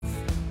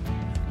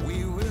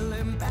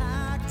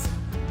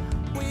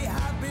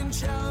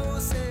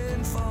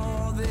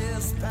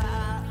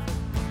path.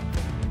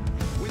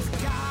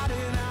 With God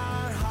in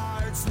our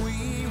hearts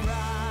we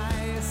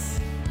rise,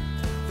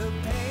 the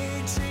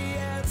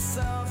patriots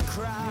of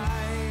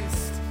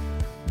Christ.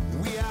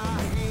 We are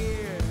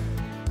here,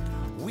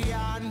 we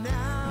are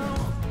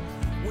now,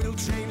 we'll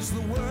change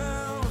the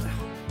world,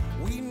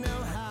 we know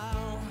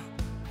how.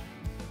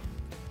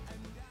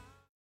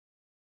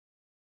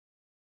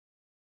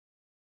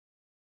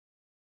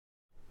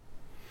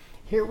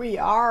 Here we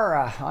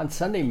are on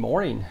Sunday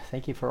morning.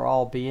 Thank you for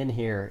all being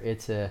here.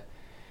 It's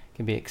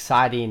can be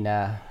exciting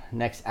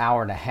next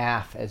hour and a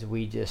half as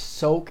we just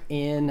soak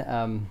in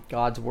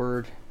God's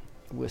Word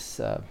with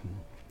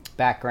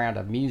background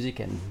of music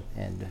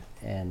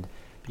and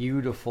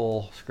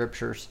beautiful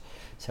scriptures.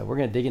 So we're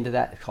going to dig into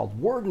that. It's called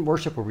Word and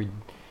Worship, where we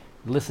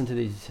listen to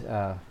these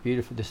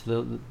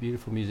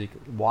beautiful music,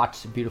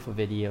 watch the beautiful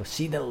video,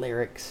 see the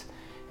lyrics,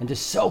 and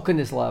just soak in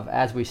His love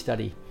as we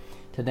study.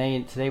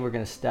 Today we're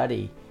going to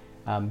study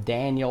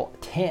Daniel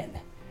 10,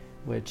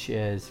 which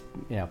is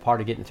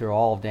part of getting through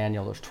all of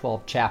Daniel. There's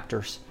 12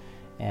 chapters,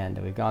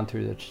 and we've gone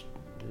through the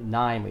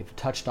 9. We've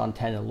touched on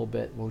 10 a little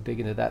bit. We'll dig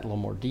into that in a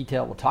little more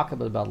detail. We'll talk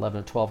about 11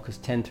 and 12 because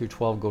 10 through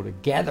 12 go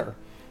together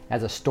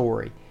as a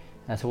story.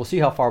 And so we'll see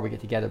how far we get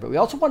together. But we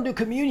also want to do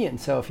communion.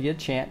 So if you get a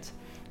chance,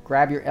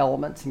 grab your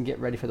elements and get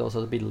ready for those.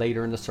 Those will be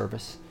later in the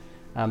service.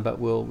 But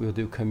we'll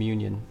do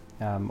communion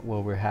where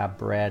we have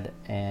bread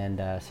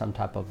and some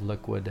type of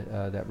liquid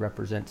that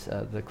represents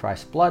the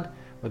Christ's blood,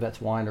 whether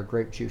that's wine or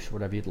grape juice or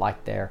whatever you'd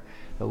like there.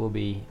 But we'll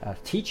be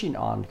teaching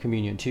on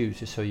communion too,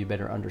 just so you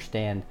better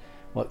understand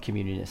what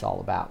communion is all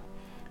about.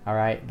 All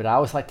right, but I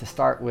always like to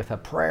start with a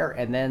prayer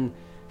and then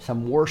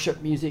some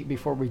worship music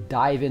before we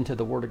dive into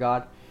the Word of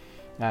God.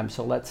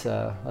 So let's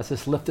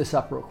just lift this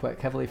up real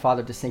quick. Heavenly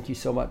Father, just thank you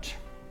so much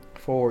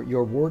for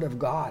your Word of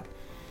God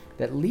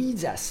that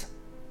leads us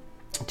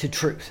to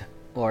truth,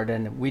 Lord.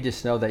 And we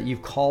just know that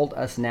you've called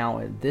us now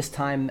at this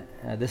time,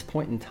 this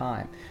point in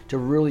time, to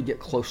really get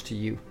close to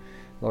you,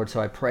 Lord.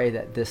 So I pray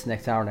that this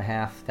next hour and a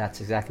half,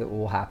 that's exactly what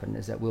will happen,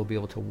 is that we'll be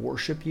able to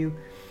worship you,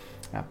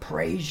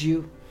 praise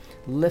you,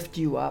 lift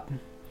you up,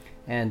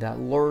 and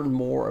learn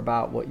more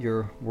about what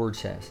your Word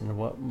says, and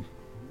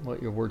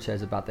what your Word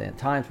says about the end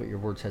times, what your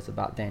Word says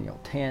about Daniel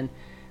 10,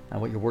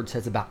 and what your Word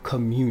says about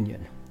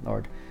communion,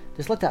 Lord.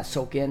 Just let that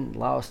soak in.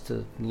 Allow us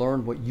to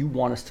learn what you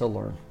want us to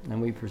learn.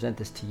 And we present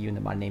this to you in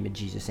the mighty name of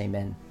Jesus.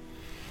 Amen.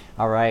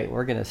 All right,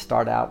 we're going to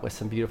start out with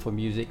some beautiful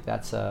music.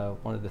 That's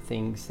one of the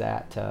things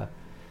that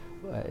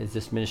is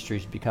this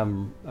ministry's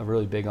become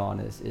really big on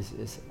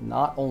is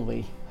not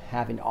only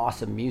having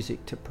awesome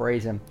music to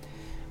praise Him,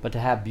 but to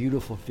have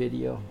beautiful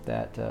video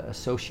that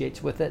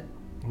associates with it.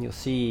 And you'll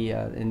see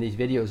in these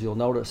videos, you'll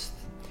notice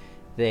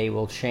they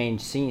will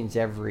change scenes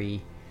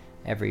every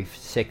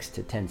 6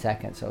 to 10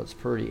 seconds. So it's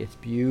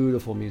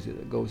beautiful music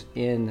that goes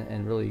in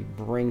and really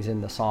brings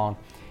in the song.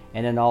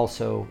 And then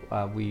also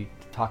we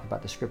talk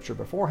about the scripture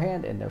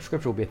beforehand, and the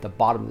scripture will be at the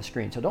bottom of the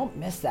screen. So don't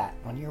miss that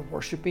when you're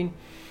worshiping.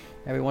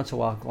 Every once in a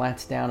while,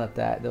 glance down at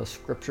those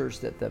scriptures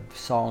that the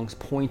song's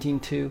pointing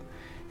to.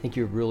 I think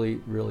you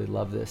really, really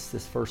love this.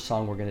 This first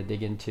song we're going to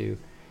dig into,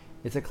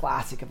 it's a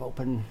classic of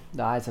Open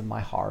the Eyes of My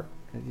Heart.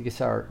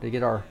 To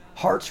get our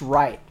hearts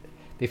right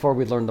before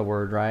we learn the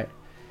Word, right?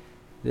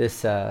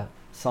 This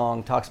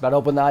song talks about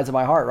open the eyes of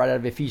my heart, right out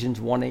of Ephesians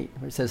 1:8.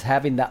 It says,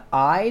 having the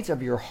eyes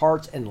of your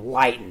hearts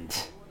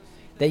enlightened,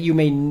 that you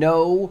may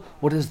know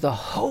what is the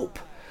hope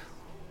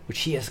which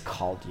He has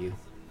called you.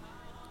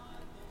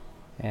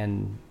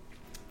 And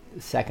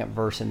the second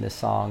verse in this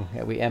song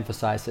that we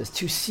emphasize says,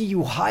 to see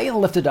you high and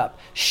lifted up,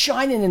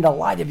 shining in the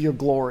light of your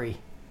glory.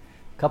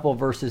 A couple of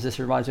verses, this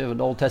reminds me of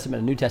an Old Testament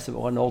and New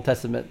Testament one. Old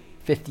Testament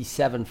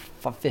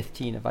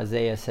 57:15 of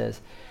Isaiah says,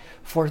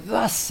 for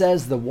thus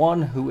says the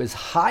one who is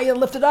high and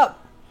lifted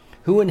up,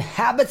 who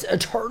inhabits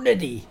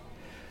eternity,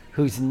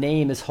 whose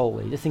name is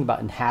holy. Just think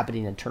about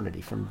inhabiting eternity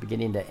from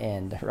beginning to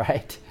end,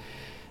 right?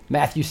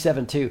 Matthew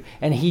 7:2,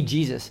 and He,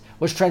 Jesus,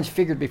 was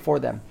transfigured before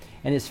them,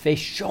 and His face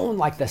shone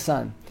like the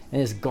sun, and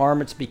His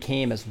garments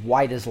became as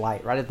white as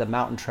light. Right at the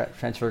mountain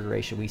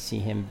transfiguration, we see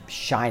Him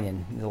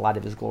shining in the light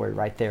of His glory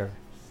right there.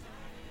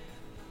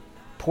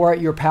 Pour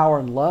out your power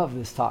and love,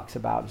 this talks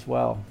about as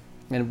well.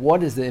 And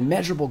what is the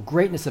immeasurable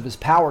greatness of His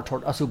power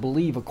toward us who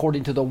believe,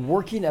 according to the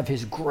working of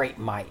His great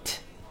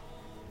might.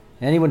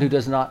 And anyone who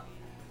does not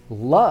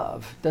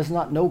love does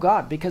not know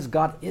God, because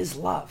God is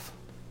love.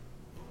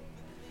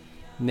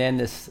 And then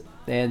this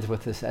ends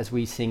with this as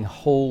we sing,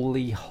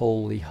 holy,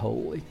 holy,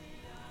 holy.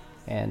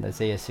 And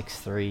Isaiah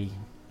 6:3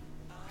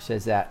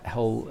 says that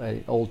whole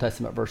Old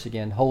Testament verse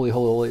again, holy,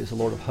 holy, holy is the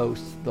Lord of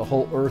hosts. The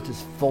whole earth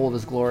is full of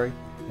His glory.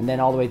 And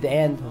then all the way at the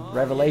end,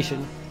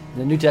 Revelation, in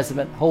the New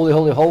Testament, holy,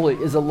 holy, holy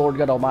is the Lord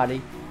God Almighty,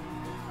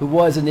 who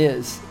was and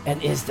is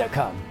to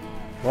come.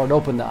 Lord,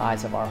 open the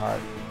eyes of our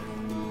heart.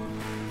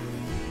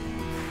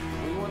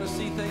 We want to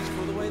see things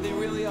for the way they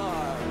really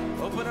are.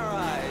 Open our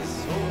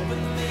eyes.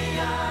 Open the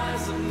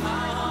eyes of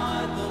my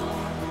heart,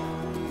 Lord.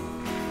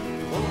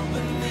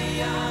 Open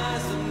the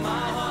eyes of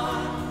my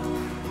heart.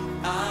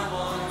 I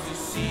want to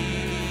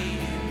see.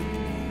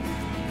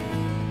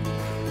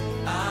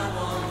 I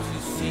want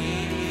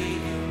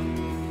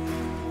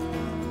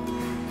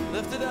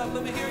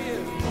Let me hear you.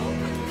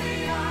 Open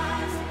the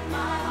eyes of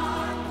my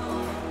heart,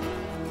 Lord.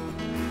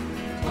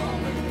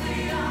 Open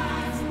the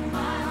eyes of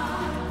my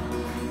heart.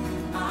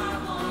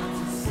 I want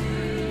to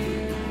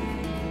see.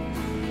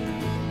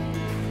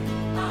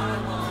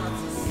 I want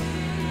to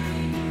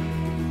see.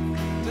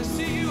 To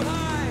see you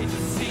high.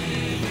 To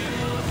see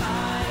you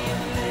high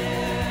and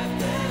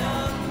lifted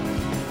up,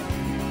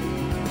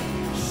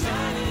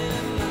 shining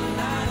in the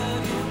light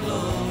of your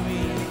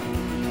glory.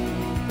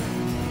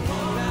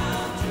 Pour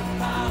out your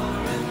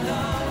power and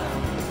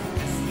love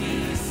as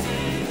we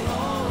sing,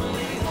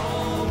 holy,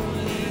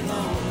 holy,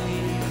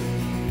 holy.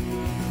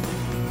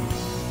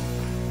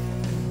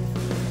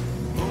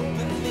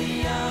 Open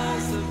the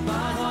eyes of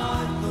my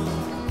heart,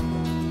 Lord.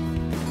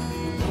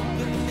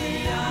 Open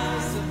the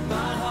eyes of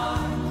my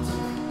heart.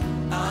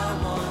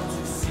 I want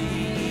to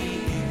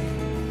see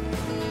you.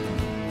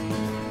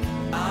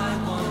 I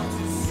want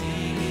to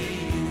see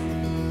you.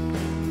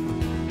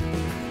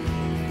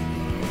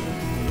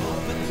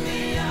 Open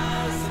the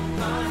eyes of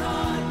my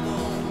heart,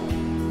 Lord.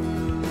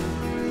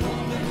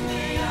 Open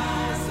the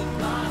eyes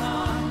of my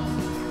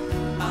heart.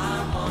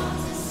 I want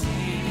to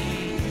see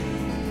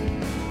you.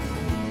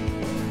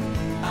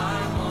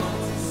 I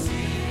want to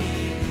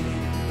see you.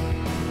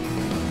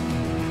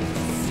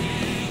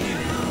 See you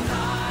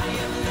high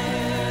and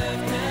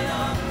lifted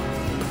up,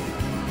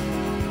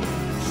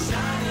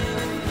 shining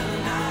in the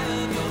light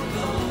of your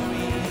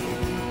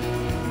glory.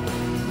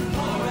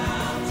 Pour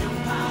out your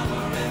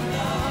power and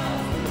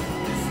love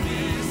as we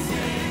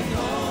sing,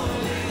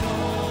 holy,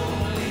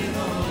 holy,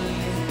 holy.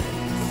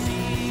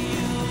 See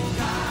you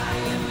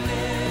high and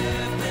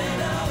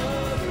lifted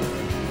up,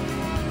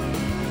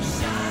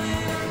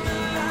 shining in the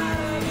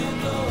light of your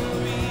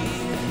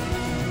glory.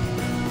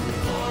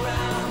 Pour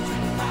out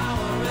your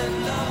power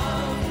and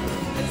love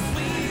as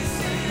we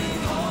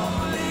sing,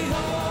 holy,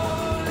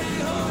 holy,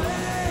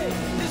 holy.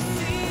 To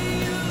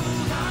see you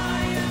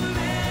high and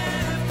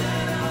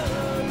lifted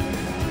up,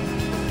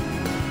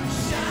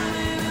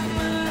 shining in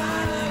the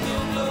light of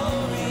your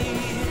glory.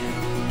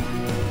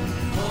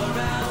 Pour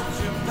out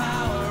your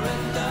power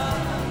and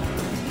love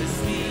as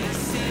we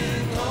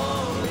sing,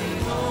 holy,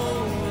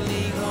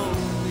 holy,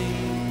 holy.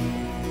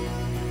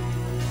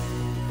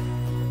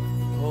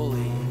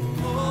 Holy.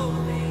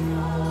 Holy,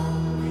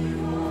 holy,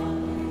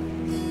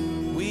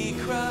 We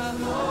cry.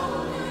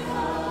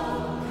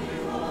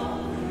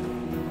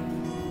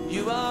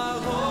 You are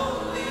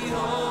holy,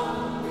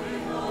 holy.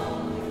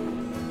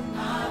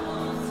 I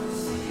want to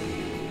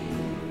see.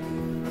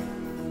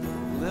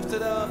 Lift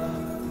it up.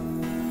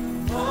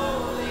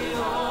 Holy,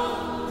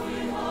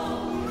 holy.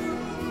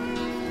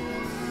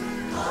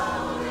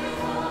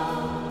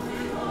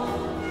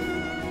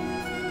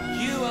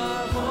 You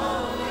are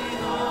holy,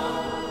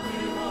 holy.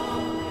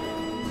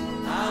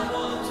 I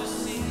want to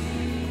see.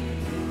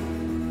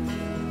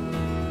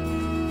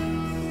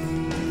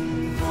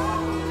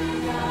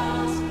 Holy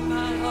eyes of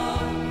my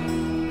heart.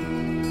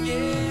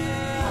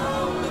 Yeah,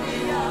 open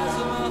the eyes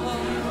of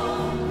my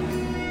heart.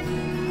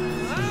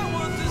 I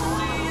want to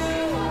see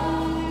you.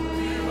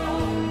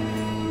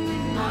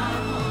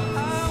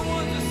 I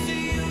want to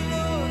see you,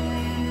 Lord.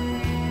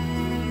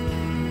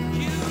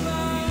 You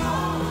are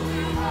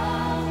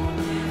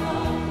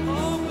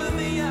open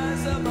the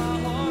eyes of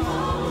my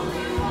heart.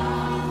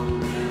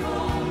 You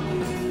are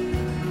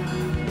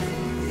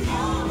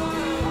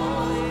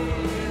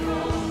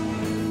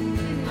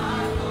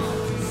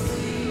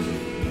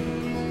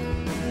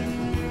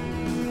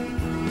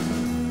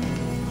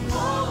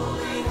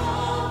Holy,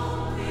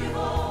 holy,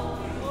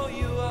 holy. oh,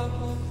 you are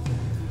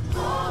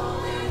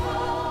Holy,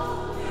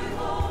 holy,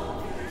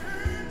 holy.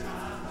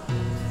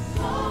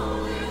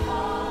 Holy,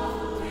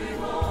 holy,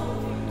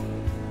 holy.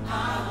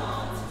 I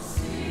want to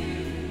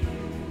see.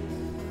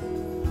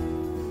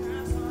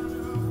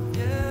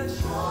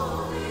 yes,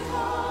 Holy,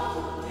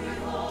 holy,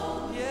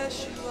 holy.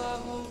 yes, you are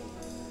holy.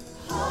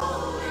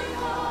 Holy,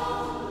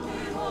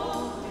 holy,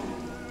 holy.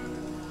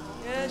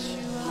 Yes,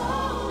 you are.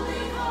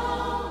 Holy,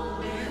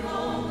 holy,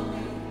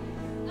 holy.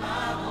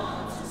 I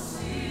want to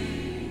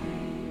see.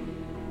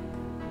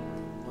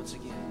 Once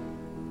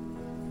again.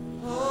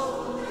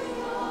 Holy,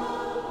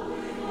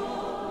 holy,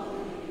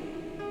 holy.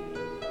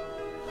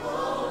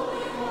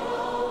 Holy,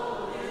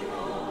 holy,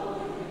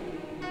 holy.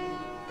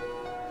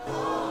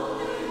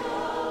 Holy,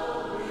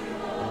 holy,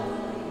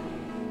 holy.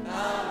 I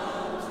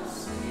want to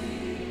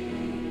see.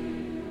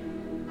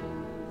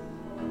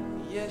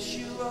 Yes,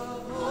 you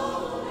are.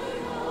 Holy,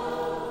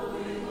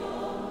 holy,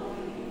 holy.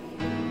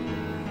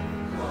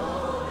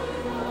 Holy,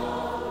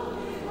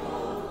 holy,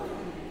 holy.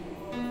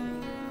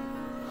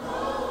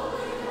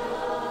 Holy,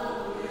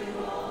 holy,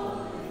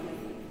 holy.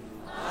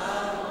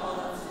 I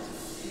want to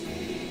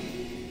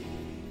see.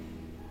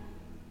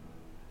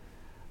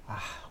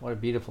 What a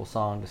beautiful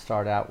song to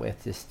start out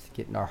with, just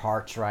getting our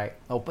hearts right.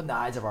 Open the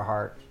eyes of our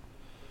heart.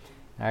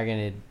 Now we're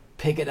going to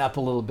pick it up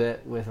a little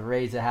bit with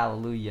Raise a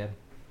Hallelujah.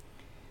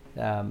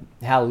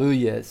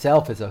 Hallelujah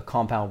itself is a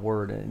compound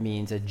word, and it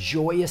means a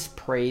joyous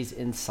praise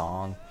in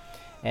song.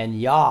 And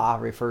Yah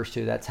refers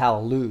to, that's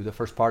hallelujah. The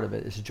first part of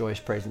it is joyous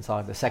praise and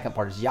song. The second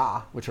part is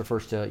Yah, which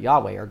refers to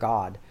Yahweh or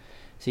God.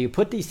 So you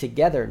put these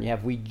together and you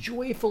have, we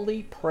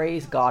joyfully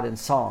praise God in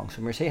song. So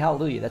when we say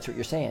hallelujah, that's what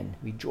you're saying.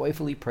 We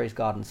joyfully praise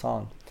God in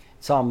song.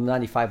 Psalm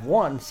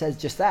 95:1 says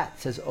just that.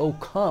 It says, "Oh,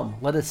 come,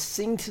 let us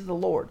sing to the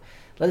Lord.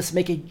 Let us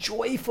make a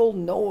joyful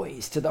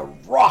noise to the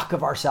rock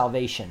of our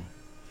salvation."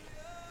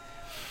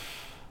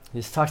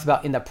 This talks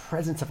about in the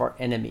presence of our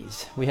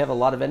enemies. We have a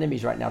lot of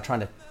enemies right now trying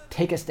to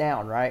take us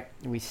down, right?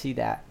 We see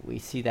that. We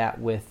see that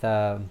with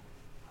the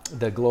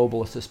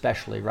globalists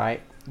especially,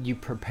 right? You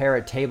prepare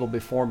a table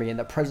before me in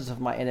the presence of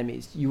my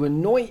enemies. You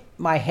anoint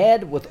my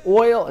head with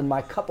oil and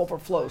my cup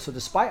overflows. So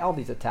despite all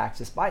these attacks,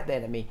 despite the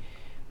enemy,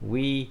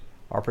 we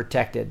are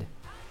protected.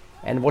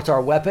 And what's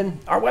our weapon?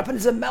 Our weapon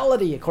is a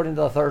melody, according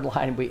to the third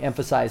line we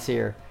emphasize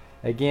here.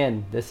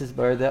 Again, this is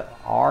where the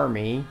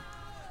army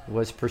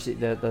was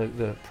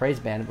the praise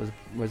band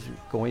was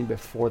going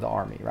before the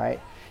army, right?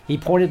 He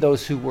pointed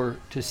those who were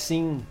to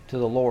sing to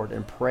the Lord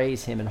and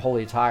praise him in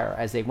holy attire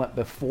as they went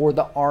before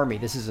the army.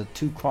 This is a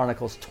 2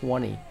 Chronicles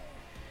 20.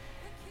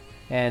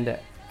 And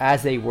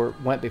as they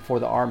went before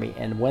the army,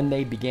 and when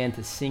they began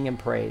to sing and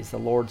praise, the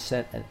Lord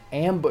sent an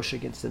ambush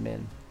against the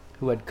men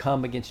who had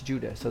come against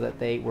Judah, so that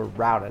they were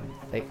routed.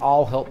 They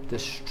all helped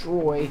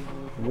destroy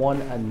one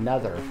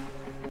another.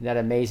 Isn't that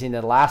amazing?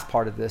 The last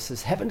part of this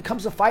is, heaven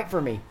comes to fight for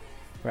me,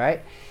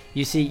 right?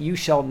 You see, you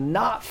shall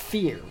not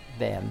fear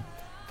them,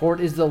 for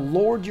it is the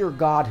Lord your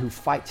God who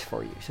fights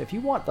for you. So if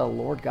you want the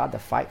Lord God to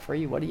fight for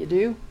you, what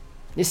do?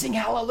 You sing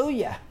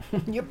hallelujah.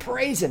 You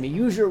praise him. You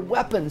use your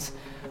weapons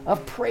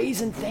of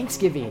praise and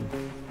thanksgiving.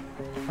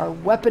 Our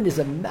weapon is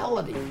a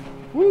melody.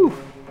 Woo!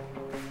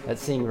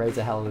 Let's sing, raise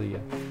a hallelujah.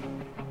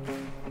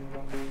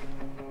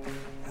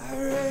 I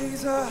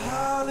raise a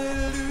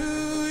hallelujah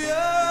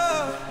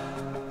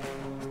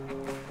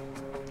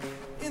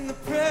in the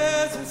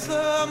presence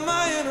of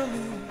my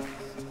enemies.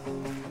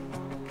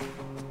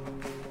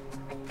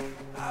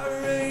 I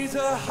raise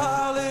a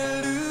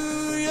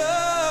hallelujah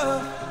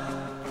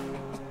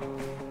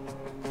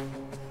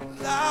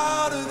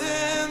louder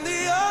than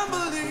the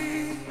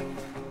unbelief.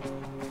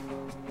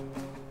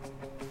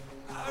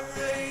 I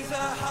raise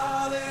a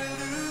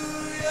hallelujah.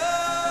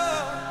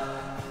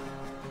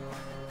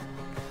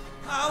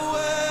 My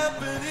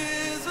weapon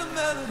is a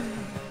melody.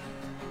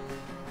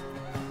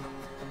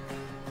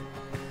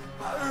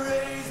 I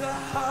raise a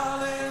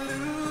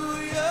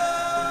hallelujah.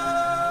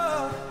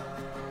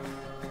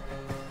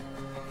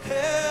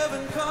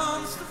 Heaven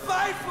comes to fight.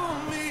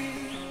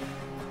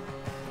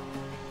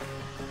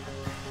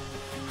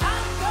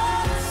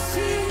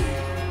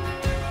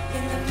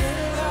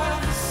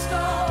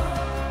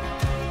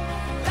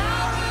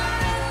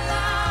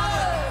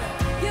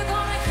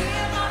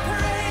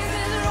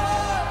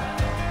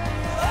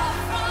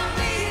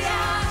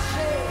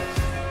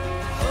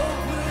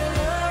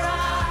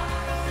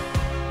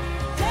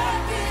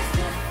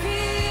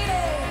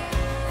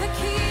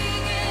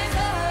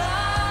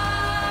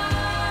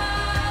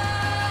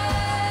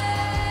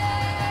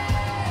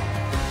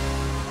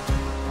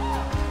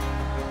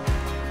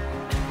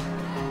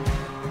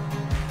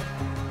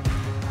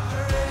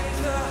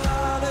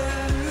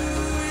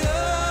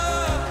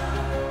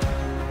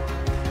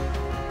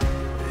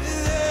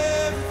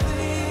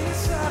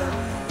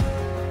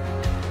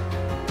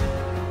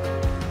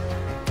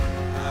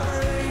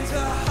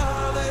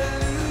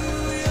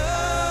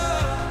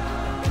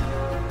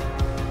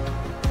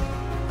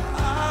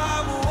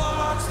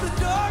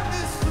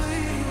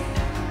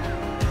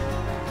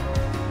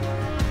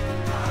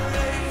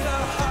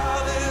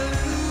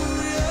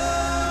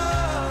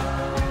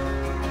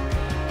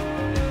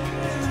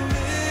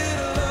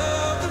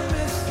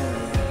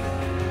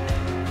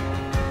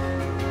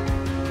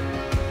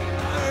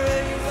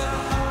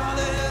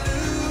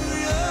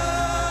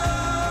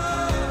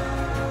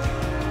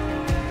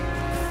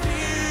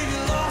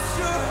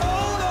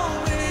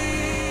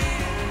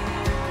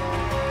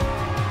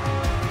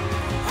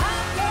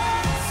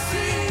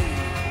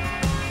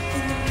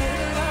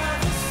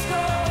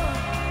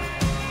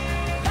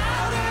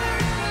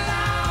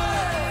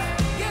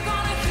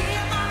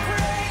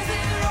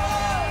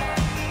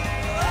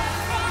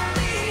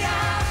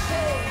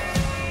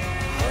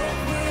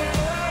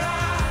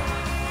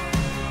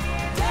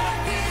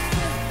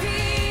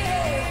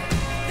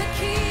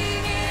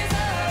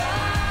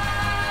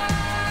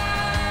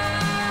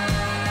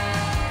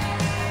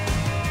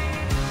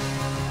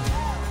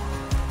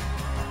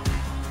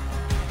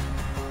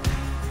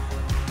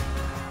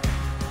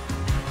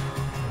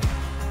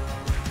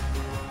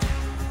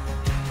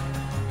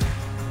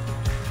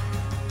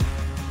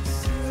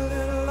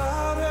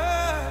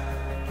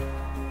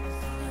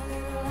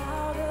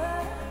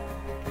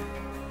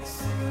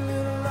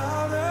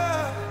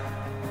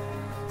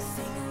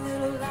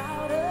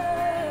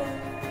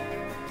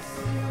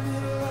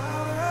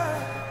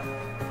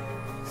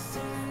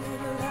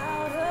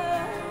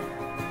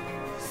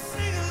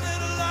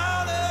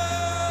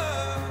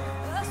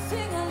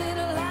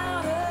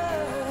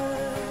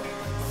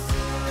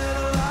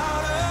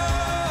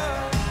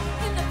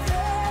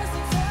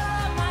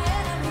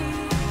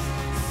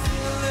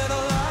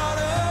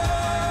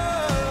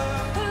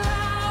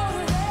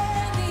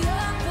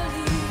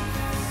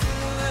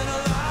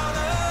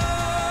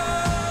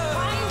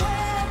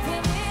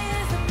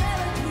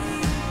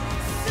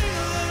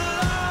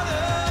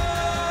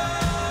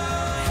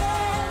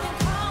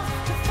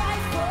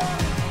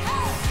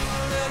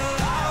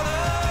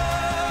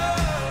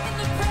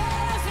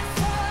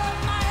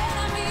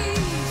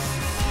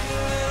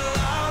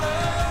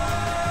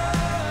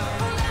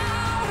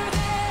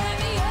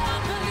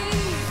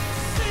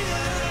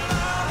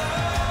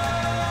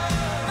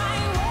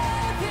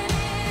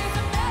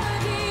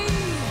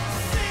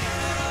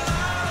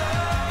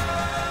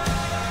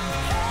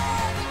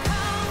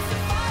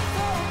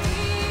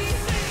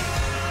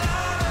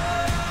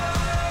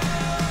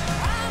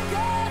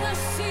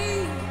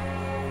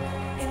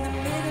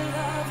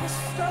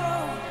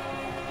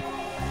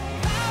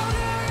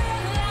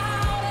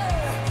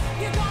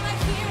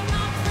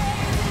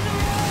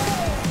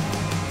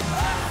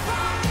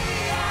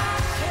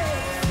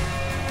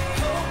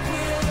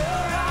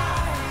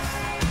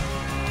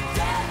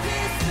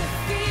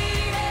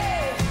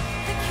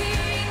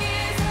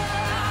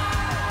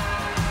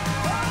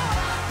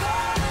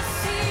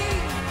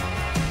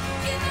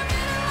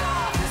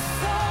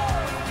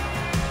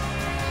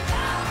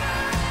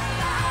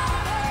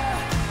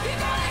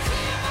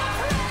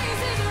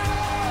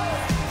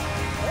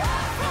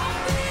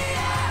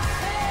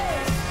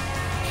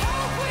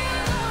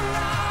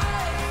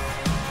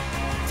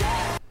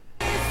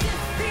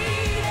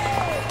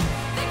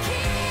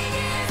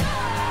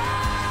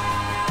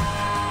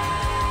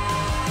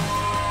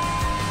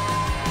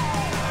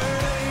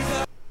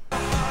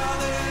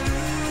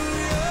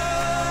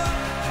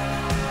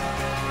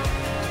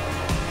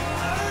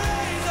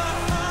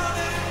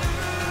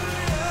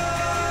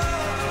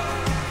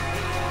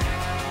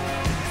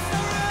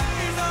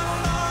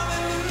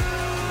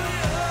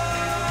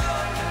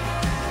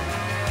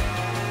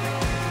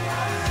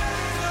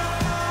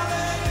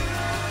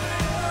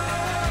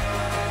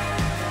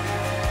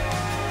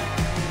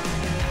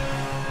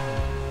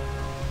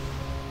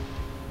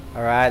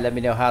 All right, let me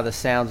know how the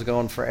sound's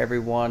going for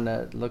everyone.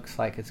 Looks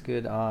like it's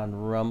good on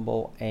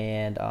Rumble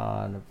and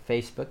on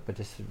Facebook, but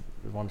just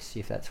want to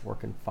see if that's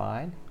working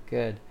fine.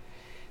 Good.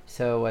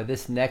 So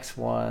this next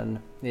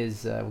one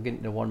is, we'll get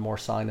into one more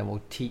song, then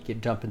we'll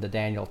jump into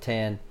Daniel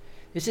 10.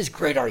 This is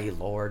Great Are You,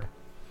 Lord.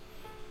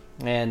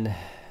 And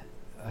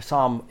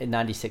Psalm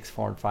 96,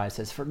 4 and 5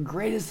 says, For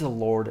great is the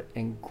Lord,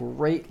 and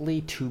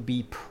greatly to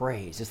be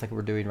praised, just like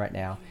we're doing right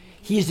now.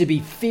 He is to be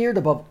feared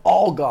above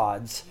all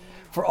gods,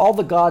 for all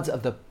the gods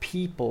of the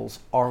peoples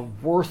are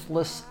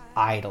worthless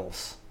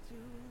idols.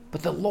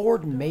 But the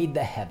Lord made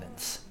the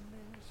heavens.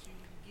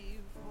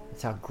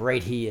 That's how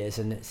great he is.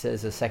 And it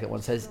says, the second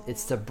one says,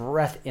 it's the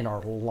breath in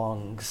our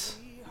lungs.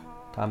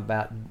 Talking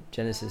about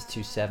Genesis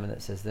 2:7,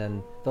 that says,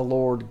 Then the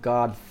Lord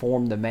God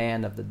formed the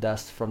man of the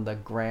dust from the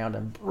ground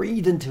and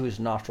breathed into his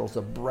nostrils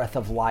the breath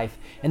of life,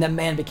 and the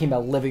man became a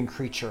living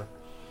creature.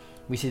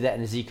 We see that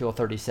in Ezekiel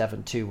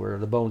 37 too, where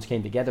the bones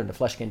came together and the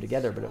flesh came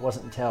together, but it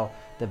wasn't until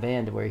the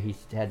end where he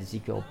had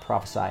Ezekiel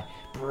prophesy,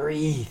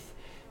 breathe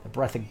the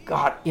breath of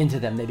God into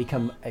them, they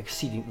become an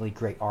exceedingly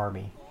great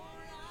army.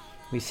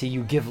 We see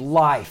you give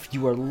life,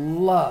 you are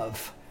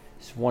love.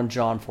 It's 1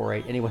 John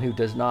 4:8. Anyone who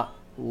does not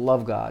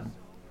love God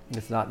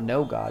does not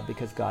know God,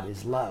 because God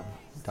is love.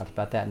 We talked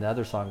about that in the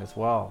other song as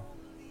well.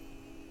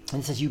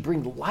 And it says you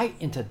bring light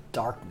into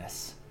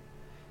darkness.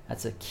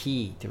 That's a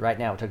key to right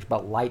now. It talks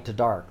about light to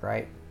dark,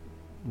 right?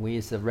 We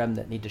as the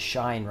remnant need to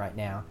shine right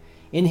now.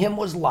 In him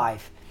was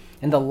life,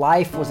 and the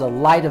life was the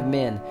light of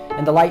men,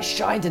 and the light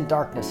shines in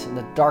darkness, and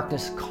the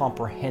darkness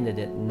comprehended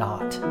it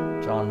not.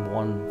 John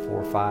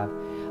 1:4-5.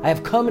 I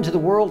have come into the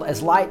world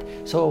as light,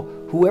 so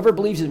whoever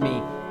believes in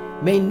me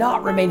may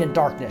not remain in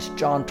darkness.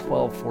 John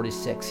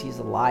 12:46. He's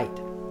the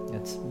light.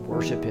 Let's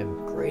worship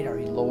him. Great are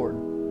you, Lord.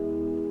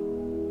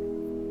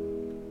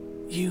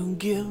 You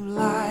give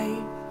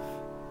life,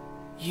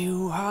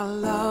 you are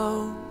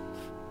love,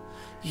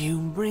 you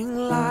bring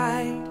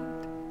light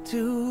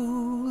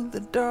to the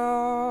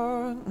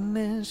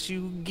darkness,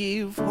 you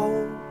give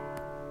hope,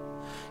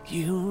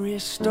 you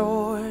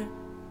restore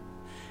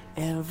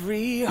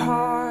every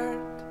heart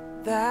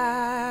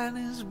that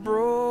is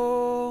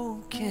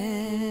broken.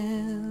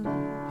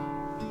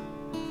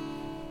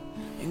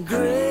 And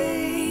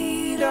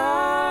great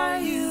are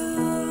you,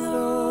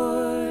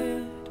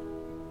 Lord.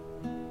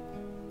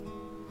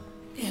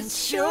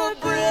 It's your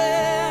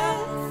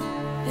breath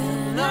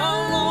in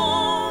our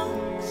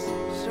lungs,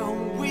 so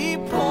we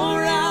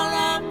pour out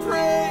our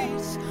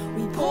praise.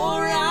 We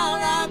pour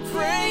out our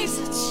praise.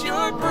 It's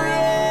your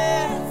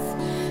breath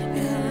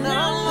in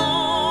our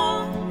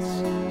lungs,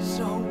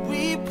 so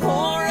we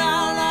pour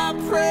out our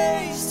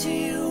praise to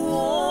you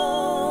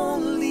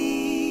only.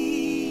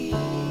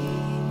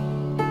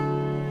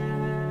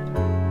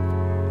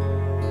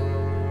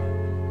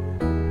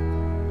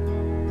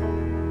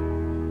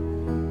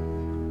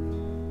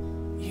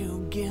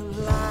 You give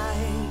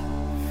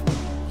life,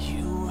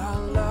 you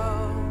are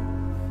love,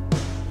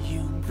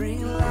 you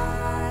bring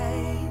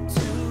light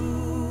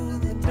to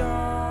the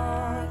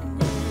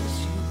darkness,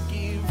 you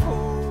give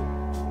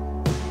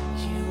hope,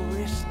 you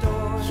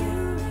restore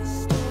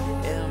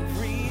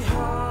every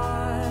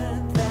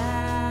heart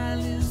that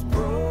is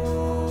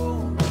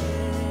broken.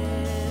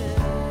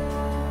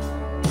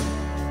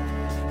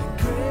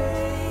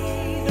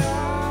 Great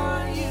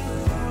are you,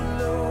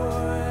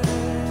 Lord.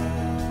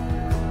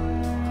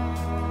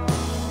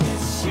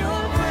 It's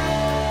your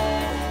breath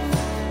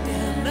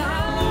in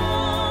our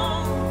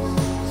lungs,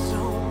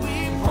 so we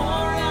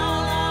pour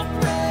out our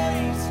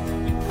praise.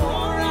 We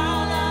pour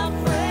out our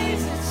praise.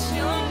 It's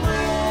your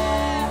breath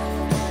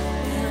in our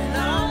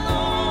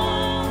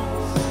lungs,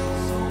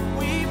 so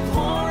we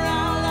pour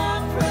out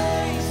our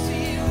praise to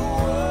you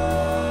only.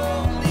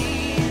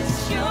 It's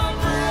your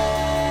breath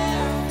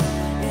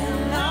in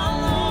our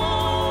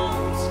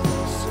lungs,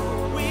 so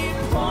we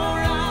pour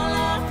out our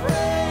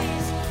praise.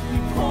 We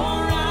pour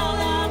out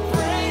our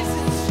praise.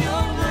 It's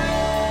your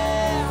breath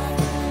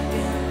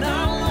in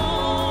our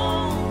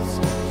lungs,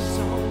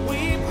 so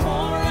we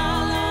pour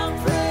out our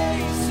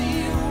praise to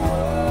you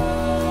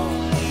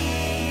only.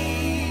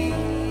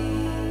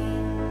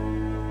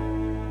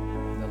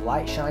 The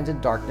light shines in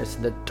darkness,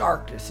 and the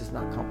darkness is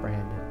not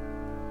comprehended.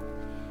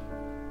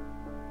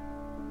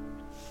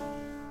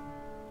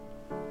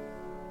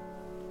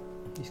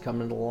 He's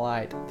come into the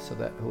light, so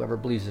that whoever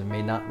believes in him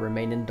may not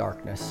remain in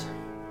darkness.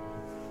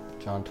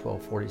 John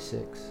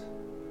 12:46.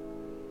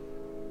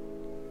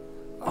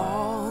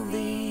 All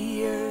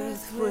the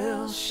earth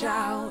will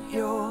shout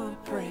your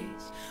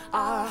praise.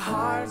 Our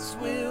hearts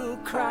will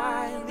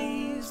cry,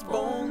 these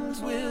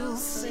bones will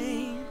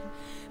sing.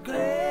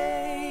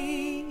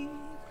 Great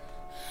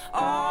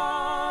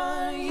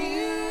are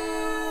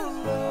you,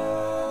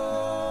 Lord.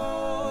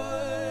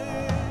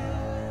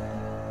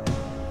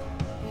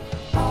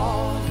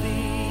 All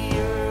the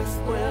earth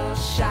will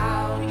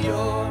shout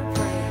your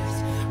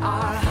praise.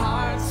 Our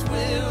hearts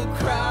will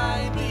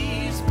cry,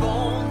 these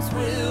bones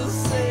will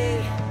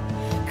say,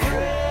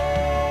 Great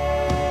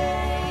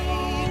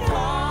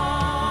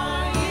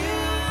are you,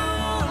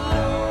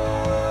 Lord.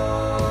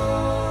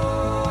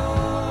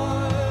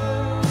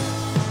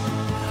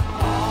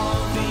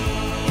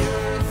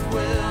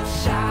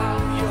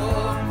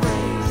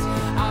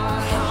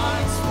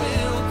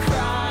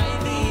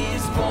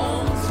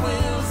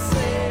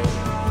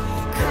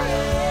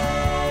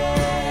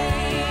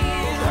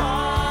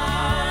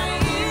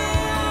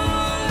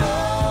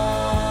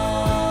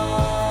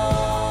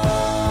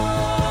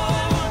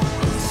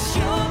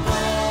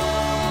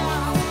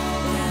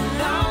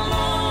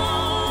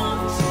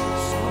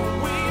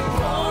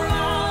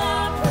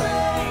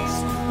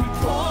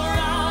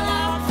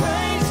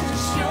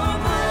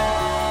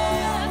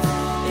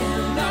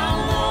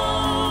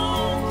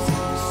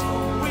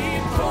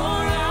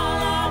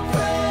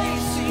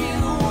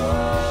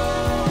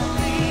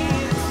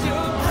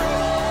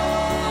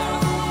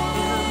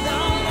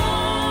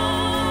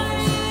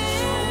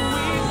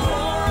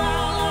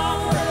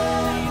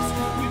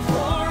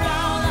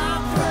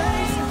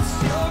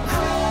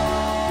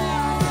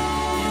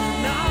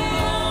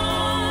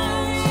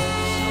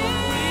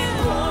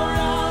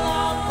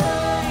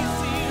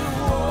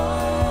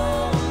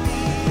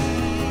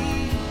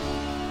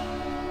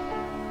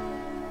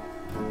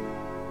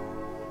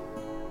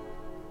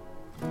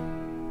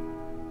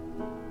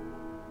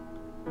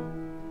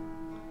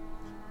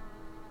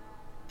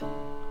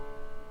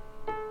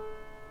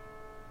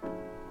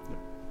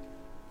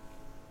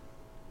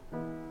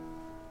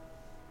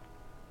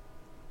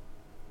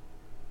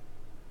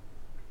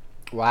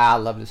 Wow, I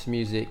love this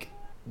music.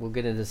 We'll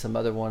get into some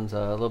other ones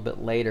a little bit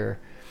later.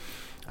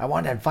 I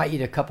want to invite you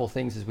to a couple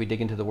things as we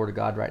dig into the Word of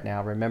God right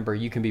now. Remember,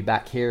 you can be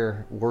back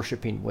here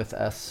worshiping with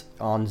us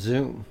on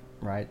Zoom,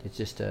 right? It's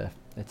just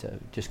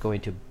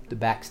going to the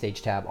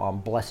Backstage tab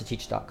on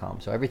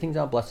blessedteach.com. So everything's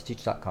on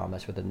blessedteach.com.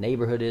 That's where the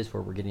neighborhood is,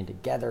 where we're getting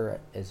together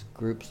as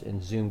groups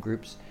and Zoom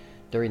groups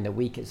during the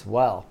week as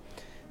well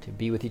to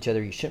be with each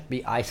other. You shouldn't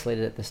be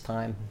isolated at this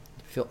time.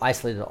 If you feel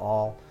isolated at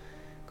all,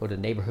 go to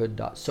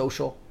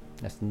neighborhood.social.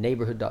 That's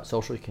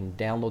neighborhood.social. You can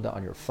download that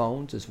on your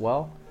phones as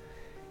well.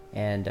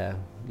 And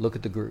look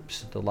at the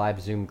groups, the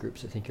live Zoom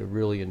groups. I think you'll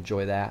really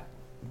enjoy that.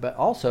 But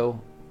also,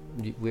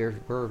 we're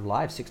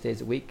live 6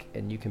 days a week,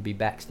 and you can be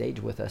backstage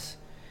with us.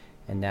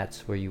 And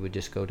that's where you would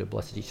just go to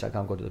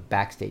blessedteach.com, go to the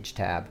Backstage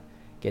tab.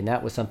 Again,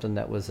 that was something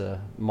that was a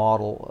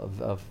model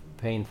of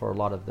paying for a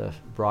lot of the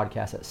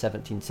broadcasts at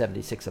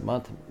 $17.76 a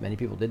month. Many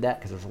people did that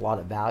because there's a lot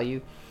of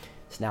value.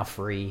 It's now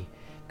free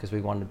because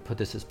we wanted to put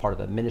this as part of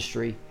a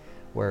ministry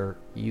where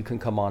you can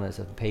come on as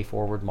a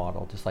pay-forward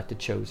model, just like The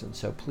Chosen.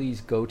 So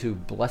please go to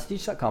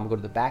blessedteach.com, go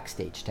to the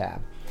Backstage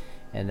tab,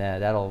 and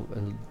that'll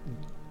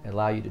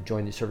allow you to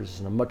join these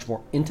services in a much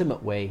more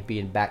intimate way,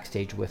 being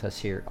backstage with us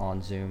here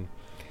on Zoom.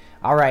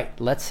 All right,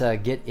 let's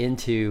get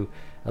into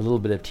a little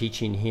bit of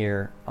teaching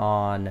here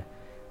on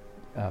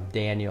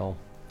Daniel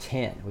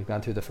 10. We've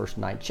gone through the first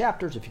 9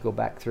 chapters. If you go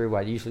back through,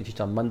 I usually teach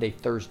on Monday,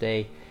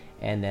 Thursday,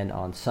 and then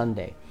on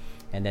Sunday.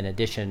 And then in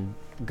addition,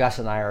 Gus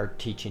and I are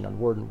teaching on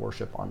Word and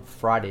Worship on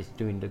Fridays,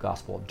 doing the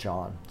Gospel of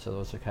John. So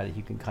those are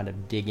you can kind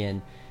of dig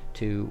in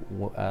to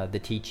the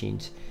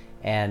teachings.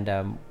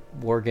 And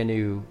we're going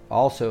to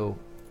also,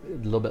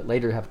 a little bit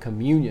later, have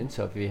communion.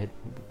 So if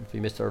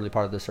you missed the early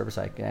part of the service,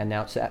 I can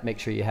announce that. Make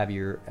sure you have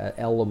your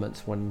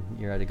elements when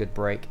you're at a good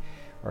break.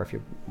 Or if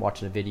you're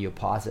watching a video,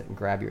 pause it and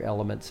grab your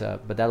elements.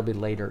 But that'll be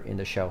later in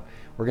the show.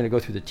 We're going to go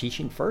through the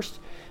teaching first.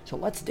 So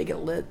let's dig a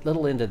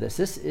little into this.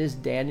 This is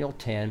Daniel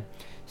 10.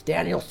 It's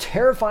Daniel's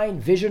terrifying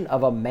vision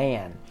of a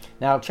man.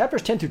 Now,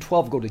 chapters 10 through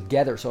 12 go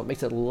together, so it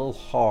makes it a little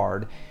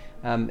hard.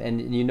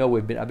 And you know,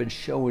 I've been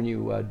showing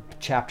you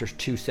chapters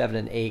 2, 7,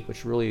 and 8,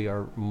 which really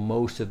are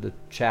most of the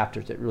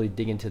chapters that really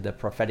dig into the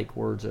prophetic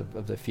words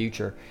of the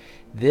future.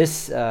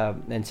 This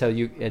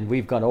and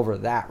we've gone over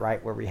that,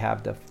 right, where we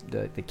have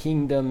the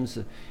kingdoms,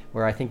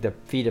 where I think the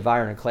feet of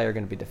iron and clay are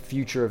going to be the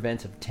future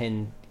events of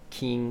 10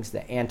 kings,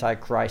 the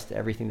Antichrist,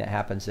 everything that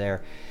happens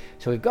there.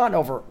 So we've gone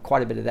over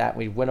quite a bit of that.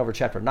 We went over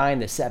chapter 9,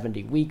 the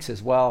 70 weeks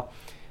as well.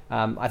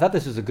 I thought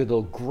this was a good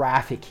little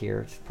graphic here.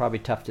 It's probably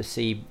tough to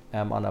see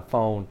on a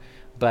phone,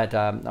 but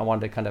I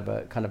wanted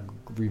to kind of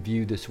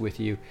review this with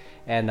you,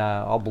 and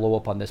I'll blow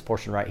up on this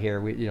portion right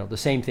here. The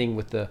same thing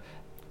with the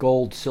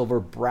gold, silver,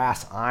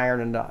 brass,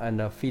 iron, and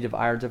the feet of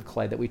irons of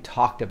clay that we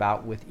talked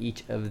about with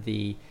each of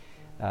the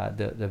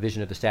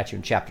vision of the statue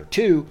in chapter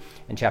 2.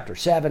 And chapter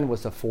 7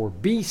 was the 4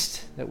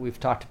 beasts that we've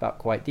talked about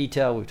quite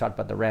detailed. We've talked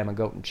about the ram and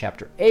goat in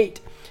chapter 8.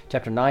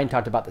 Chapter 9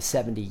 talked about the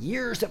 70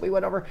 years that we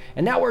went over.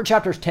 And now we're in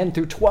chapters 10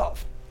 through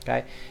 12.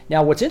 Okay.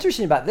 Now what's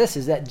interesting about this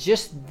is that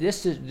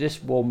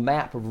this will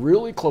map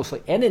really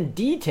closely and in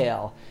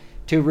detail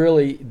to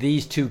really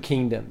these 2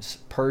 kingdoms,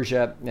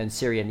 Persia and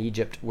Syria and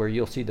Egypt, where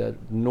you'll see the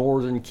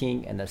northern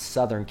king and the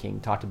southern king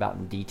talked about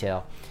in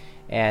detail.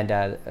 And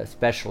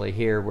especially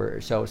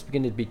here, so it's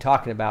beginning to be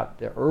talking about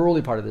the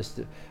early part of this,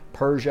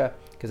 Persia,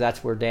 because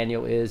that's where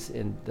Daniel is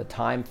in the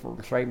time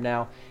frame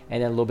now,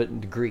 and then a little bit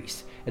into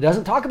Greece. It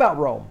doesn't talk about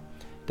Rome,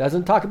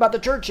 doesn't talk about the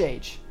church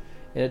age,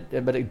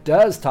 but it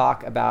does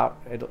talk about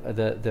at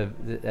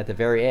the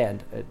very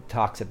end. It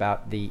talks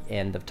about the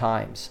end of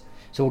times.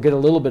 So we'll get a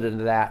little bit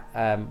into that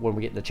when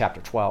we get into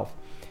chapter 12.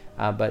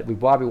 But we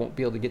probably won't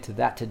be able to get to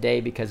that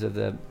today because of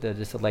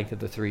just the length of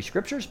the 3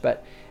 scriptures.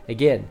 But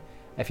again,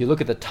 if you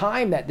look at the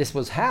time that this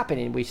was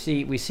happening, we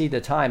see the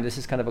time. This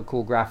is kind of a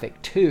cool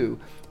graphic too.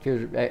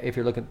 If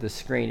you're looking at the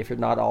screen, if you're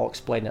not, I'll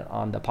explain it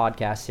on the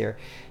podcast here.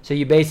 So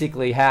you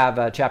basically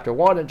have chapter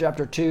 1 and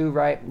chapter 2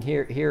 right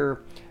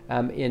here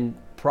in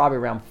probably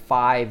around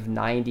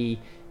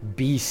 590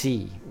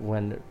 BC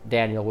when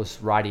Daniel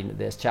was writing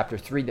this. Chapter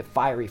 3, the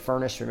fiery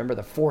furnace. Remember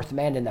the 4th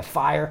man in the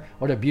fire?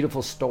 What a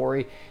beautiful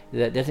story.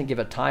 That doesn't give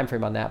a time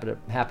frame on that, but it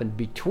happened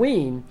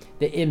between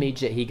the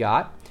image that he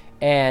got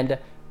and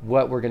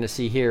what we're going to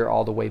see here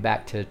all the way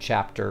back to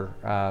chapter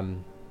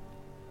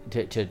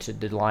to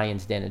the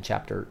lion's den in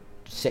chapter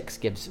 6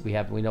 we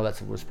know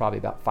that was probably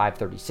about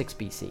 536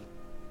 BC.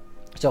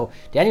 So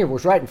Daniel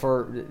was writing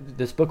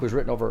this book was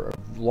written over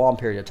a long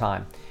period of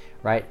time,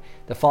 right?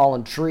 The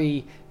fallen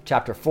tree,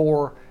 chapter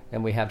 4,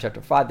 then we have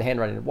chapter 5, the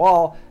handwriting on the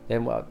wall,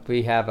 then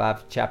we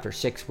have chapter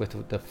 6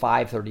 with the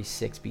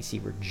 536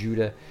 BC where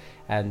Judah,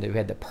 and we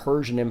had the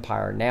Persian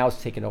Empire. Now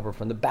it's taken over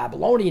from the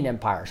Babylonian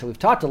Empire. So we've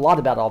talked a lot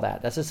about all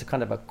that. That's just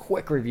kind of a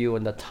quick review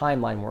in the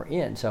timeline we're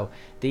in. So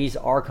these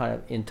are kind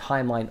of in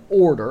timeline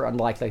order,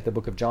 unlike the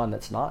book of John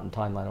that's not in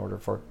timeline order,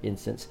 for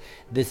instance.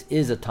 This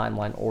is a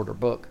timeline order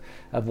book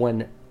of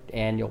when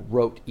Daniel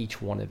wrote each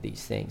one of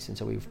these things. And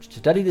so we've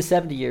studied the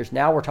 70 years.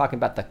 Now we're talking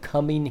about the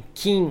coming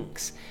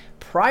kings,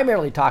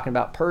 primarily talking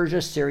about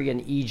Persia, Syria,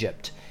 and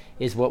Egypt.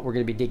 is what we're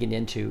going to be digging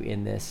into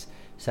in this.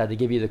 So to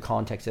give you the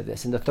context of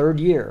this, in the 3rd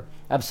year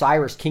of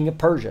Cyrus, king of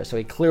Persia, so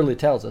he clearly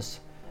tells us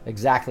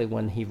exactly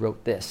when he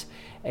wrote this,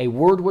 a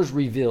word was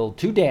revealed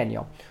to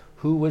Daniel,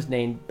 who was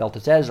named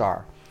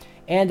Belteshazzar.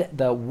 And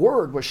the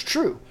word was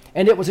true,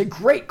 and it was a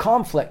great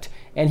conflict,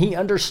 and he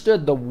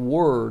understood the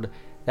word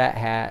that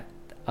had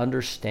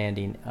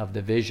understanding of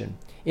the vision.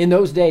 In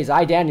those days,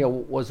 I, Daniel,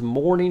 was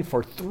mourning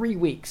for 3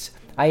 weeks.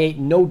 I ate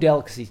no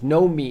delicacies,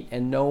 no meat,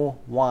 and no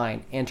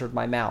wine entered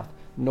my mouth,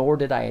 nor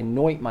did I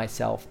anoint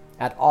myself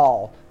at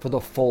all for the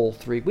full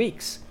 3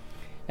 weeks.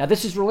 Now,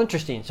 this is real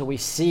interesting. So we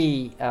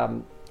see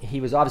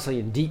he was obviously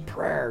in deep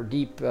prayer,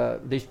 deep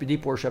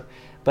worship,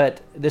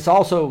 but this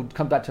also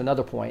comes back to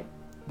another point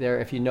there.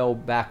 If you know,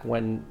 back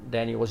when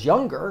Daniel was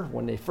younger,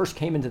 when they first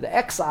came into the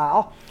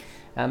exile,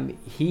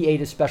 he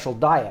ate a special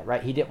diet,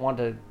 right? He didn't want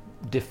to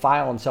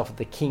defile himself with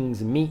the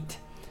king's meat,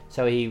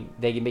 so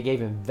they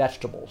gave him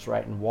vegetables,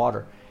 right, and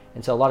water.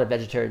 And so a lot of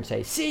vegetarians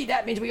say, see,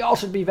 that means we all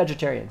should be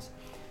vegetarians.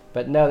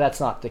 But no, that's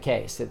not the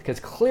case, because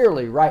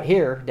clearly right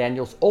here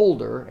Daniel's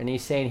older, and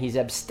he's saying he's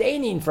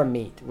abstaining from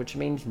meat, which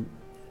means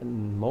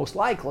most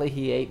likely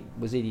he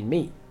was eating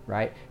meat,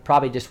 right?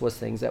 Probably just was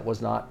things that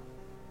was not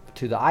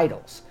to the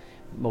idols.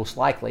 Most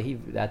likely,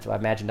 I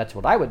imagine that's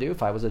what I would do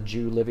if I was a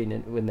Jew living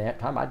in that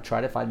time. I'd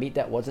try to find meat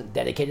that wasn't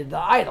dedicated to the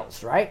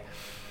idols, right?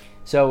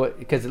 So,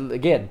 because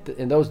again,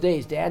 in those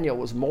days, Daniel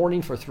was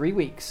mourning for 3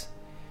 weeks.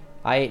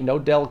 I ate no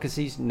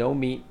delicacies, no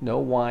meat, no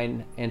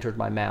wine entered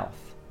my mouth.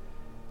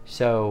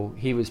 So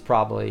he was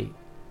probably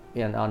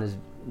on his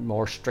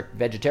more strict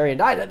vegetarian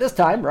diet at this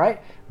time,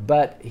 right?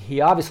 But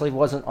he obviously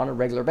wasn't on a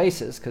regular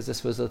basis, because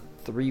this was a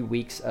 3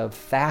 weeks of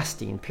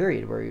fasting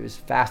period where he was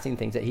fasting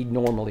things that he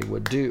normally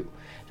would do.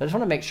 So I just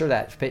want to make sure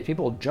that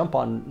people jump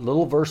on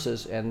little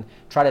verses and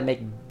try to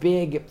make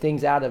big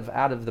things out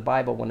of the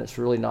Bible when it's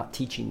really not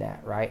teaching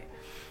that, right?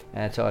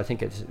 And so I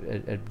think it's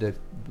the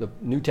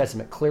New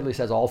Testament clearly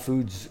says all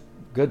food's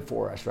good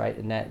for us, right?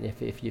 And that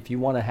if you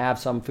want to have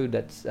some food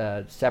that's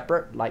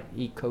separate, like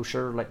eat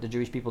kosher like the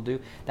Jewish people do,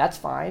 that's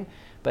fine,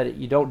 but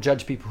you don't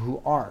judge people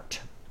who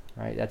aren't,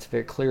 right? That's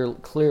very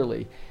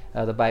clearly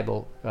the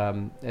Bible,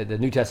 the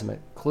New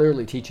Testament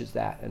clearly teaches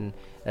that, and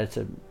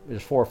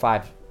there's 4 or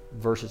 5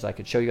 verses I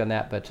could show you on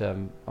that, but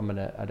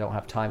I don't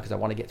have time because I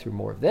want to get through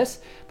more of this.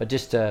 But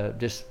just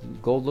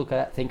go look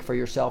at it, think for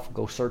yourself,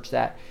 go search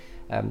that.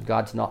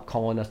 God's not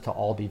calling us to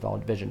all be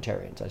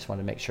vegetarians. I just want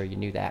to make sure you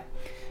knew that.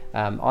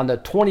 On the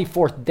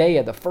 24th day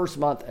of the first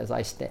month, as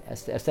I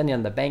standing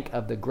on the bank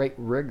of the great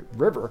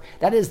river,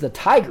 that is the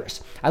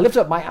Tigris, I lift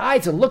up my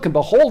eyes and look, and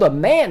behold, a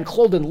man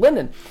clothed in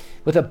linen,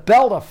 with a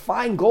belt of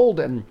fine gold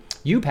and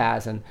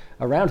upas and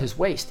around his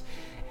waist.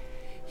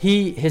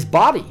 His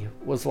body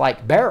was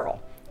like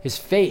beryl, his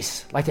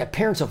face like the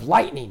appearance of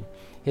lightning,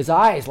 his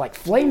eyes like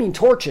flaming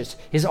torches,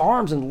 his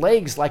arms and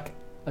legs like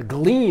a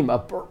gleam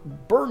of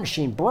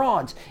burnishing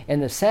bronze,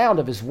 and the sound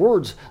of his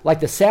words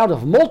like the sound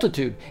of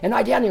multitude. And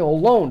I, Daniel,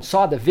 alone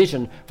saw the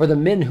vision, for the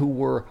men who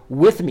were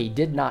with me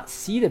did not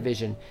see the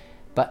vision,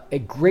 but a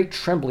great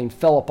trembling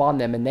fell upon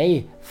them, and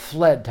they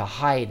fled to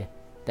hide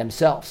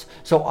themselves.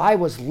 So I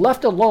was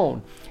left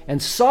alone and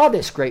saw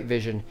this great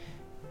vision,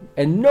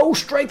 and no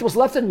strength was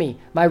left in me.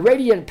 My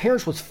radiant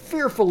appearance was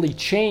fearfully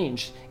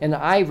changed, and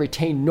I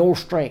retained no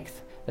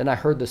strength. Then I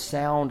heard the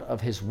sound of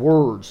his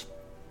words.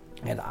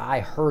 And I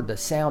heard the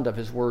sound of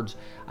his words,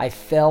 I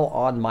fell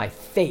on my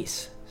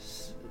face.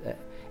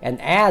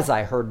 And as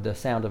I heard the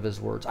sound of his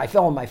words, I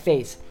fell on my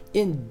face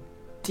in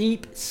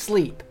deep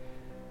sleep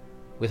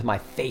with my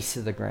face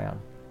to the ground.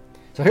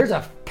 So here's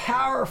a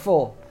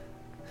powerful,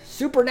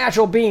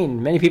 supernatural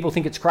being. Many people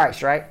think it's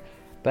Christ, right?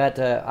 But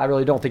I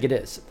really don't think it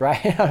is,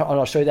 right? And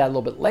I'll show you that a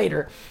little bit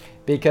later,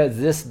 because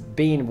this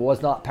being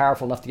was not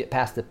powerful enough to get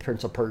past the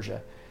Prince of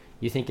Persia.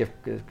 Do you think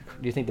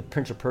the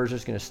Prince of Persia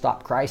is going to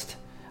stop Christ?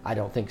 I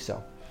don't think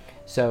so.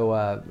 So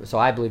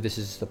I believe this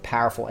is the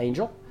powerful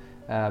angel.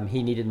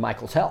 He needed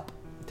Michael's help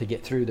to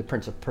get through the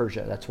Prince of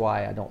Persia. That's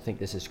why I don't think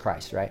this is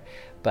Christ, right?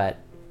 But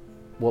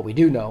what we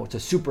do know, it's a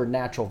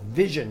supernatural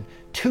vision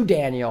to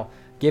Daniel,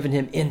 giving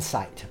him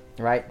insight,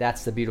 right?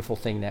 That's the beautiful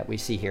thing that we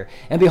see here.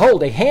 And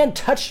behold, a hand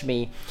touched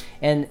me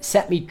and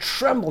set me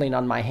trembling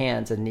on my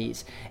hands and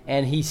knees.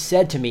 And he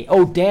said to me,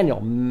 "O Daniel,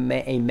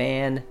 a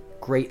man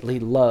greatly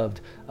loved,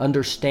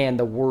 understand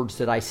the words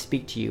that I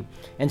speak to you,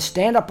 and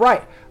stand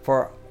upright,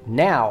 for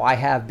now I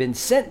have been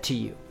sent to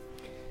you."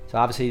 So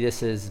obviously this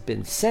has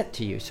been sent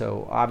to you.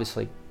 So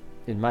obviously,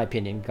 in my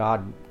opinion,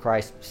 God,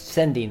 Christ,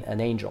 sending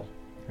an angel,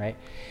 right?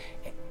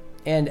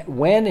 And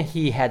when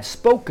he had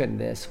spoken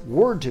this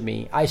word to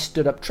me, I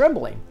stood up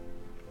trembling.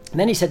 And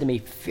then he said to me,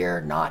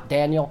 "Fear not,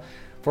 Daniel,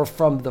 for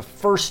from the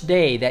first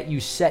day that you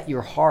set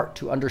your heart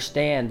to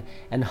understand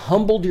and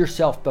humbled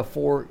yourself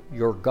before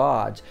your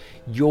gods,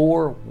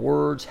 your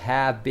words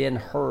have been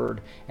heard,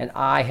 and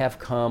I have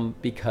come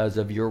because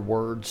of your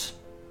words."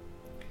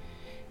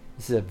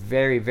 This is a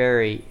very,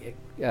 very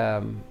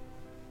kind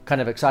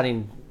of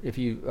exciting, if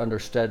you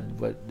understood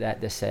what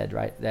this said,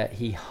 right? That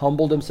he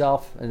humbled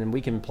himself, and then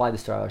we can apply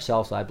this to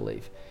ourselves, I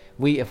believe.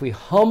 If we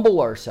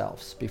humble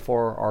ourselves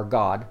before our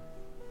God,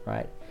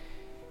 right?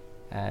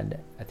 And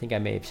I think I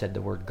may have said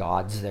the word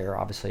gods there.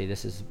 Obviously,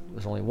 there's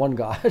only one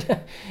God.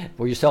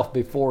 For yourself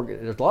before,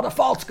 there's a lot of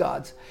false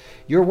gods.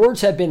 Your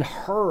words have been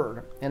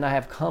heard, and I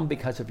have come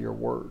because of your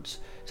words.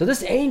 So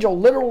this angel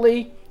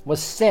literally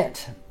was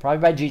sent, probably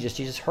by Jesus.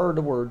 Jesus heard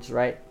the words,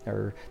 right?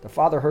 Or the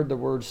Father heard the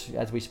words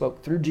as we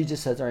spoke through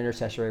Jesus as our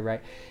intercessory,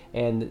 right?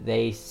 And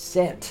they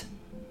sent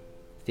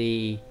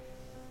the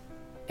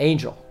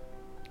angel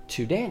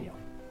to Daniel.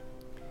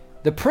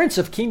 The prince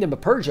of kingdom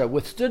of Persia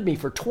withstood me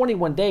for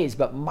 21 days,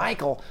 but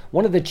Michael,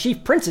 one of the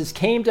chief princes,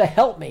 came to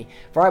help me,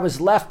 for I was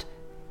left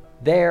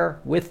there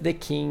with the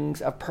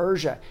kings of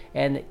Persia,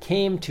 and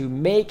came to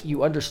make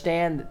you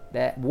understand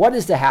that what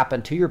is to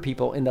happen to your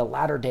people in the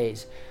latter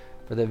days,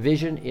 for the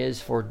vision is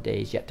for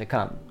days yet to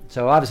come.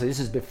 So obviously this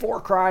is before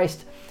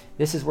Christ.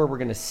 This is where we're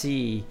going to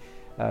see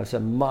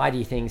some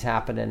mighty things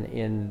happening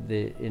in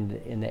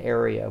the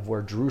area of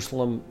where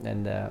Jerusalem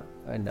and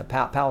the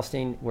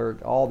Palestine, where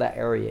all that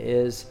area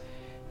is.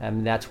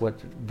 And that's what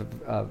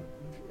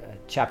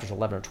chapters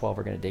 11 or 12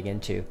 are going to dig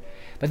into.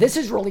 But this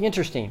is really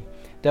interesting.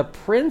 The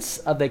prince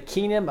of the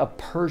kingdom of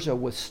Persia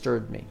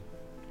withstood me.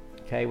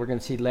 Okay, we're going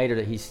to see later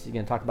that he's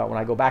going to talk about when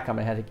I go back, I'm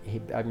going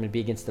to be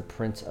against the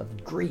prince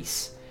of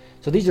Greece.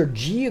 So these are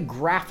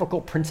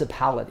geographical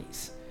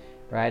principalities,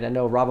 right? I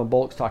know Robin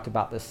Bullock's talked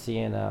about this,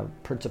 seeing a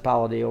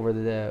principality over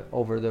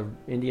the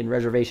Indian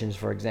reservations,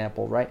 for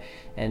example, right?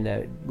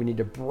 And we need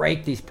to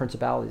break these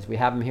principalities. We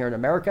have them here in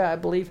America, I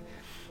believe,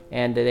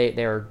 and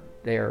they're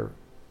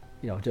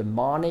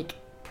demonic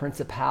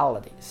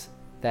principalities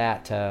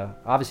that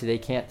obviously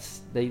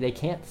they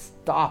can't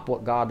stop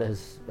what God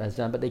has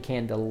done, but they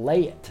can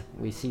delay it.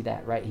 We see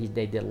that, right?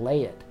 They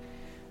delay it.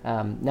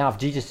 Now, if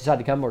Jesus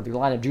decided to come, or the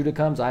line of Judah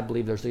comes, I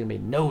believe there's going to be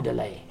no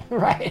delay,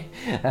 right?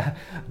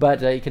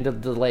 But you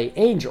can delay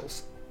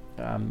angels,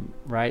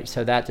 right?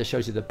 So that just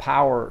shows you the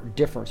power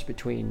difference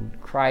between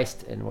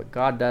Christ and what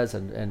God does,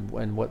 and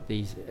what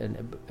these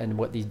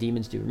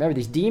demons do. Remember,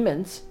 these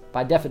demons,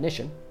 by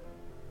definition,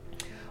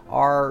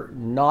 are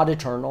not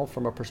eternal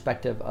from a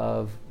perspective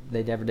of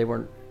they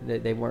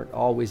weren't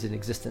always in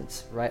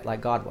existence, right?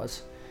 Like God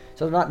was.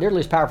 So they're not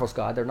nearly as powerful as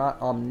God. They're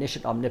not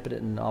omniscient,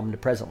 omnipotent, and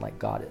omnipresent like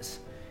God is,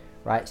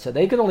 right? So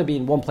they could only be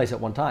in one place at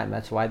one time.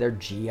 That's why they're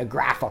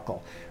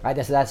geographical, right?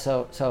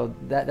 So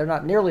that they're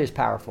not nearly as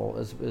powerful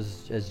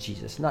as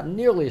Jesus, not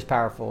nearly as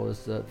powerful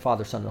as the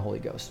Father, Son, and the Holy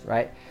Ghost,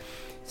 right?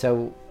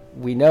 So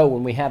we know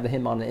when we have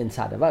Him on the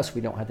inside of us, we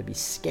don't have to be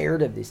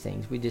scared of these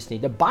things. We just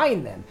need to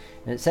bind them.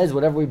 And it says,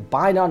 whatever we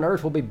bind on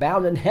earth will be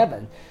bound in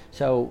heaven.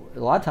 So a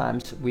lot of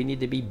times we need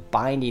to be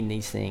binding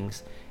these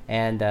things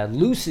and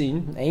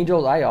loosing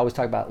angels. I always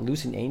talk about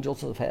loosing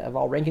angels of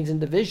all rankings and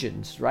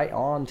divisions, right,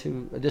 on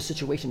to this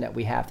situation that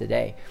we have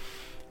today.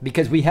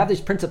 Because we have these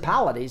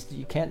principalities,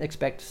 you can't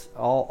expect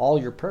all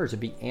your prayers to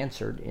be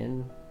answered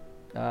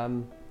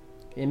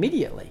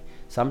immediately.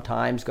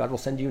 Sometimes God will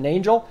send you an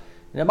angel,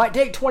 and it might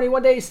take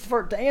 21 days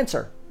for it to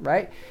answer,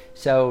 right?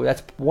 So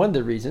that's one of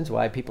the reasons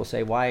why people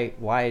say, why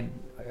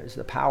is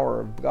the power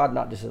of God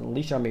not just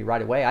unleashed on me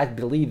right away? I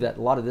believe that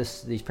a lot of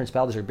these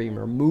principalities are being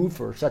removed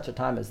for such a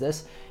time as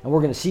this, and we're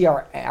going to see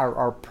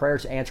our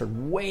prayers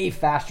answered way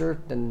faster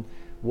than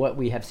what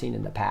we have seen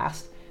in the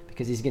past,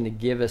 because He's going to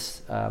give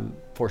us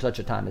for such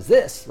a time as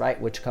this, right?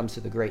 Which comes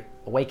to the great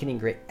awakening,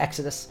 great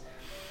exodus,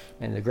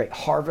 and the great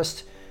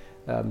harvest.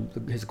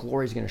 His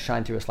glory is going to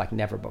shine through us like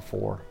never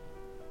before.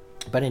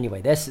 But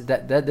anyway, this is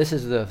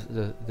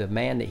the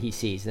man that he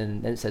sees.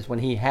 And then it says, when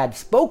he had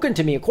spoken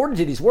to me according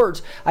to these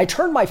words, I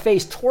turned my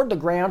face toward the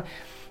ground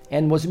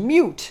and was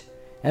mute.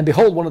 And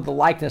behold, one of the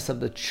likeness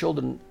of the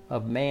children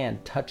of man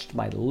touched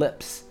my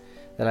lips.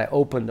 Then I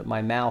opened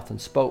my mouth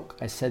and spoke.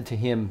 I said to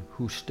him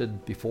who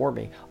stood before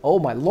me, O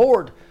my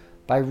Lord,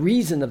 by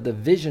reason of the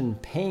vision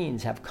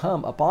pains have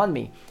come upon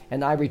me,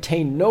 and I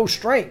retain no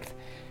strength.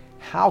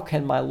 How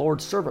can my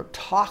Lord's servant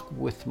talk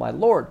with my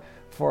Lord?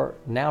 For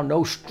now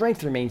no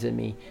strength remains in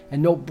me,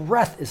 and no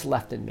breath is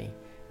left in me.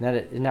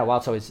 Now, wow,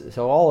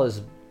 so all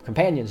his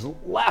companions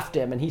left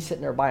him, and he's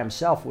sitting there by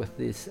himself with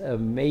this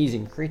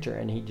amazing creature,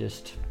 and he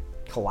just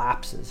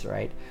collapses,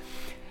 right?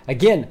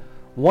 Again,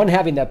 one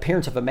having the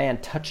appearance of a man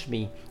touched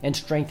me and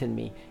strengthened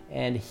me,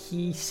 and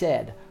he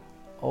said,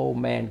 O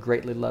man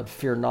greatly loved,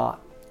 fear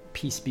not,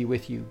 peace be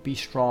with you, be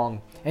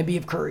strong, and be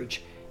of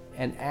courage.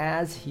 And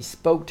as he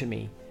spoke to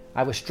me,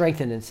 I was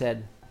strengthened and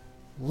said,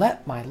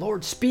 Let my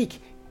Lord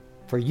speak,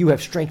 for you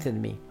have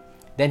strengthened me.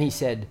 Then he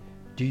said,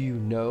 Do you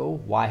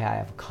know why I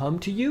have come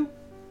to you?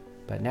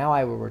 But now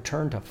I will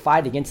return to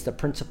fight against the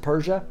prince of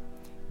Persia.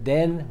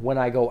 Then when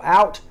I go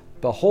out,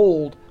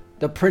 behold,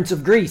 the prince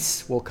of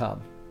Greece will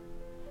come.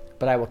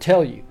 But I will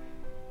tell you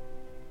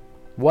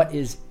what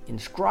is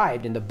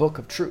inscribed in the book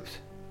of truth.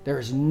 There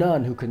is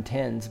none who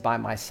contends by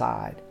my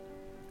side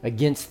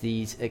against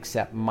these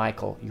except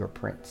Michael, your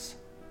prince.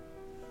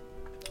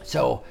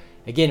 So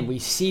again, we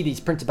see these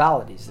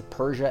principalities,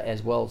 Persia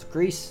as well as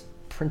Greece,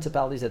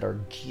 principalities that are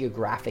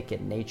geographic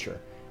in nature.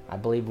 I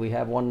believe we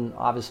have one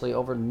obviously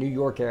over New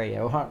York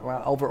area,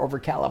 over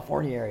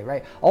California area,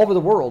 right? All over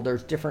the world,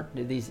 there's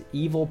these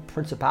evil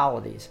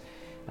principalities,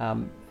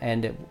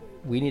 and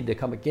we need to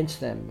come against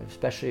them,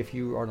 especially if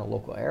you are in a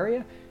local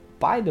area.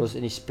 Bind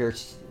any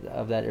spirits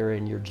of that area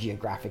in your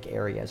geographic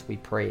area as we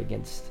pray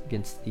against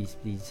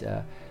these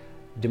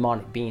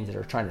demonic beings that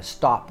are trying to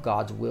stop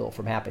God's will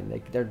from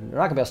happening. They're not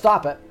going to be able to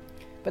stop it,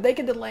 but they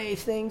can delay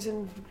things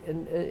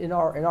in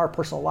our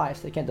personal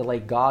lives. They can't delay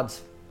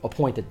God's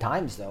appointed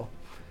times, though.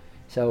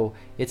 So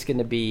it's going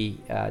to be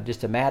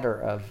just a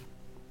matter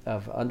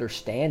of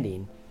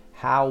understanding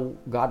how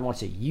God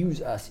wants to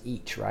use us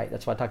each, right?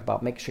 That's why I talk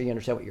about make sure you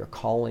understand what your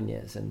calling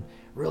is and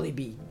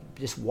really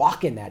just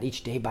walk in that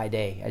each day by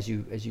day as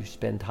you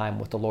spend time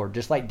with the Lord.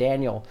 Just like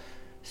Daniel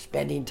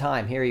spending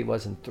time, here he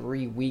was in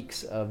 3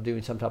 weeks of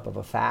doing some type of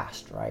a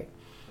fast, right?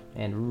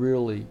 And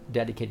really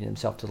dedicating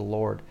himself to the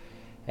Lord.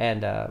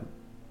 And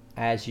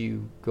as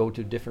you go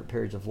to different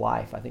periods of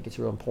life, I think it's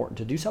real important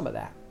to do some of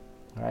that,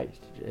 right?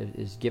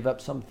 Is give up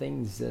some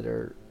things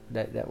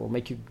that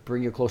will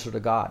bring you closer to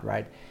God,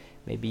 right?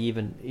 Maybe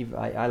even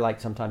I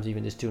like sometimes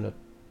even just doing a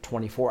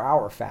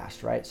 24-hour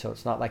fast, right? So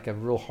it's not like a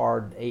real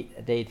hard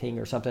 8-day thing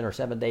or something, or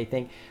 7-day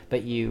thing,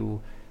 but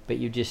you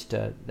just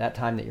that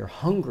time that you're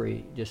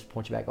hungry just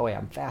points you back. Oh yeah,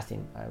 I'm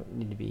fasting. I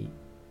need to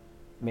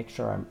make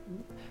sure I'm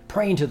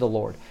praying to the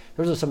Lord.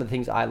 Those are some of the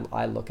things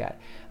I look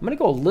at. I'm going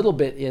to go a little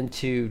bit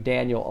into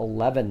Daniel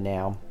 11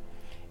 now,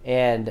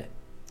 and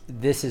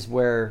this is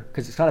where,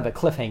 because it's kind of a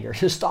cliffhanger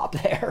to stop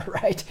there,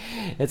 right?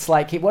 It's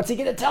like, what's he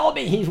going to tell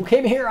me? He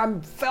came here, I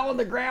fell on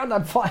the ground,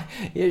 I'm fine.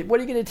 What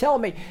are you going to tell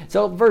me?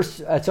 So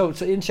so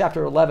in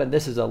chapter 11,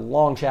 this is a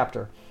long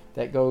chapter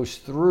that goes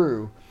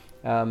through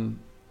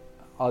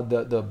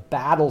the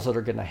battles that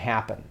are going to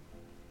happen.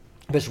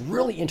 It's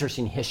really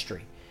interesting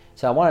history.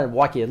 So I want to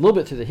walk you a little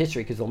bit through the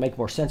history because it'll make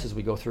more sense as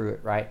we go through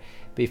it, right?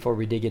 Before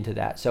we dig into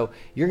that. So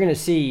you're going to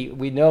see,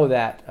 we know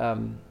that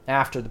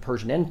after the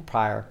Persian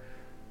Empire,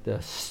 the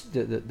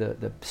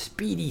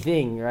speedy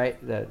thing,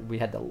 right? That we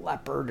had the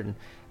leopard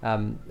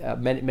and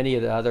many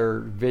of the other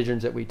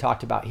visions that we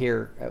talked about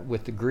here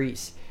with the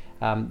Greece.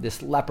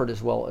 This leopard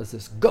as well as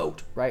this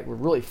goat, right? Were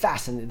really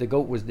fast, and the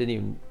goat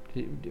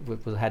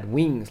had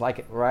wings like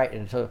it, right?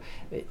 And so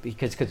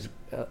because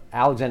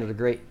Alexander the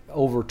Great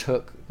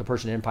overtook the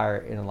Persian Empire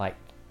in like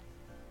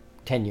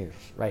 10 years,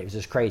 right? It was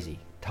this crazy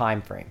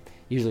time frame.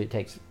 Usually it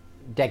takes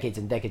decades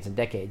and decades and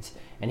decades,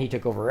 and he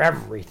took over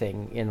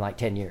everything in like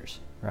 10 years,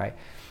 right?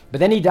 But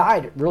then he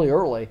died really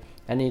early,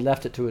 and he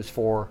left it to his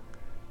four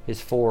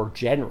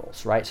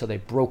generals, right? So they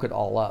broke it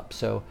all up.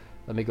 So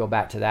let me go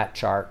back to that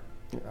chart.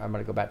 I'm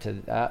going to go back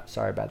to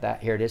sorry about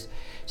that. Here it is.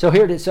 So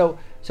here it is. So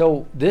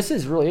this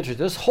is really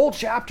interesting. This whole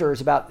chapter is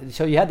about.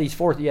 So you had these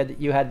four.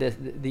 You had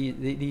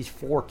these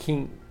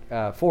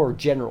four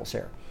generals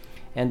here,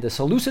 and the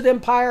Seleucid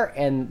Empire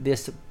and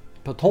this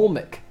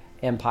Ptolemaic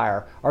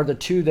Empire are the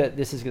two that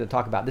this is going to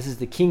talk about. This is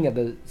the king of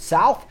the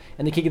south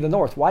and the king of the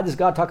north. Why does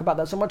God talk about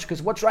that so much?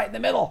 Because what's right in the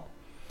middle?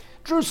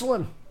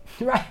 Jerusalem,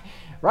 right?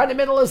 Right in the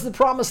middle is the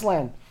promised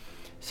land.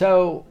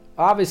 So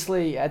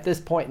obviously at this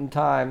point in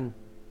time,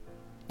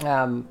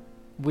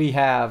 we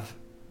have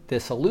the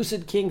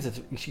Seleucid kings.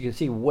 As you can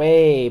see,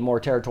 way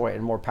more territory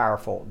and more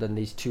powerful than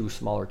these two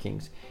smaller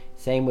kings.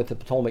 Same with the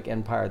Ptolemaic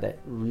Empire that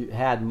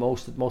had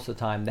most of the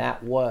time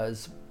that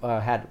was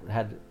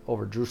had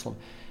over Jerusalem.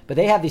 But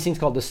they have these things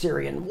called the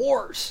Syrian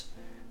Wars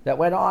that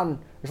went on.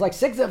 There's like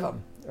 6 of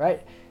them,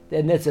 right?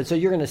 And so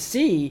you're going to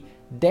see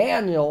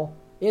Daniel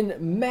in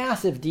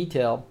massive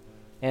detail,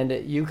 and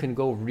you can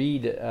go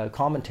read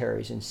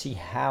commentaries and see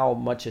how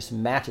much this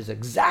matches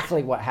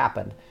exactly what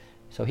happened.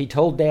 So he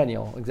told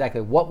Daniel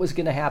exactly what was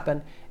going to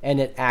happen, and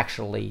it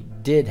actually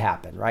did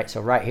happen, right?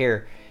 So right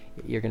here,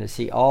 you're going to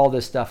see all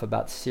this stuff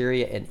about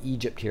Syria and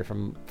Egypt here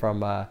from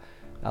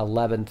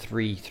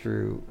 11:3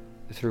 through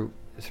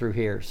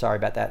here. Sorry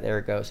about that. There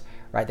it goes,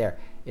 right there.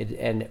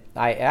 And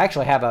I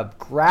actually have a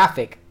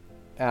graphic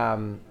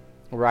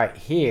right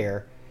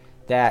here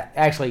that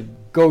actually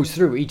goes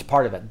through each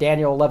part of it.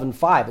 Daniel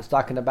 11:5, it's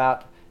talking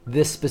about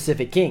this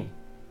specific king,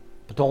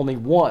 Ptolemy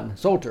I,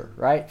 Soter,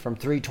 right, from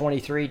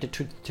 323 to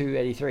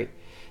 283.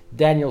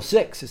 Daniel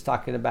 6 is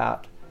talking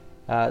about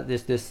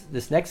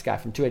this next guy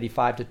from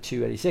 285 to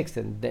 286.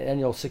 And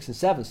Daniel 6 and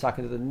 7 is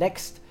talking to the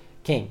next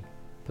king,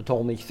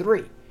 Ptolemy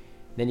III.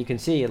 Then you can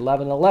see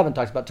 11:11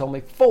 talks about Ptolemy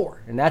IV,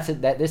 and that's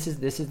it. This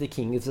is the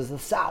king. This is the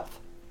south,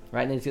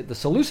 right? And it's the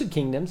Seleucid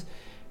kingdoms,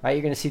 right?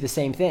 You're going to see the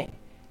same thing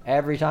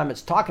every time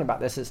it's talking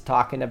about this. It's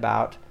talking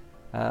about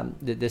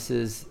that this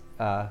is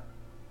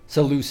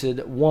Seleucid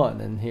I,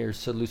 and here's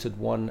Seleucid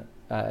I.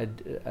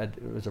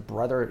 It was a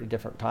brother at a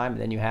different time.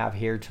 And then you have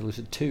here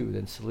Seleucid II,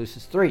 then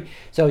Seleucid III.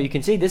 So you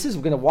can see this is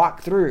going to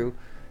walk through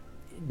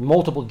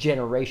multiple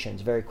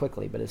generations very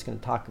quickly, but it's going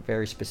to talk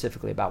very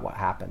specifically about what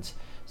happens.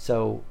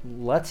 So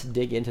let's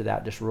dig into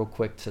that just real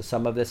quick to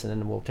some of this, and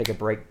then we'll take a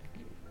break,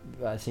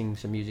 sing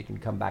some music,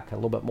 and come back a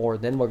little bit more.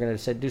 Then we're going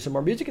to do some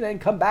more music, and then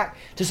come back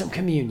to some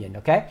communion,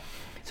 okay?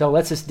 So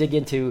let's just dig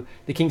into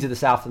the kings of the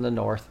south and the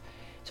north.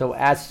 So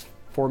as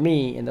for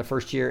me in the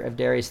first year of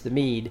Darius the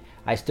Mede.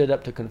 I stood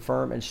up to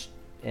confirm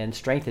and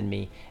strengthen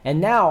me. And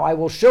now I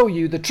will show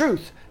you the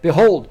truth.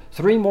 Behold,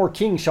 3 more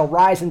kings shall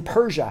rise in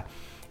Persia,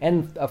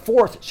 and a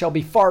 4th shall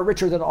be far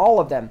richer than all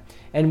of them.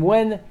 And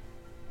when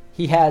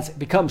he has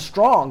become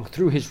strong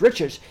through his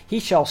riches, he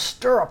shall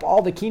stir up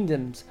all the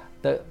kingdoms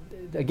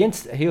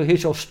he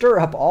shall stir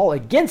up all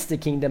against the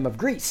kingdom of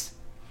Greece.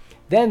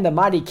 Then the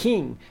mighty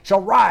king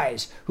shall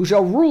rise, who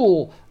shall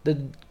rule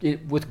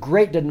with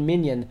great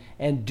dominion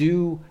and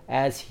do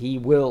as he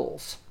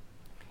wills.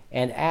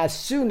 And as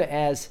soon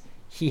as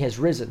he has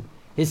risen,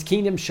 his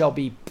kingdom shall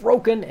be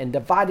broken and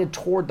divided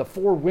toward the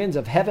 4 winds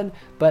of heaven,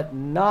 but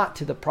not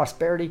to the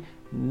prosperity,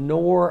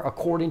 nor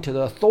according to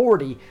the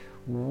authority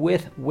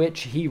with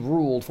which he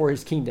ruled, for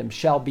his kingdom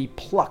shall be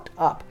plucked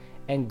up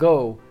and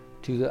go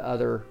to the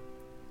other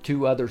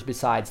 2 others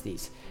besides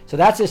these. So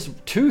that's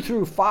just 2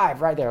 through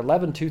 5 right there,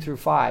 11, 2 through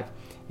 5.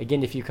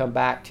 Again, if you come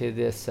back to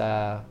this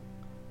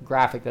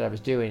graphic that I was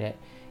doing,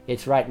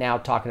 it's right now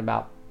talking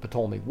about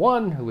Ptolemy I,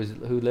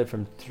 who lived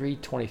from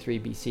 323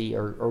 BC,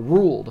 or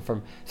ruled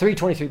from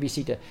 323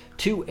 BC to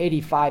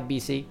 285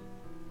 BC.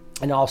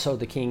 And also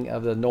the king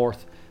of the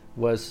north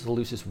was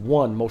Seleucus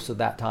I most of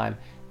that time.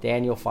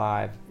 Daniel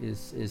 5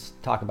 is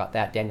talking about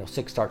that. Daniel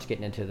 6 starts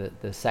getting into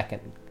the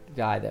second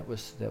guy that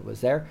was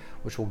there,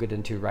 which we'll get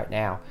into right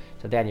now.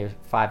 So Daniel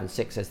 5 and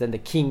 6 says, Then the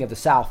king of the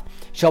south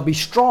shall be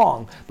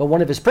strong, but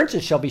one of his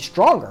princes shall be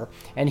stronger,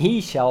 and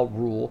he shall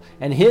rule,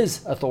 and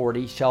his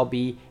authority shall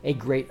be a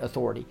great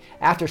authority.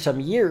 After some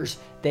years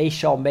they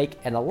shall make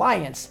an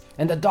alliance,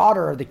 and the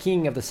daughter of the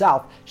king of the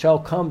south shall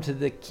come to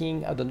the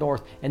king of the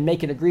north and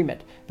make an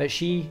agreement. But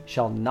she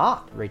shall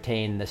not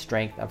retain the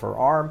strength of her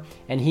arm,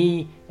 and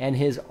he and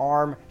his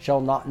arm shall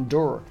not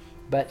endure,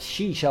 but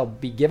she shall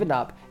be given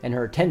up, and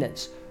her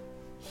attendants,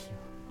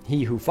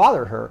 he who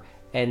fathered her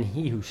and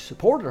he who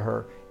supported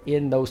her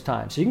in those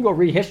times. So you can go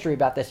read history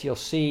about this. You'll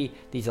see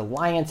these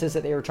alliances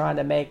that they were trying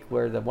to make,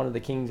 where one of the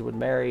kings would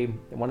marry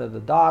one of the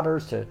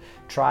daughters to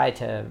try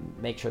to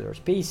make sure there was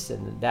peace,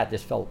 and that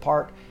just fell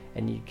apart,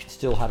 and you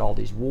still had all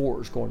these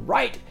wars going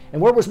right.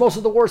 And where was most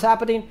of the wars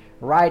happening?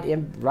 Right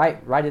in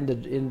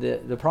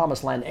the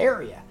Promised Land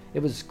area.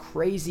 It was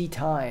crazy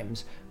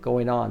times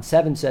going on.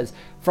 7 says,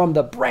 From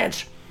the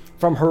branch,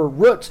 from her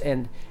roots,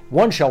 and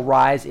one shall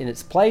rise in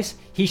its place.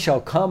 He shall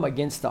come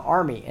against the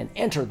army and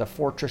enter the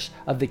fortress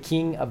of the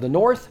king of the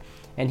north,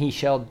 and he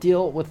shall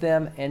deal with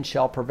them and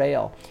shall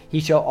prevail.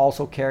 He shall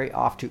also carry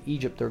off to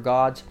Egypt their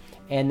gods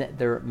and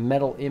their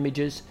metal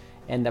images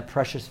and the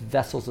precious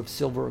vessels of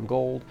silver and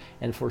gold,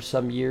 and for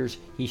some years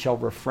he shall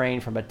refrain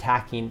from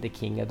attacking the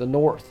king of the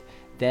north.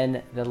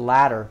 Then the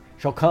latter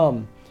shall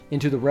come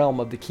into the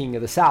realm of the king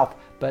of the south,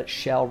 but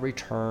shall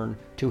return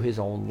to his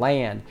own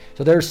land.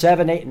 So there's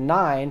 7, 8, and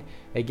 9.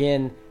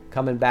 Again,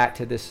 coming back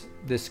to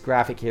this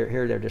graphic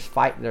here, they're just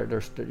fighting.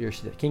 There's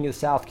the king of the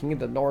south, king of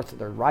the north.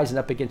 They're rising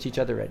up against each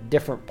other at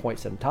different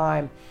points in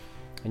time.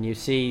 And you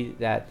see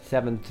that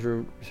 7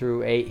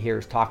 through 8 here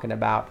is talking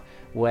about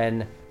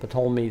when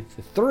Ptolemy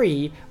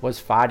III was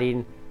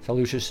fighting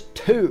Seleucus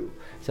II.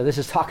 So this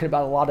is talking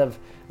about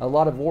a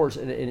lot of wars,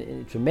 and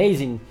it's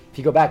amazing. If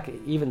you go back,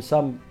 even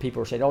some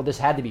people are saying, "Oh, this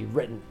had to be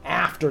written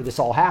after this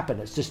all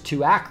happened. It's just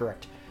too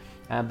accurate."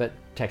 But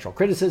textual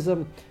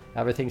criticism,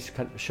 everything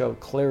showed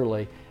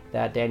clearly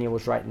that Daniel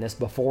was writing this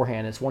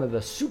beforehand. It's one of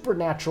the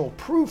supernatural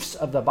proofs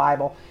of the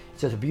Bible.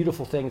 It's just a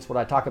beautiful thing. It's what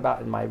I talk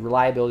about in my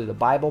Reliability of the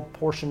Bible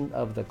portion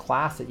of the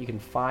class that you can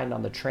find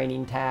on the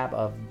training tab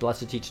of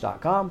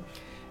blessed2teach.com,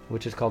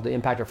 which is called the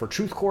Impactor for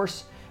Truth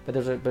course. But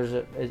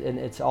and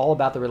it's all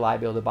about the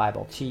reliability of the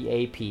Bible,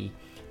 TAP,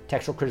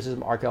 textual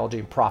criticism, archaeology,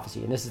 and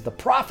prophecy. And this is the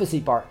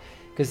prophecy part,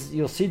 because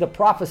you'll see the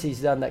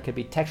prophecies done that could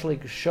be textually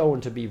shown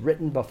to be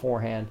written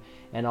beforehand,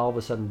 and all of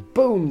a sudden,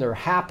 boom, they're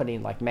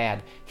happening like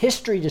mad.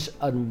 History just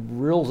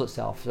unreels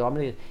itself. So I'm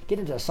going to get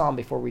into a psalm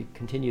before we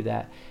continue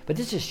that. But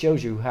this just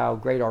shows you how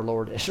great our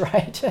Lord is,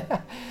 right?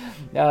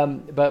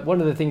 But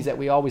one of the things that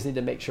we always need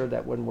to make sure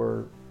that when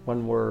we're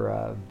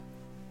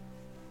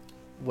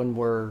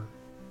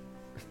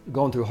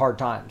going through hard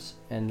times,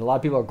 and a lot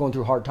of people are going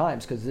through hard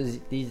times because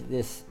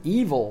this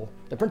evil,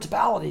 the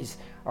principalities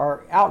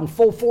are out in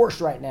full force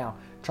right now,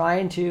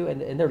 trying to,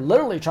 and they're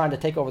literally trying to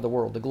take over the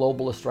world, the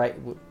globalists, right,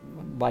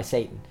 by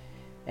Satan.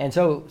 And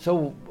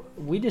so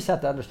we just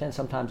have to understand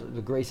sometimes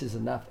the grace is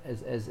enough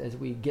as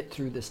we get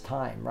through this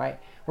time, right?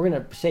 We're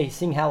going to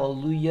sing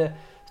hallelujah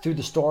through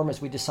the storm, as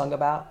we just sung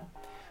about.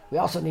 We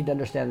also need to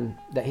understand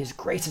that his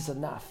grace is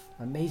enough.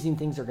 Amazing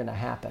things are going to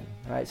happen,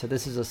 right? So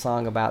this is a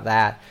song about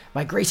that.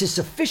 My grace is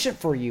sufficient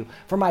for you,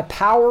 for my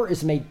power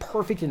is made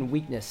perfect in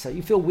weakness. So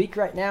you feel weak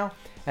right now?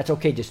 That's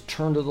okay. Just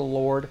turn to the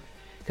Lord,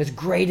 because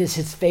great is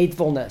his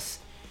faithfulness.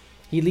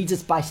 He leads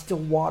us by still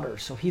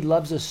waters. So he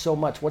loves us so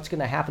much. What's going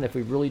to happen if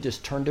we really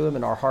just turn to him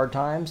in our hard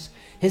times?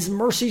 His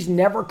mercies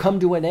never come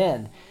to an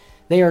end.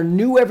 They are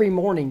new every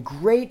morning.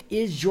 Great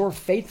is your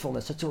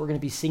faithfulness. That's what we're going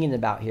to be singing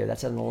about here.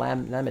 That's in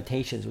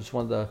Lamentations, which is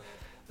one of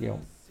the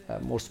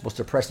most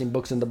depressing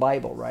books in the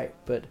Bible, right?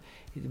 But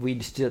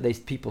these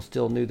people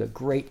still knew that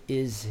great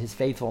is his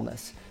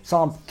faithfulness.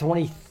 Psalm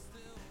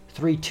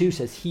 3:2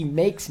 says, he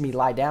makes me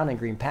lie down in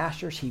green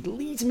pastures. He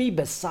leads me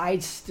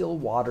beside still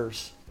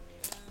waters.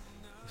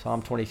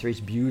 Psalm 23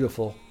 is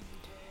beautiful.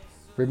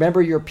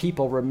 Remember your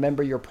people.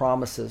 Remember your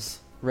promises.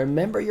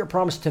 Remember your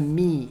promise to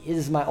me. It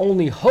is my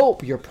only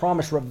hope. Your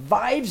promise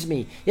revives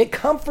me. It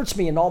comforts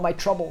me in all my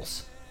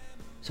troubles.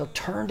 So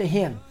turn to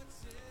him.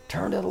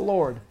 Turn to the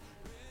Lord.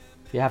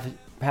 If you're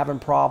having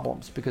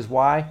problems. Because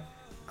why?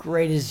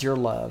 Great is your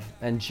love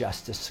and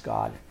justice,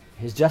 God.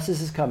 His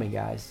justice is coming,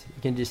 guys.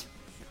 You can just...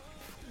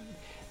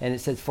 And it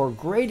says, for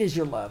great is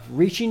your love,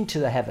 reaching to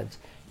the heavens.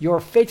 Your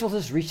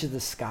faithfulness reaches the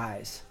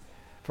skies.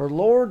 For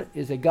Lord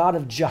is a God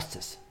of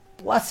justice.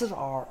 Blessed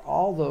are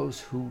all those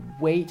who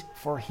wait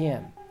for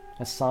him.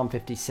 That's Psalm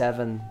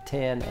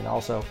 57:10 and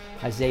also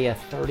Isaiah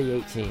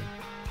 30:18.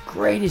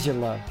 Great is your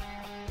love.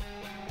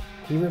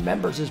 He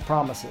remembers his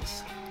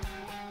promises.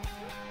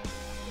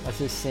 Let's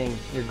just sing,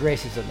 your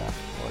grace is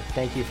enough, Lord.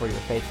 Thank you for your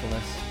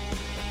faithfulness.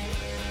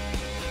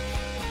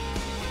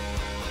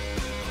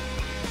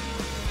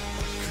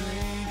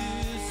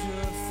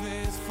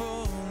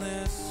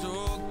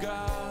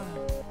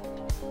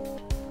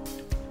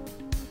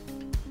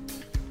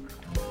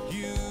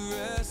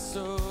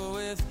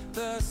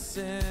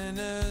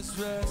 Sinner's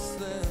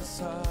restless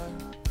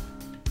heart.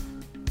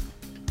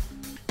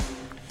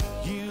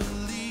 You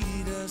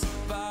lead us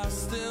by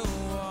still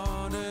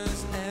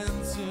waters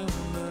and to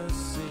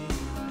mercy,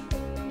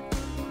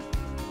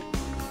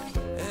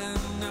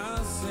 and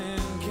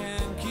nothing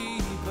can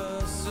keep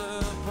us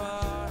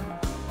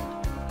apart.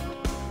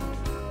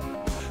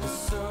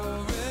 So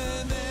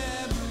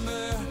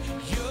remember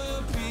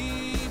your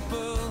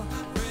people,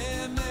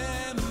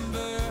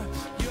 remember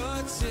your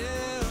children.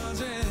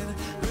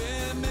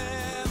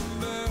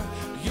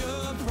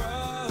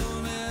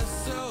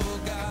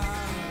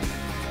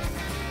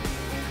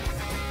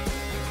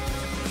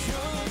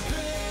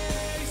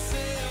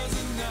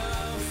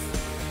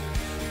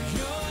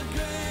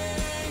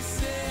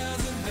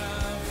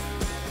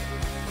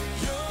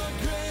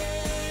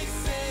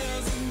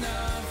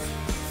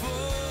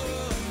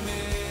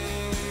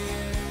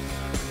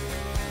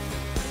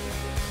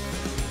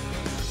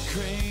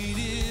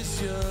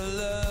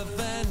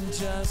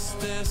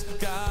 Justice,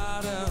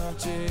 God of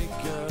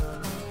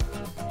Jacob.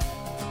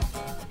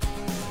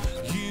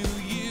 You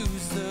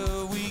use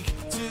the weak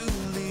to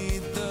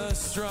lead the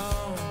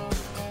strong.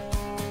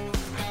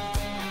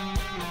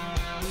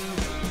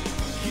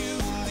 You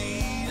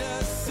lead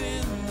us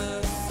in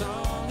the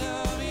song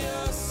of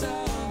your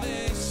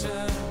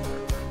salvation,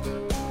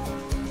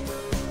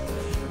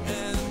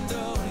 and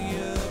all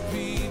your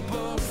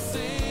people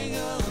sing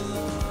along.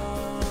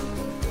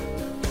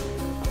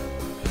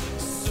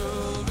 So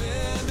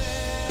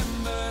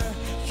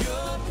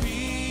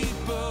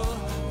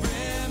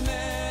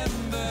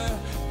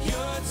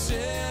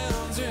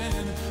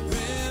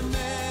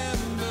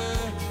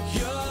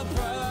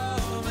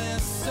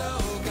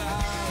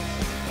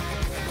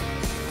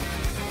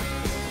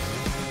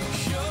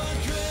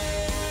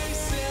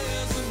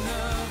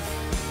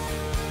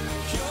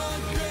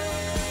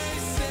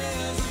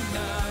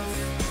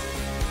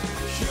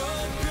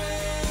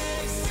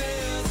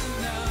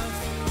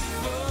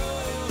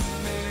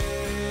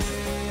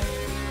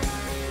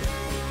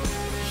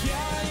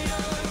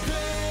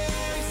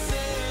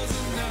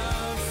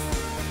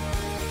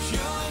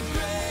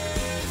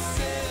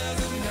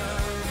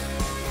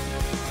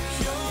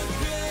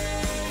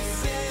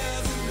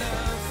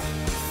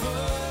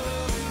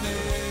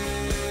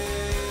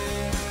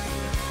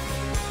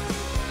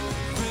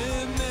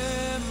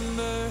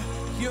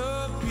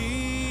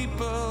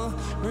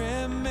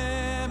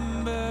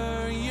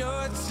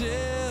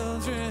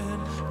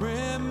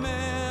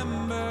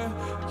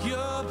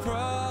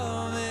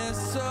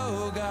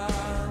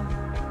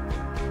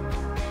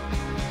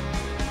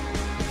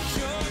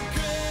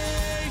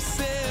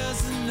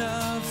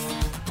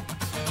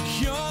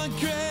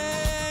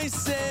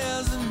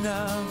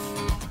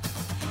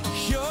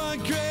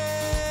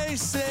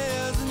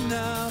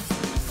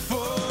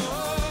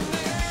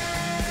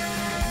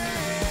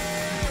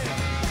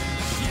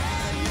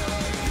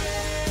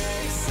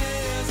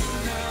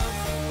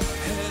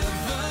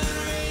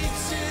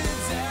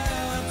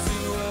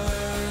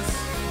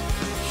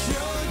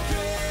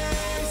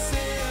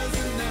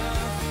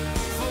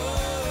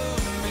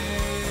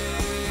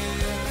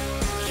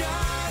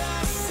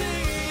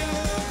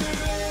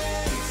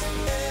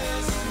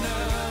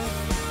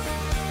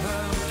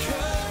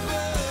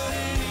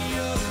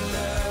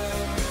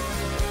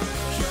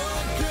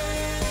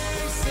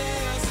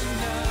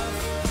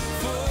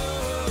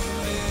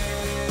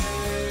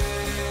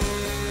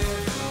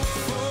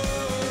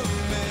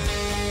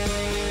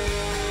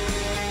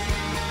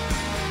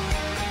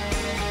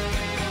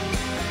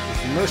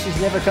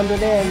Mercies never come to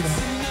an end.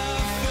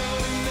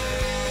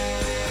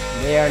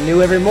 They are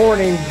new every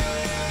morning.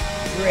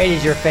 Great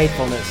is your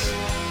faithfulness.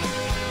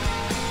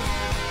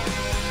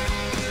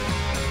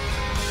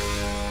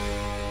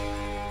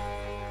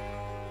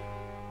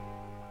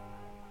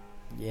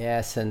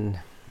 Yes, and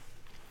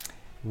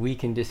we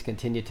can just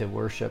continue to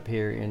worship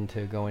here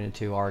into going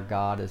into our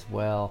God as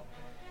well.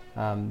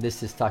 This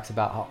just talks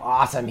about how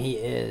awesome he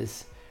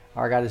is.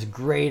 Our God is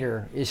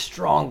greater, is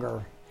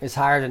stronger, is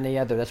higher than the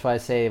other. That's why I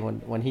say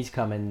when he's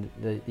coming,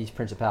 these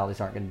principalities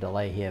aren't going to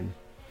delay him.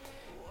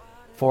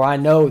 For I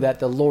know that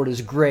the Lord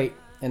is great,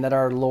 and that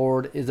our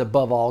Lord is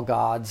above all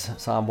gods.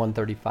 Psalm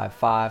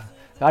 135:5.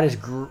 God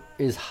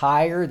is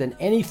higher than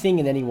anything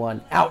and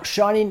anyone,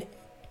 outshining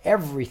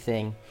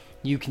everything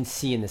you can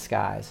see in the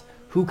skies.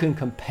 Who can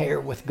compare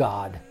with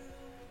God?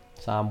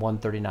 Psalm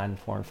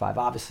 139:4 and 5.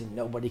 Obviously,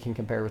 nobody can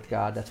compare with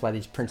God. That's why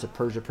these Prince of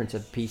Persia, Prince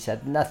of Peace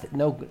had nothing.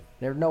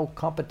 There's no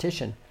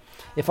competition.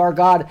 If our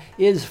God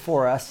is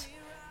for us,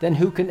 then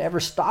who can ever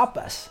stop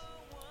us?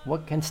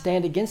 What can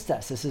stand against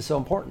us? This is so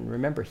important.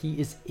 Remember, he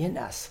is in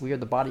us. We are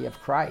the body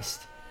of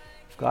Christ.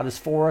 If God is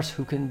for us,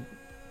 who can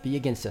be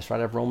against us? Right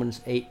out of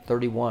Romans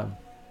 8:31.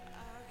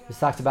 This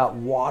talks about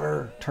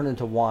water turned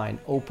into wine.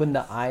 Open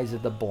the eyes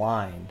of the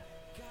blind.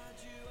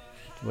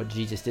 What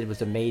Jesus did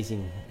was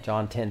amazing.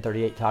 John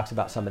 10:38 talks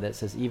about some of that. It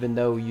says, even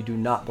though you do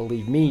not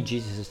believe me,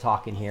 Jesus is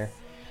talking here,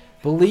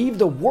 believe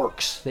the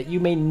works, that you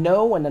may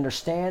know and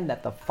understand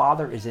that the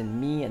Father is in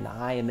me and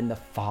I am in the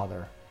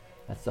Father.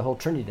 That's the whole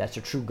Trinity. That's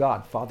the true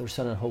God, Father,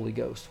 Son, and Holy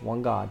Ghost.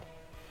 One God.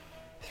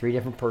 3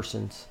 different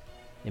persons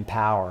in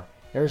power.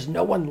 There's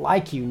no one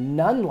like you,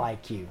 none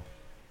like you.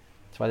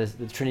 That's why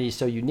the Trinity is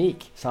so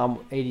unique.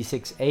 Psalm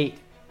 86:8.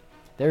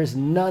 There is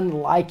none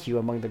like you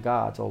among the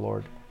gods, O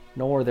Lord,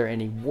 nor are there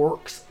any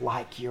works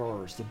like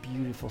yours. The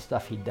beautiful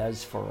stuff he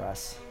does for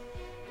us.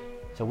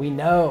 So we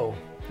know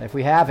that if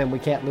we have him, we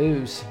can't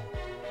lose.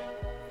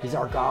 He's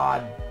our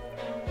God.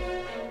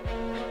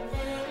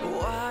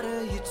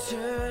 Water you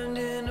turned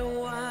into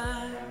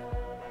wine.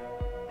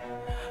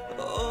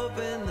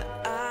 Open the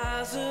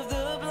eyes of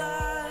the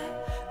blind.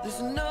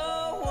 There's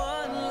no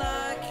one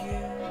like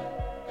you.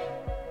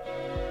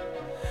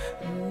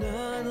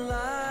 None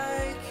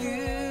like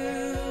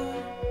you.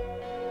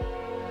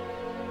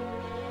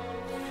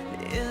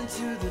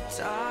 Into the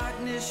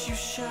darkness you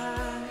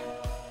shine.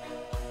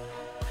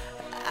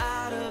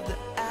 Out of the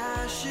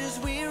ashes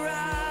we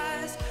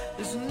rise.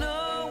 There's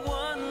no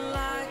one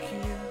like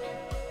you.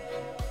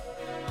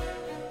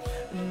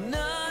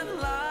 None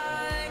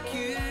like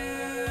you.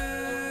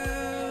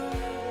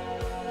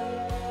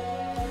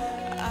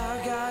 Our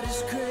God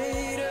is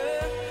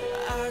greater.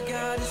 Our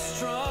God is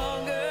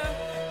stronger.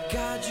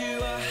 God,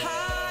 you are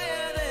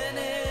higher than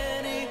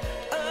any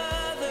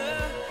other.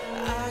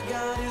 Our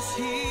God is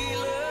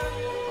healer.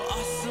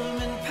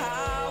 Awesome in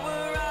power.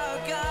 Our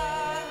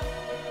God.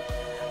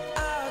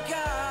 Our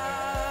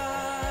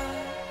God.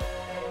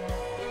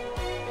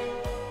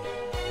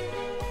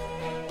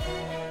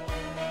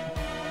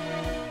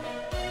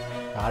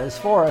 God is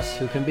for us.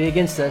 Who can be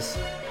against us?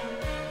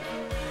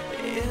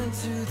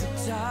 Into the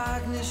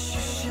darkness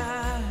you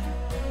shine.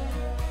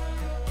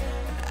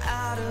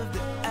 Out of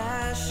the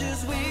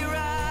ashes we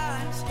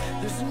rise.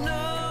 There's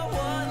no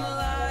one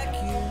like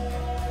you.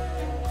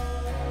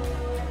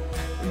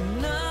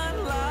 None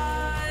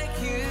like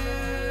you.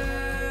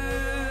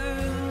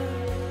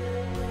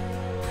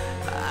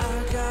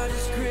 Our God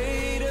is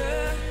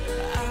greater.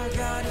 Our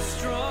God is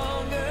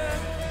stronger.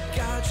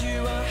 God,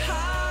 you are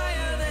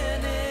higher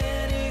than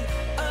any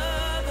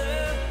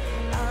other.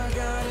 Our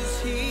God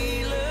is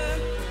healer.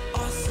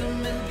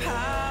 Awesome in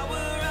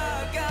power.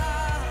 Our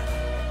God.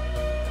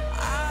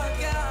 Our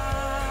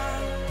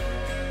God.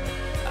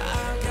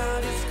 Our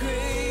God is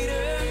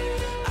greater.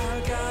 Our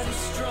God is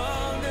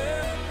stronger.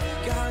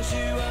 God,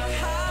 you are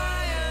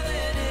higher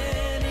than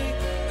any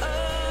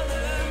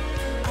other.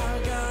 Our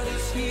God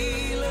is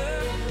healer.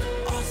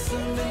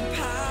 Awesome in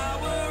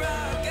power.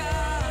 Our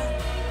God.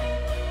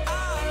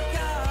 Our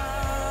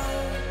God.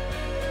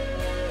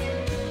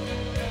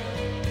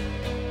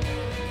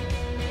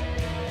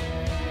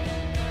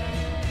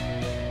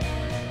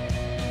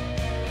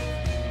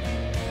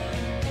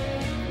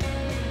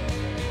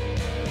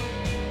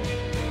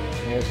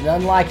 There's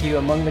none like you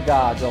among the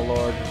gods, O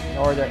Lord,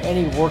 nor are there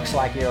any works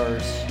like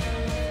yours.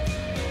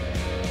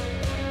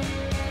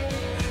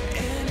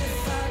 And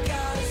if our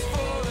God is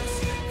for us,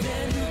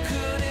 then who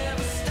could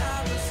ever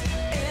stop us?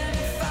 And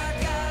if our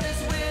God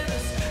is with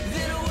us,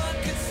 then what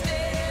could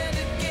stand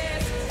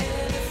against?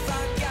 And if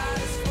our God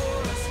is for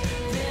us,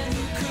 then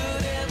who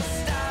could ever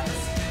stop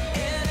us?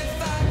 And if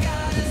our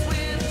God is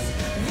with us,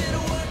 then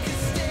what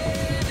could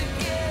stand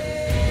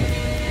against?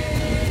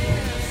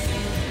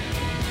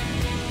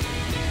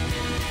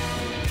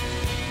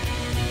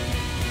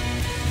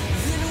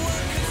 Then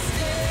what could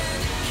stand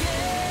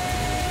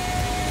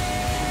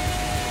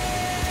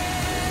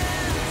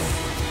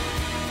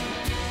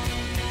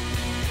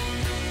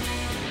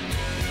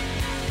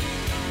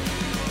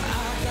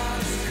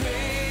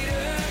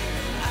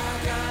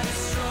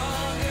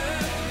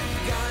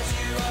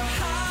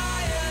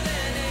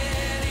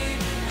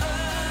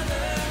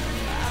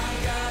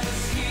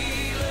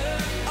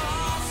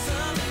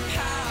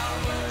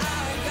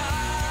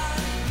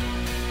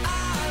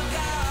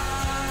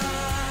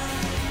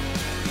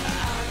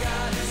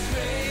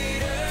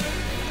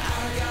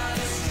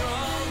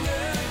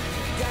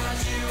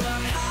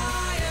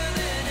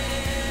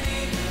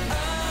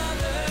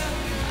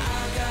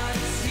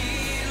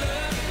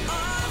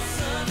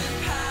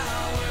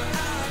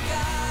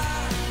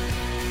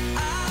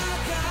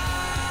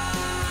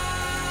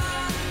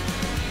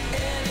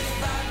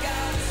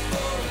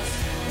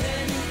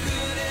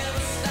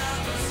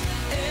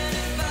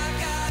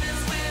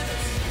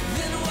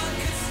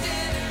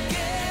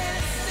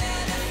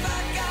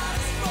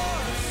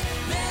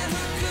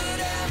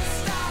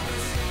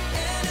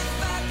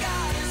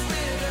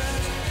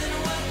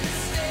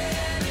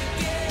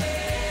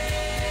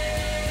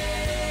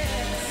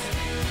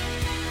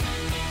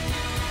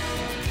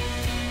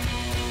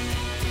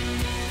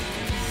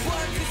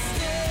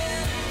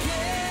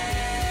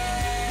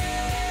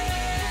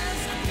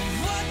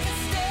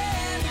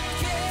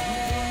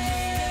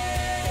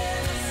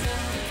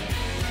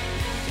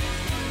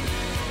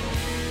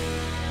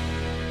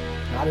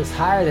God is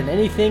higher than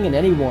anything and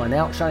anyone,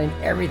 outshining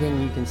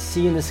everything you can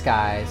see in the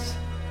skies.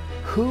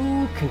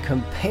 Who can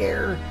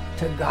compare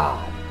to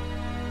God?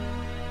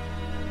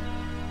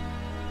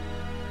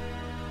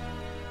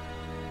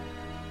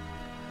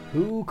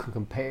 Who can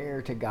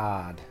compare to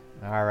God?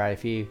 All right,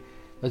 those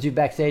of you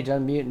backstage,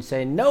 unmute and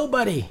say,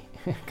 nobody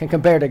can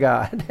compare to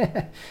God.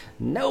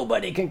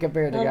 Nobody can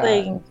compare to God.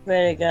 Nobody can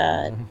compare to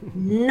God.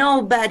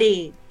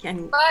 Nobody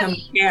can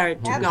compare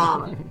to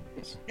God.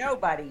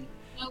 Nobody.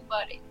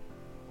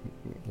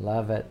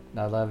 Love it.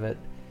 I love it.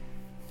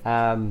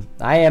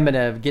 I am going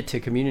to get to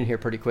communion here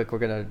pretty quick.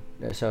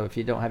 So if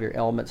you don't have your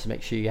elements,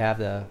 make sure you have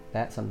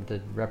that, something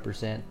to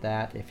represent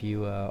that. If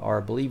you are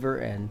a believer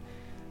and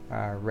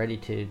are ready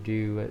to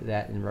do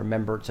that in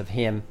remembrance of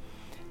Him.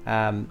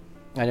 I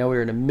know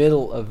we're in the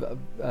middle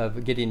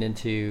of getting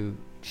into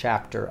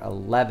chapter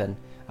 11.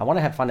 I want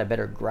to find a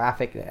better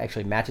graphic that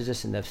actually matches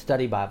this. In the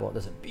study Bible, it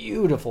does a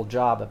beautiful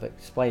job of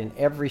explaining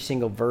every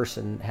single verse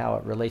and how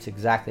it relates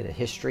exactly to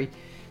history.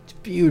 It's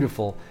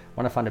beautiful. I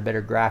want to find a better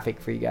graphic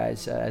for you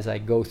guys as I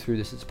go through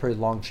this. It's a pretty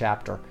long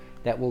chapter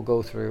that we'll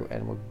go through,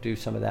 and we'll do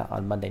some of that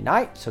on Monday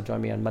night. So join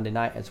me on Monday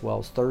night as well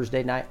as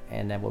Thursday night,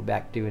 and then we'll be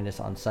back doing this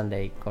on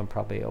Sunday, going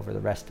probably over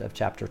the rest of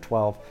chapter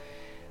 12.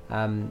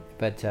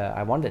 But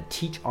I wanted to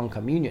teach on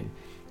communion.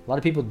 A lot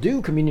of people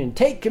do communion,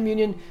 take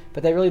communion,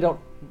 but they really don't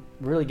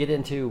really get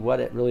into what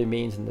it really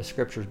means and the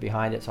scriptures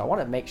behind it. So I want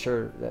to make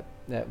sure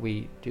that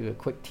we do a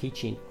quick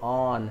teaching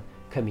on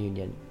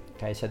communion.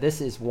 Okay, so this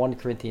is 1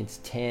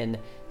 Corinthians 10,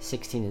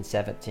 16, and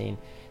 17. It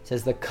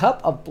says, the cup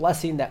of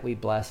blessing that we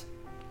bless,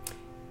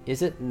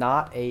 is it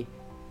not a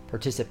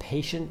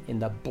participation in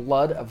the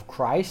blood of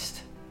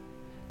Christ?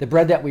 The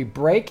bread that we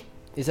break,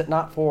 is it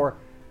not for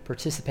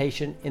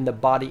participation in the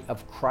body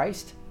of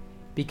Christ?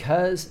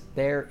 Because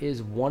there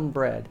is one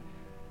bread,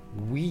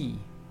 we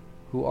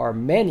who are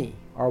many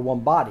are one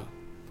body,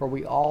 for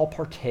we all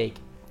partake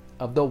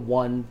of the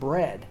one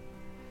bread.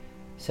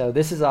 So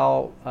this is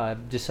all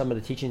just some of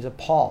the teachings of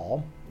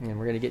Paul, and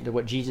we're going to get into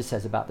what Jesus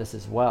says about this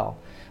as well.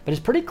 But it's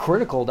pretty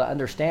critical to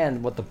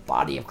understand what the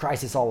body of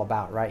Christ is all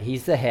about, right?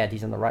 He's the head,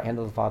 he's on the right hand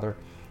of the Father,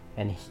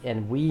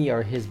 and we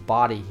are his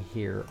body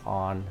here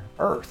on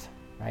earth,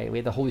 right? We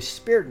have the Holy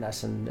Spirit in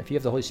us, and if you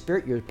have the Holy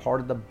Spirit, you're part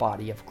of the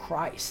body of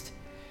Christ.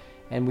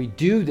 And we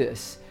do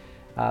this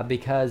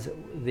because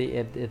of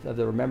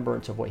the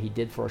remembrance of what he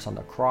did for us on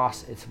the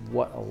cross. It's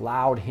what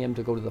allowed him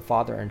to go to the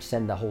Father and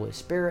send the Holy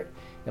Spirit.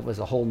 It was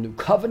a whole new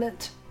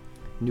covenant,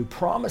 new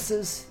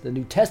promises. The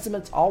New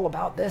Testament's all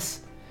about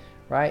this,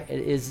 right?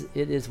 It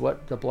is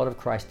what the blood of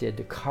Christ did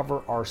to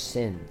cover our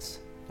sins.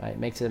 Right? It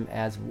makes them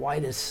as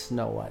white as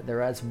snow.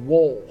 They're as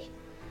wool,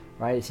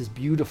 right? It's just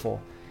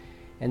beautiful.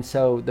 And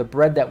so the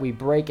bread that we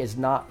break is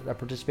not a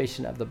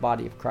participation of the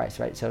body of Christ,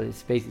 right? So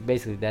it's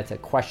basically that's a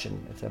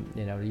question. It's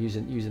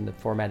using the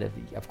format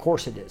of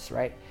course it is,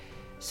 right?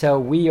 So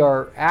we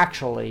are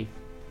actually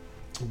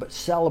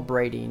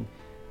celebrating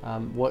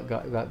what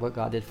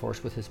God did for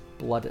us with his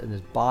blood and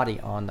his body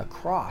on the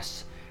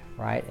cross,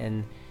 right?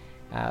 And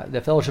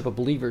the fellowship of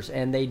believers,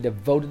 and they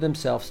devoted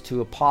themselves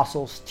to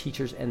apostles,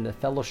 teachers, and the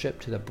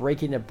fellowship, to the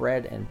breaking of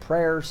bread and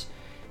prayers.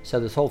 So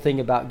this whole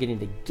thing about getting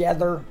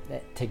together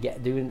instead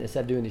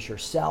of doing this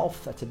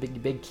yourself, that's a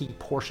big key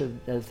portion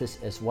of this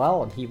as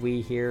well. And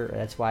we here,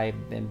 that's why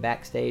in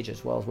backstage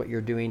as well as what you're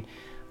doing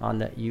on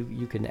the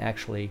you can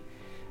actually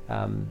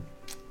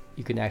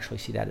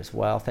see that as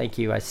well. Thank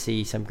you. I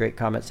see some great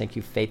comments. Thank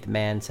you,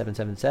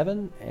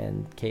 FaithMan777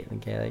 and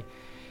Caitlin Kelly.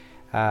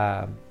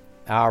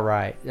 All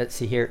right, let's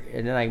see here,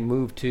 and then I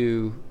move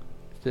to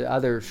the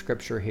other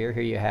scripture here.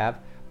 Here you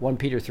have 1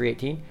 Peter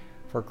 3:18.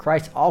 For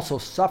Christ also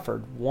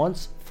suffered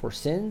once for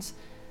sins,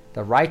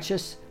 the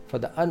righteous for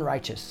the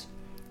unrighteous,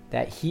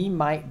 that he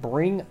might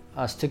bring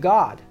us to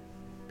God,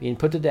 being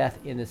put to death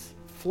in his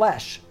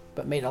flesh,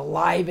 but made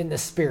alive in the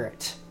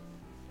spirit.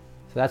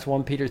 So that's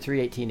 1 Peter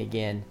 3:18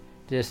 again,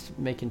 just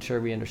making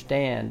sure we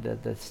understand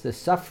that the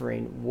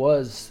suffering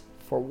was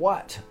for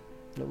what?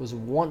 It was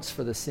once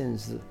for the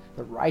sins,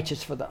 the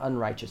righteous for the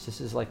unrighteous.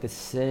 This is like the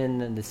sin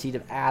and the seed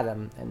of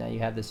Adam, and now you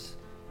have this.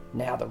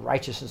 Now the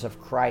righteousness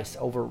of Christ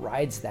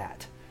overrides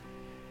that.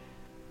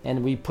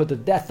 And we put to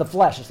death the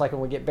flesh. It's like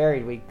when we get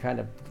buried,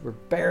 we're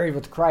buried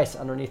with Christ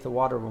underneath the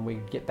water when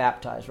we get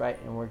baptized, right?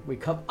 And we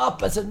come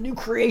up as a new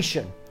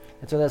creation.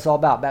 And so that's all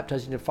about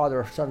baptizing the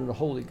Father, Son, and the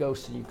Holy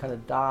Ghost, and you kind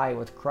of die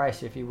with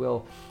Christ, if you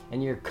will,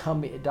 and you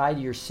die to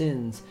your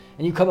sins,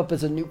 and you come up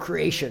as a new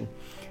creation,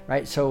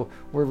 right? So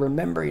we're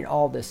remembering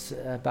all this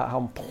about how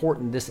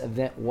important this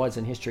event was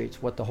in history.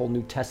 It's what the whole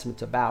New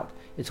Testament's about.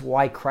 It's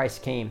why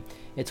Christ came.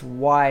 It's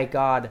why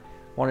God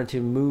wanted to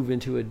move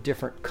into a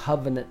different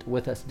covenant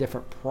with us,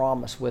 different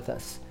promise with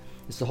us.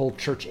 It's the whole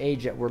church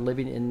age that we're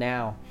living in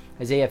now.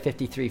 Isaiah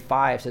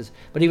 53:5 says,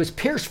 but he was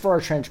pierced for our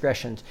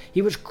transgressions.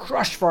 He was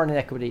crushed for our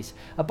iniquities.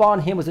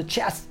 Upon him was a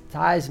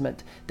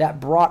chastisement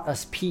that brought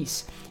us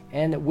peace.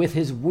 And with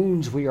his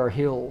wounds we are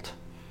healed.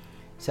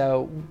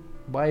 So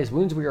by his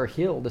wounds we are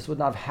healed. This would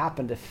not have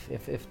happened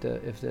if the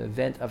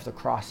event of the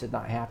cross did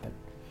not happen.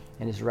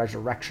 And his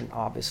resurrection,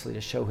 obviously,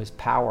 to show his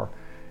power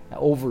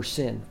over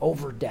sin,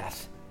 over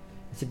death.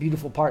 It's a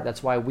beautiful part.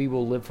 That's why we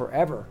will live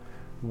forever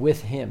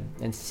with him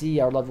and see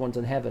our loved ones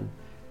in heaven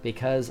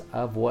because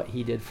of what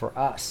he did for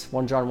us.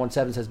 1 John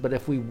 1:7 says, but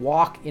if we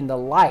walk in the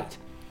light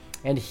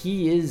and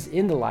he is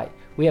in the light,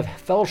 we have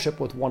fellowship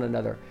with one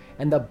another.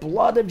 And the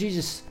blood of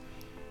Jesus,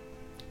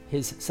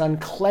 his son,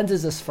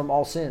 cleanses us from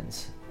all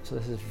sins. So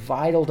this is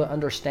vital to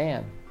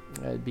understand.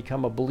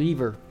 Become a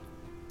believer.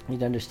 You need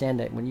to understand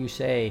that when you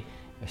say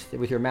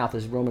with your mouth,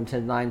 as Romans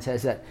 10:9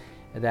 says,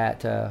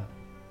 that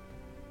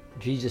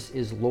Jesus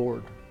is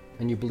Lord,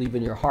 and you believe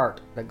in your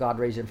heart that God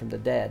raised him from the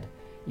dead,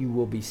 you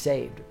will be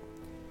saved.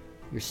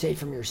 You're saved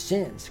from your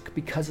sins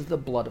because of the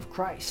blood of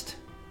Christ.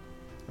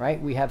 Right?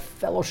 We have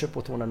fellowship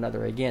with one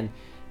another. Again,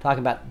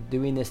 talking about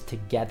doing this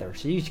together.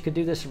 So you could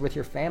do this with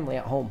your family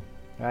at home.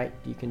 Right?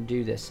 You can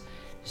do this.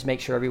 Just make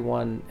sure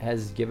everyone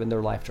has given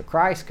their life to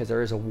Christ, because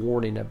there is a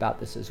warning about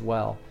this as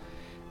well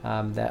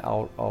that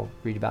I'll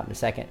read about in a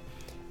second.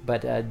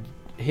 But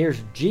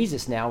here's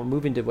Jesus now,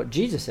 moving to what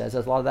Jesus says.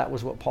 A lot of that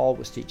was what Paul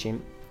was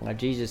teaching.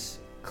 Jesus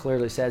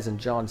clearly says in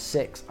John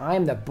 6, I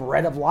am the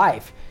bread of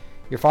life.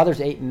 Your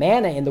fathers ate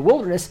manna in the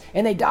wilderness,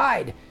 and they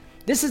died.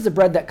 This is the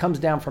bread that comes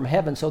down from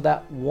heaven, so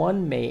that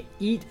one may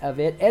eat of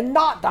it and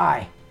not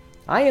die.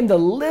 I am the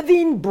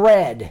living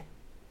bread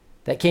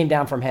that came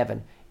down from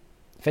heaven.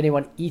 If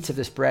anyone eats of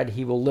this bread,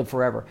 he will live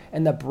forever.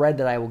 And the bread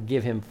that I will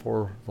give him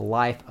for the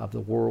life of the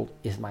world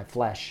is my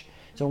flesh.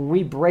 So when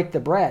we break the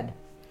bread,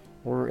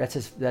 that's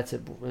his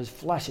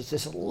flesh. It's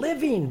this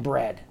living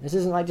bread. This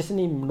isn't like just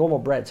any normal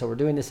bread. So we're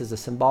doing this as a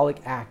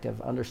symbolic act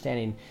of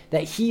understanding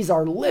that he's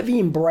our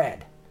living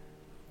bread.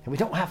 And we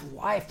don't have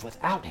life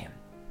without him.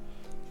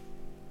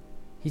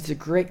 He's a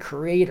great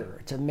creator.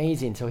 It's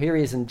amazing. So here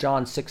he is in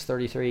John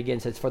 6:33 again.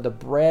 It says, for the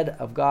bread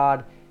of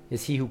God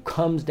is he who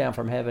comes down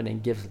from heaven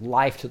and gives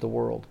life to the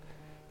world.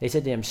 They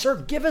said to him, sir,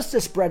 give us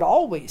this bread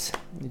always.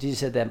 And Jesus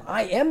said to them,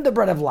 I am the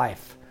bread of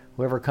life.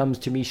 Whoever comes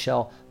to me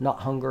shall not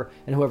hunger,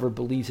 and whoever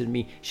believes in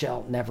me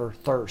shall never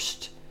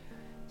thirst.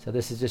 So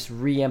this is just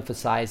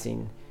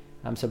re-emphasizing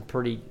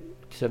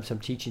some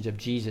teachings of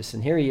Jesus.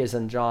 And here he is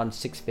in John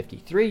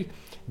 6:53.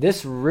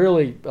 This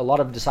really, a lot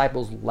of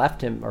disciples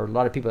left him, or a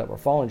lot of people that were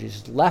following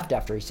Jesus left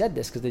after he said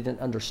this because they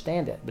didn't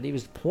understand it. But he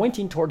was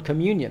pointing toward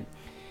communion.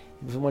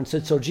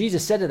 So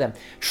Jesus said to them,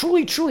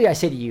 truly, truly, I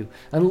say to you,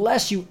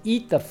 unless you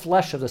eat the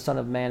flesh of the Son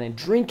of Man and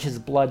drink his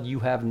blood, you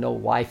have no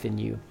life in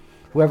you.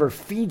 Whoever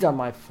feeds on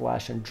my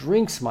flesh and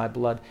drinks my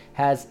blood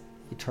has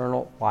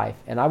eternal life,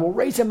 and I will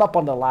raise him up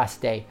on the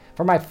last day.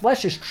 For my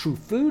flesh is true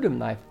food, and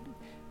my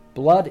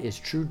blood is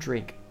true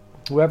drink.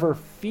 Whoever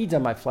feeds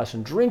on my flesh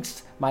and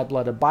drinks my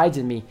blood abides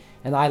in me,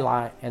 and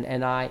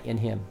I in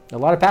him. A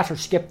lot of pastors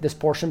skip this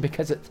portion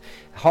because it's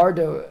hard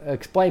to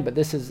explain, but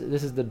this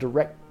is the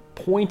direct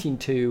pointing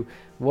to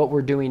what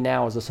we're doing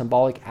now as a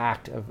symbolic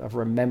act of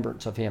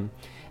remembrance of him.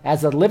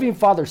 As the living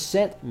Father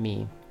sent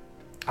me,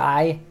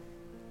 I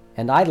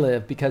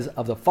live because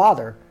of the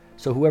Father.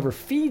 So whoever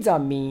feeds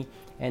on me,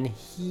 and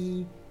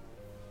he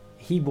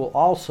will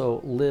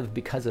also live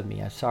because of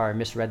me. I'm sorry, I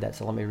misread that,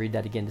 so let me read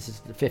that again. This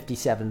is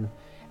 57.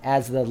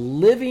 As the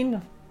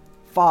living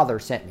Father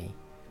sent me,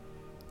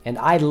 and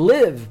I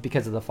live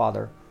because of the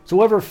Father. So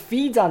whoever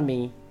feeds on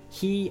me,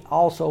 he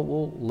also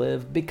will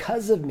live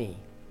because of me.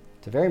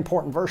 It's a very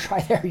important verse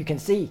right there. You can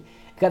see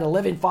you've got a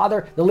living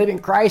Father, the living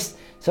Christ.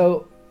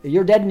 So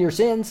you're dead in your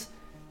sins.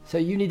 So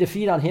you need to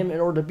feed on him in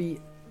order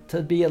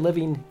to be a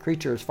living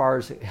creature as far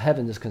as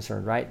heaven is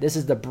concerned, right? This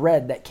is the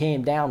bread that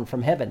came down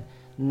from heaven,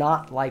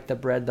 not like the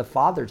bread the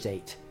fathers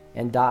ate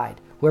and died.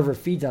 Whoever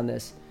feeds on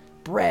this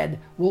bread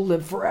will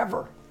live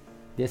forever.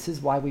 This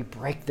is why we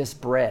break this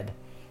bread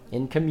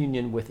in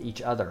communion with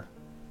each other,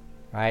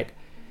 right?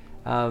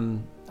 Here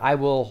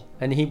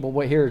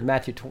is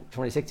Matthew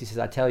 26. He says,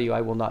 I tell you,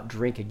 I will not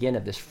drink again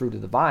of this fruit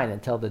of the vine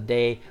until the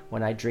day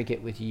when I drink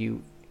it with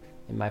you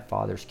in my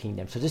Father's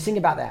kingdom. So just think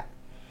about that.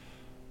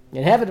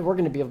 In heaven, we're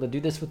going to be able to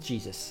do this with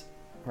Jesus,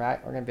 right?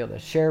 We're going to be able to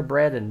share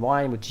bread and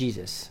wine with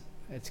Jesus.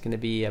 It's going to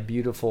be a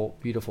beautiful,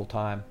 beautiful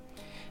time.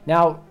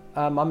 Now,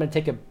 I'm going to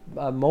take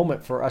a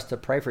moment for us to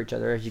pray for each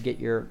other as you get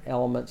your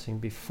elements. And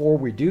before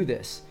we do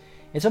this,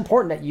 it's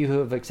important that you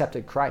have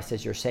accepted Christ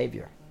as your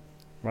Savior,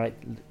 right?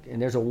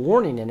 And there's a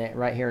warning in it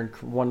right here in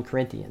 1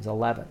 Corinthians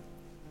 11.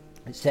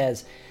 It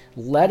says,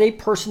 let a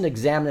person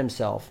examine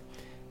himself,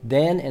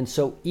 then and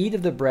so eat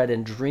of the bread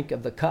and drink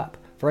of the cup.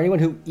 For anyone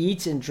who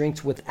eats and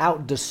drinks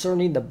without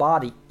discerning the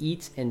body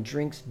eats and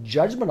drinks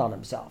judgment on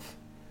himself.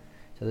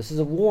 So this is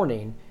a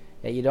warning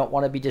that you don't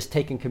want to be just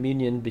taking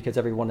communion because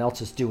everyone else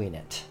is doing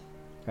it,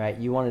 right?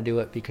 You want to do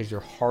it because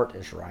your heart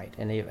is right.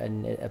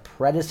 And a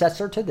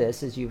predecessor to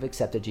this is you've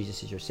accepted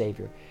Jesus as your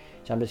Savior.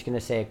 So I'm just going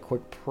to say a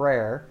quick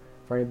prayer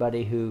for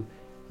anybody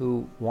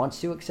who wants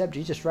to accept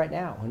Jesus right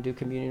now and do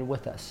communion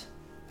with us,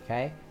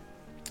 okay?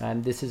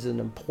 And this is an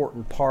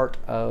important part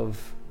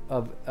of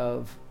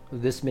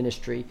this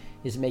ministry,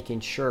 is making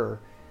sure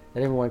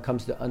that everyone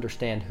comes to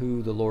understand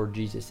who the Lord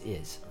Jesus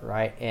is,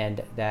 right?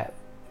 And that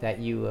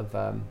you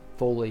have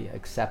fully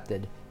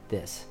accepted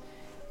this.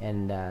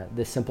 And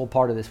the simple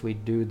part of this, we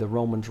do the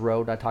Romans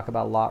road. I talk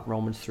about a lot,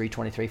 Romans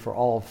 3:23, for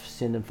all have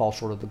sinned and fall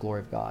short of the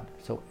glory of God.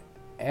 So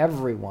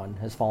everyone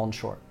has fallen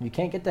short. You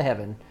can't get to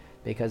heaven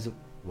because,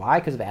 why?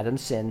 Because of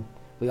Adam's sin.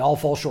 We all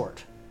fall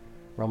short.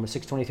 Romans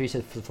 6:23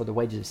 says, for the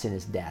wages of sin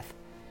is death.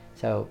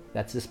 So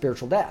that's the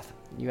spiritual death.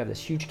 You have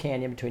this huge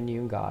canyon between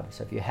you and God.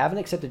 So if you haven't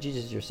accepted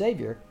Jesus as your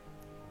Savior,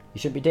 you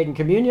shouldn't be taking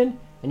communion,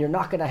 and you're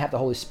not going to have the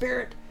Holy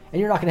Spirit, and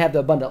you're not going to have the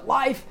abundant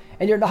life,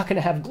 and you're not going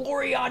to have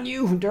glory on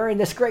you during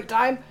this great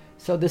time.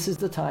 So this is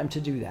the time to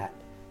do that.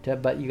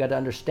 But you got to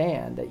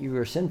understand that you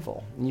are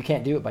sinful, and you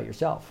can't do it by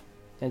yourself.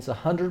 And it's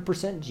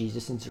 100%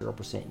 Jesus and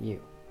 0%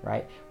 you,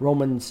 right?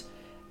 Romans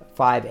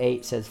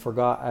 5:8 says, "For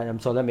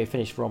God." So let me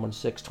finish Romans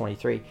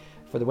 6:23.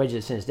 For the wages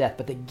of sin is death,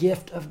 but the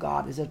gift of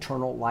God is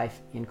eternal life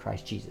in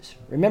Christ Jesus.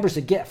 Remember, it's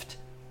a gift.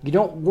 You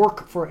don't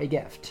work for a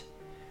gift,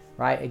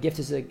 right? A gift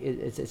is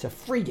it's a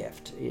free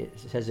gift. It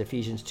says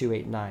Ephesians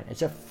 2:8-9.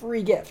 It's a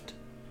free gift.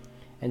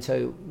 And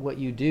so what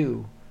you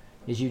do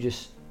is you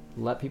just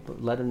let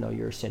them know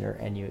you're a sinner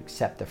and you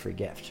accept the free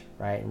gift,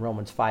 right? And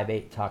Romans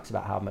 5:8 talks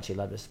about how much he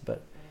loved us,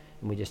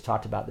 and we just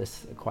talked about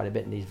this quite a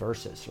bit in these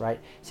verses, right?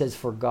 It says,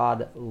 for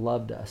God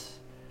loved us.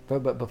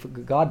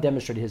 But God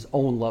demonstrated his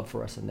own love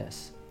for us in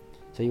this.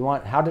 So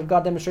how did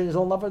God demonstrate his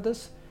own love for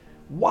this?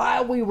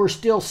 While we were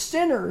still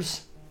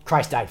sinners,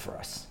 Christ died for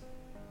us.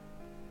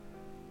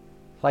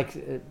 Like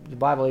the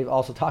Bible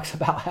also talks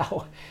about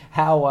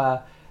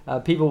how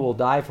people will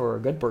die for a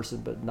good person,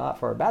 but not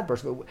for a bad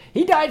person. But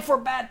he died for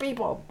bad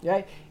people.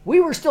 Right?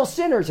 We were still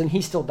sinners, and he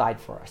still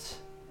died for us.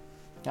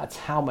 That's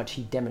how much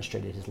he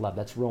demonstrated his love.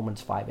 That's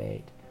Romans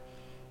 5:8.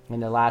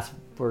 And the last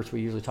verse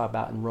we usually talk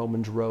about in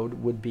Romans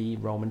Road would be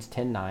Romans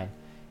 10:9.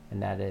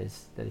 And that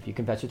is that if you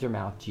confess with your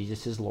mouth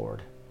Jesus is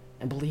Lord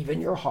and believe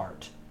in your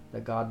heart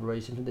that God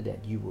raised him from the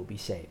dead, you will be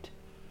saved.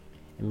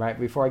 And right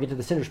before I get to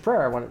the sinner's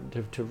prayer, I want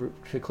to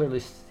clearly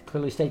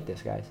state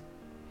this, guys,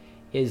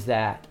 is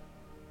that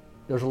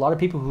there's a lot of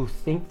people who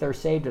think they're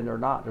saved and they're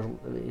not.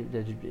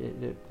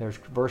 There's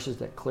verses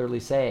that clearly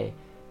say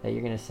that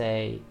you're going to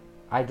say,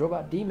 I drove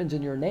out demons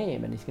in your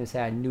name. And he's going to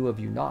say, I knew of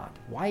you not.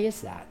 Why is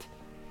that?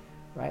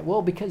 Right?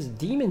 Well, because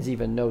demons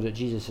even know that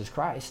Jesus is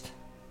Christ.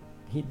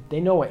 They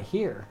know it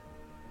here,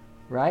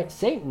 right?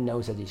 Satan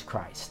knows that he's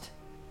Christ.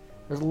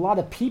 There's a lot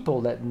of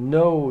people that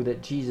know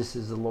that Jesus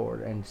is the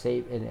Lord and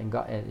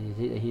God, and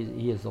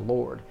he is the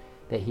Lord,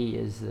 that he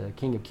is the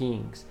King of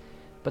Kings,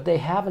 but they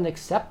haven't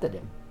accepted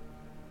him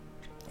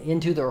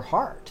into their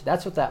heart.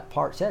 That's what that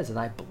part says. And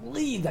I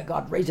believe that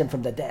God raised him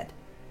from the dead.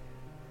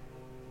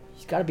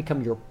 He's got to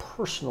become your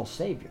personal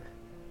Savior.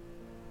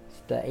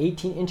 It's the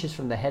 18 inches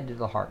from the head to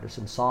the heart. There's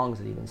some songs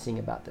that even sing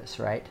about this,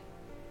 right?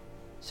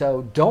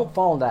 So don't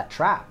fall in that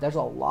trap. There's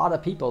a lot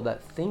of people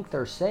that think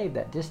they're saved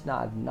that just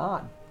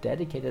not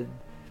dedicated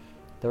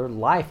their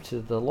life to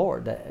the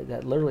Lord,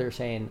 that literally are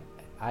saying,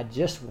 I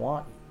just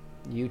want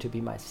you to be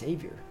my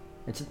Savior.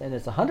 It's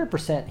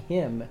 100%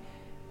 him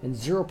and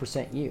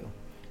 0% you.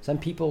 Some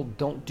people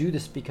don't do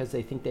this because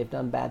they think they've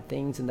done bad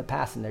things in the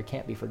past and they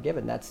can't be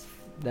forgiven.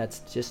 That's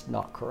just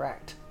not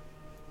correct.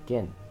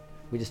 Again,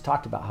 we just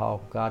talked about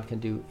how God can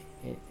do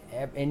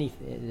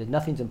anything.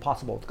 Nothing's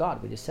impossible with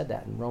God. We just said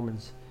that in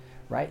Romans.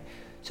 Right?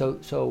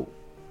 So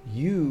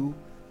you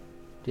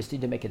just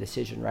need to make a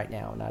decision right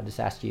now. And I just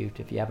ask you,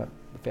 if you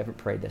haven't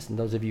prayed this, and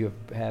those of you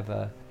who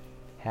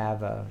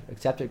have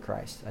accepted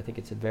Christ, I think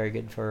it's a very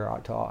good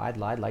to all. I'd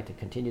like to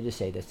continue to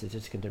say this. It's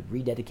just going to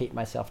rededicate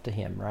myself to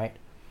him, right?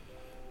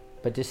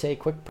 But just say a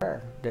quick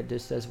prayer that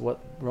just says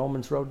what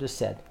Romans Road just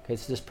said. Okay,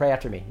 so just pray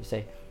after me. You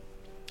say,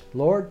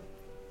 Lord,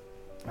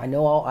 I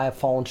know I have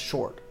fallen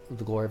short of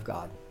the glory of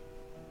God.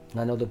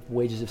 And I know the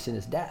wages of sin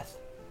is death.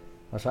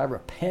 So I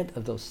repent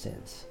of those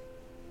sins.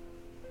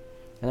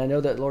 And I know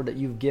that, Lord, that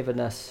you've given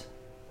us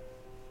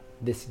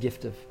this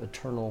gift of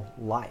eternal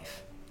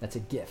life. That's a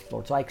gift,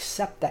 Lord. So I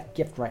accept that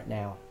gift right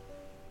now.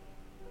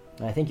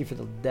 And I thank you for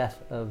the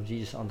death of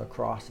Jesus on the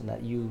cross, and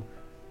that you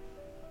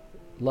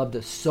loved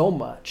us so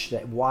much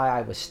that while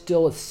I was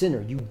still a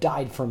sinner, you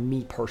died for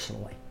me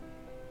personally.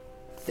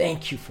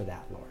 Thank you for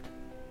that, Lord.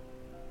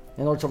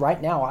 And Lord, so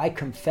right now I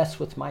confess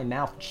with my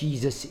mouth,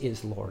 Jesus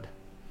is Lord.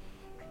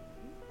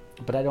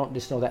 But I don't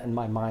just know that in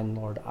my mind,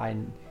 Lord. I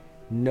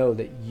know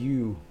that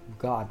you,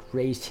 God,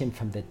 raised him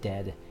from the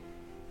dead.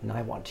 And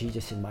I want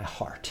Jesus in my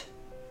heart.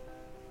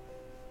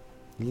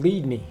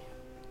 Lead me.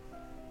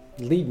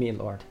 Lead me,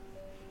 Lord.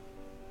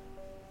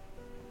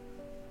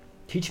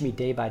 Teach me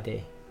day by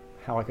day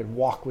how I could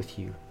walk with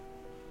you.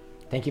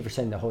 Thank you for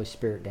sending the Holy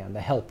Spirit down,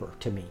 the helper,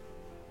 to me.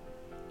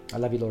 I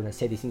love you, Lord, and I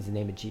say these things in the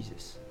name of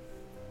Jesus.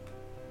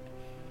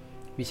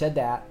 If you said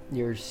that,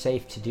 you're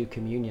safe to do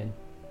communion.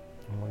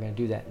 And we're going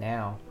to do that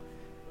now.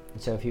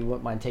 And so if you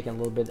wouldn't mind taking a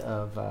little bit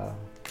of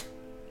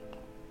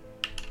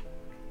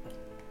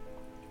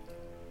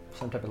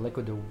some type of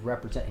liquid to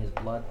represent his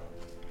blood,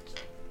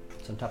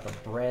 some type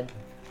of bread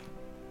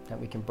that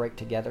we can break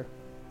together.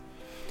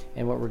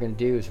 And what we're going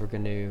to do is we're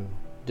going to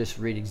just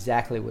read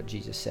exactly what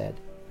Jesus said.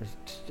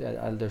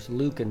 There's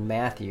Luke and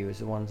Matthew is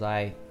the ones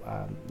I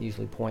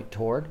usually point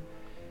toward.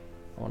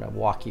 I want to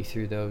walk you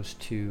through those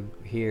two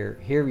here.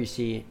 Here we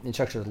see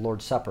instruction of the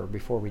Lord's Supper.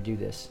 Before we do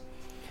this,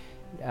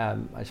 I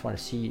just want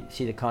to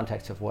see the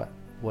context of what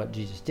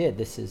Jesus did.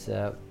 This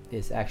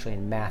is actually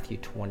in Matthew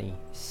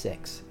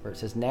 26, where it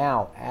says,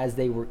 "Now, as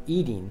they were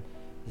eating,"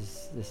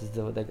 this is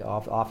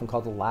often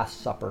called the Last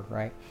Supper,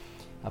 right?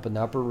 Up in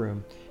the upper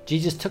room,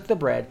 Jesus took the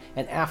bread,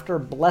 and after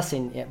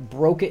blessing it,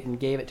 broke it and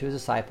gave it to his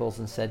disciples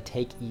and said,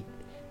 "Take, eat.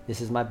 This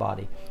is my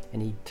body."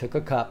 And he took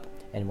a cup,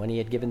 and when he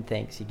had given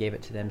thanks, he gave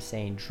it to them,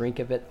 saying, "Drink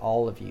of it,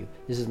 all of you.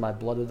 This is my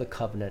blood of the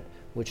covenant,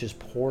 which is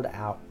poured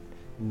out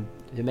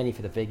to many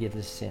for the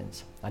forgiveness of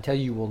sins. I tell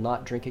you, you will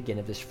not drink again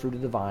of this fruit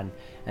of the vine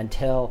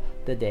until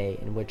the day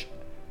in which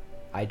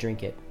I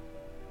drink it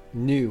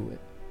new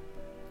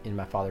in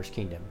my Father's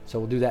kingdom." So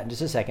we'll do that in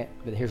just a second.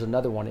 But here's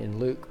another one in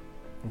Luke.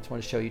 I just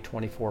want to show you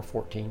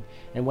 24:14.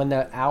 "And when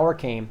the hour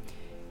came,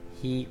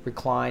 he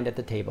reclined at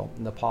the table,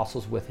 and the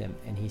apostles with him,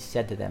 and he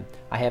said to them,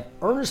 I have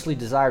earnestly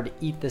desired to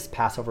eat this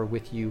Passover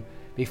with you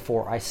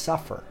before I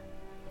suffer.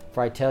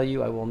 For I tell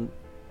you, I will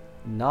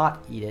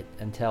not eat it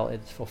until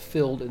it is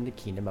fulfilled in the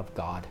kingdom of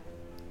God.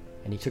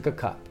 And he took a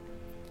cup,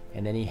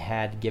 and then he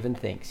had given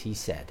thanks, he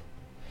said."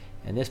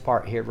 And this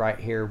part here, right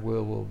here,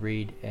 we'll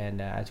read,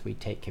 and as we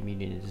take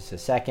communion in just a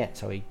second.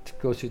 So he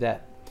goes through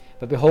that.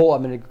 "But behold,"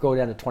 I'm going to go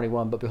down to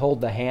 21. "But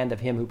behold, the hand of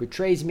him who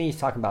betrays me," he's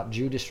talking about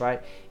Judas,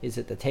 right, "is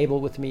at the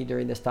table with me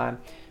during this time.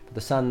 But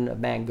the Son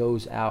of Man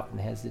goes out and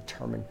has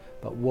determined,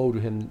 but woe to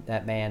him,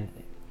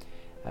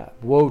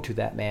 woe to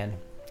that man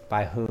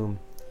by whom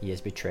he is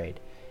betrayed."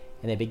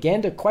 And they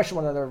began to question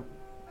one another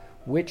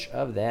which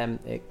of them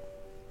it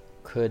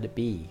could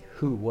be,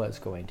 who was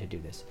going to do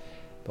this.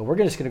 But we're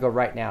just going to go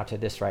right now to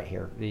this right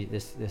here,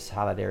 this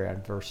highlight area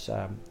in verse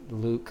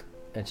Luke.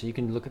 And so you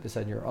can look at this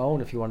on your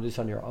own if you want to do this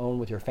on your own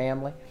with your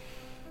family.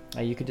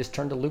 You can just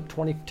turn to Luke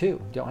 22.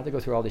 You don't have to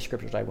go through all these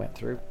scriptures I went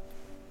through.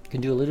 You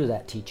can do a little of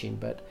that teaching,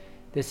 but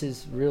this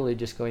is really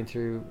just going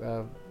through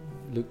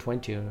Luke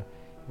 22.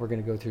 We're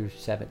going to go through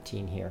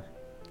 17 here.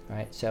 All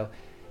right. So,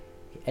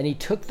 "And he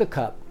took the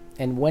cup,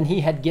 and when he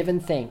had given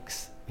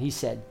thanks, he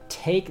said,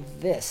 'Take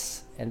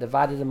this and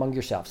divide it among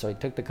yourselves.'" So he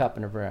took the cup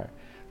and "For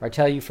I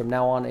tell you, from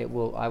now on I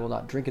will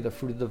not drink of the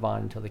fruit of the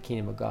vine until the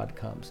kingdom of God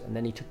comes." And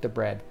then he took the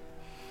bread.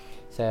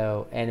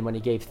 So, and when he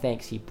gave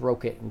thanks, he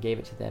broke it and gave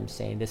it to them,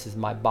 saying, "This is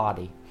my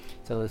body.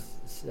 So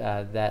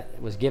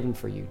that was given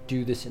for you.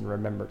 Do this in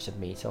remembrance of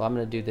me." So I'm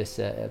going to do this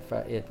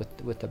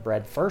with the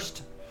bread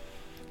first.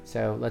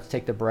 So let's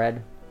take the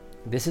bread.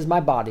 "This is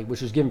my body,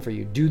 which was given for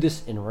you. Do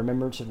this in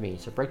remembrance of me."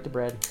 So break the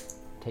bread.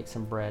 Take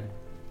some bread.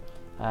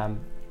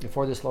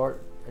 Before this, Lord,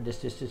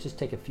 just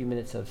take a few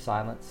minutes of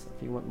silence,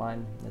 if you wouldn't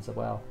mind, as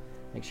well.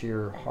 Make sure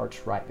your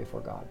heart's right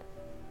before God.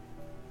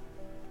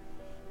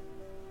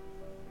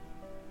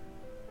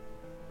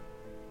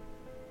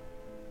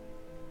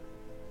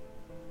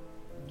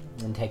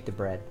 And take the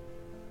bread.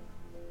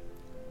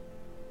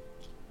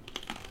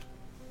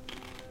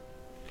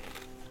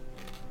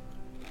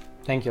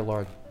 Thank you,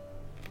 Lord.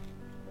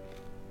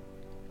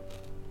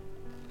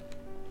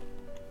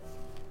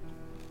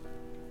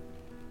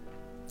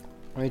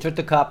 And he took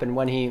the cup, and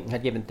when he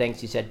had given thanks,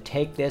 he said,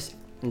 "Take this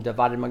and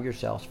divide it among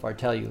yourselves, for I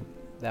tell you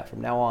that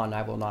from now on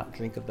I will not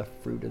drink of the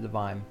fruit of the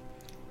vine."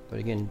 But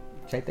again,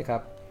 take the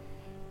cup,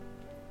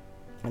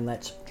 and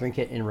let's drink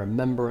it in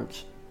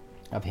remembrance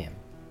of him.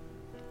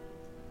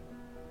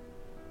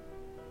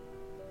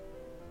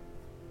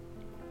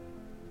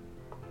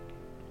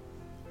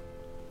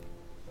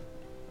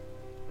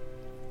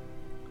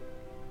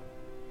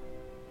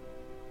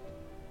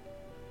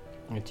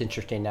 It's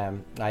interesting.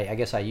 I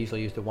guess I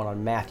usually use the one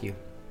on Matthew,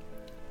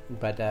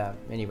 but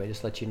anyway,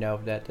 just let you know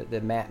that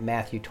the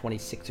Matthew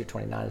 26 or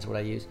 29 is what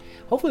I use.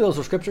 Hopefully, those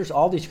are scriptures.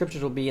 All these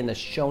scriptures will be in the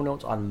show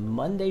notes on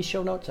Monday's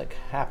show notes that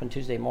happen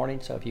Tuesday morning.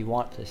 So if you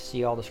want to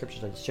see all the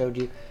scriptures I showed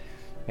you,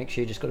 make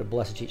sure you just go to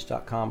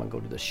blessedteach.com and go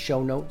to the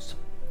show notes.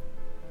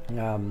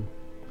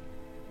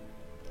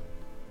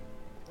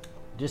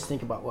 Just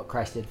think about what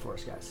Christ did for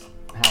us, guys.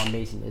 How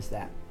amazing is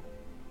that?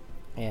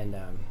 And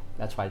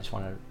that's why I just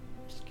want to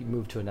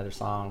move to another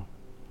song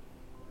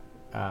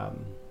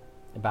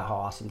about how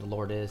awesome the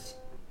Lord is.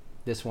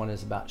 This one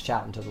is about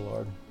shouting to the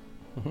Lord.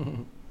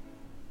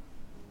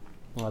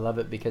 I love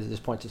it because it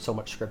just points to so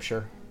much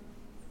scripture.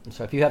 And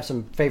so if you have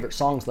some favorite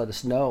songs, let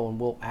us know, and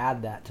we'll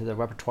add that to the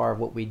repertoire of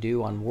what we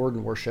do on Word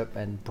and Worship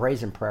and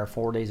Praise and Prayer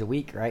 4 days a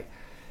week, right?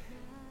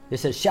 It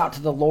says, "Shout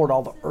to the Lord,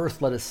 all the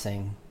earth, let us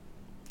sing."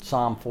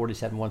 Psalm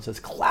 47:1 says,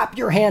 "Clap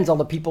your hands, all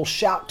the people,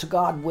 shout to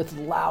God with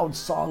loud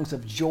songs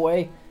of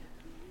joy.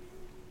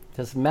 It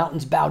says,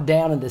 mountains bow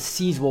down and the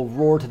seas will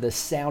roar to the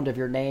sound of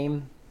your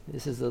name."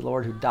 This is the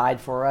Lord who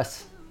died for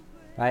us,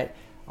 right?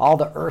 "All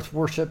the earth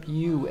worship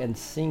you and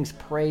sings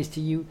praise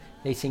to you.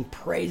 They sing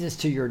praises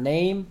to your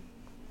name."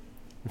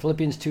 And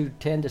Philippians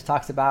 2:10 just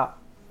talks about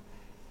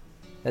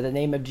that the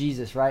name of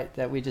Jesus, right?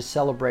 That we just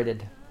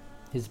celebrated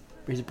his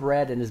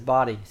bread and his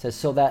body. It says,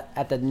 "So that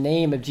at the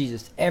name of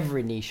Jesus,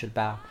 every knee should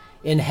bow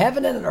in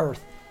heaven and on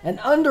earth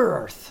and under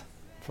earth."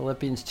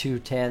 Philippians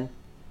 2:10.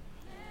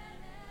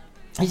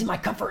 "He's my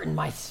comfort and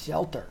my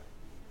shelter."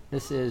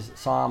 This is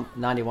Psalm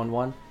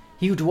 91:1.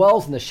 He who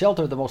dwells in the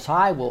shelter of the Most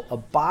High will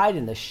abide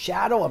in the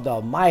shadow of the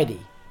Almighty.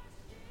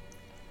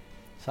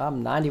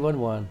 Psalm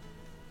 91:1.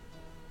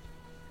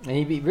 And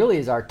he really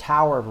is our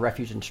tower of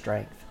refuge and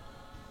strength.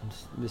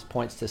 This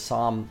points to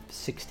Psalm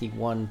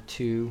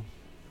 61:2.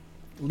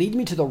 Lead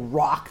me to the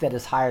rock that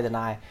is higher than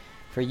I,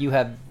 for you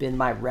have been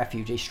my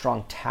refuge, a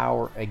strong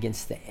tower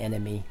against the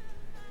enemy.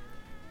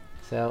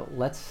 So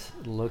let's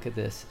look at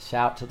this.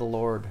 Shout to the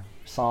Lord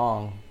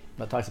song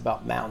that talks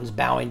about mountains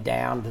bowing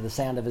down to the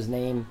sound of his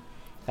name.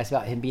 Talks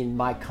about him being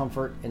my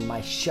comfort and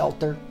my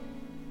shelter.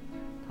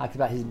 Talks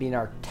about his being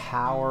our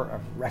tower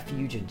of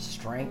refuge and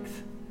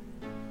strength.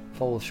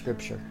 Full of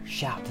scripture.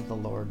 Shout to the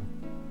Lord.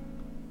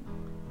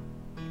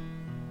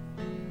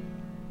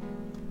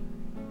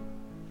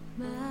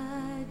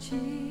 My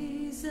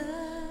Jesus,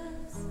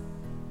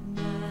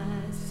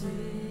 my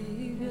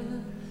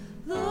Savior,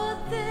 Lord,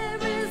 there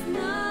is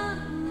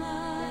none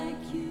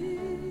like you.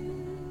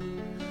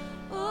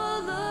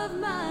 All of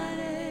my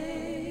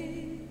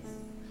days,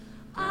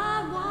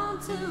 I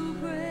want to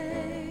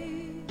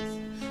praise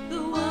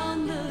the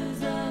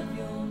wonders of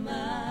your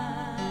mighty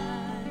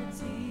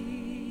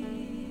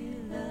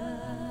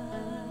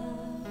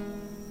love.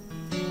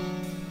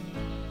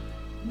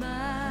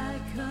 My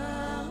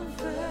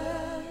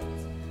comfort,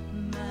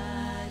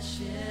 my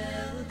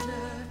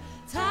shelter,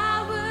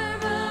 tower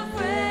of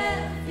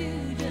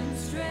refuge and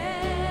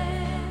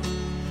strength.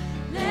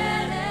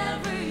 Let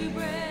every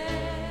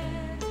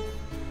breath,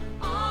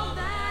 all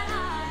that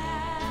I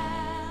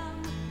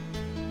am,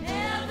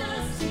 never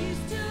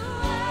cease to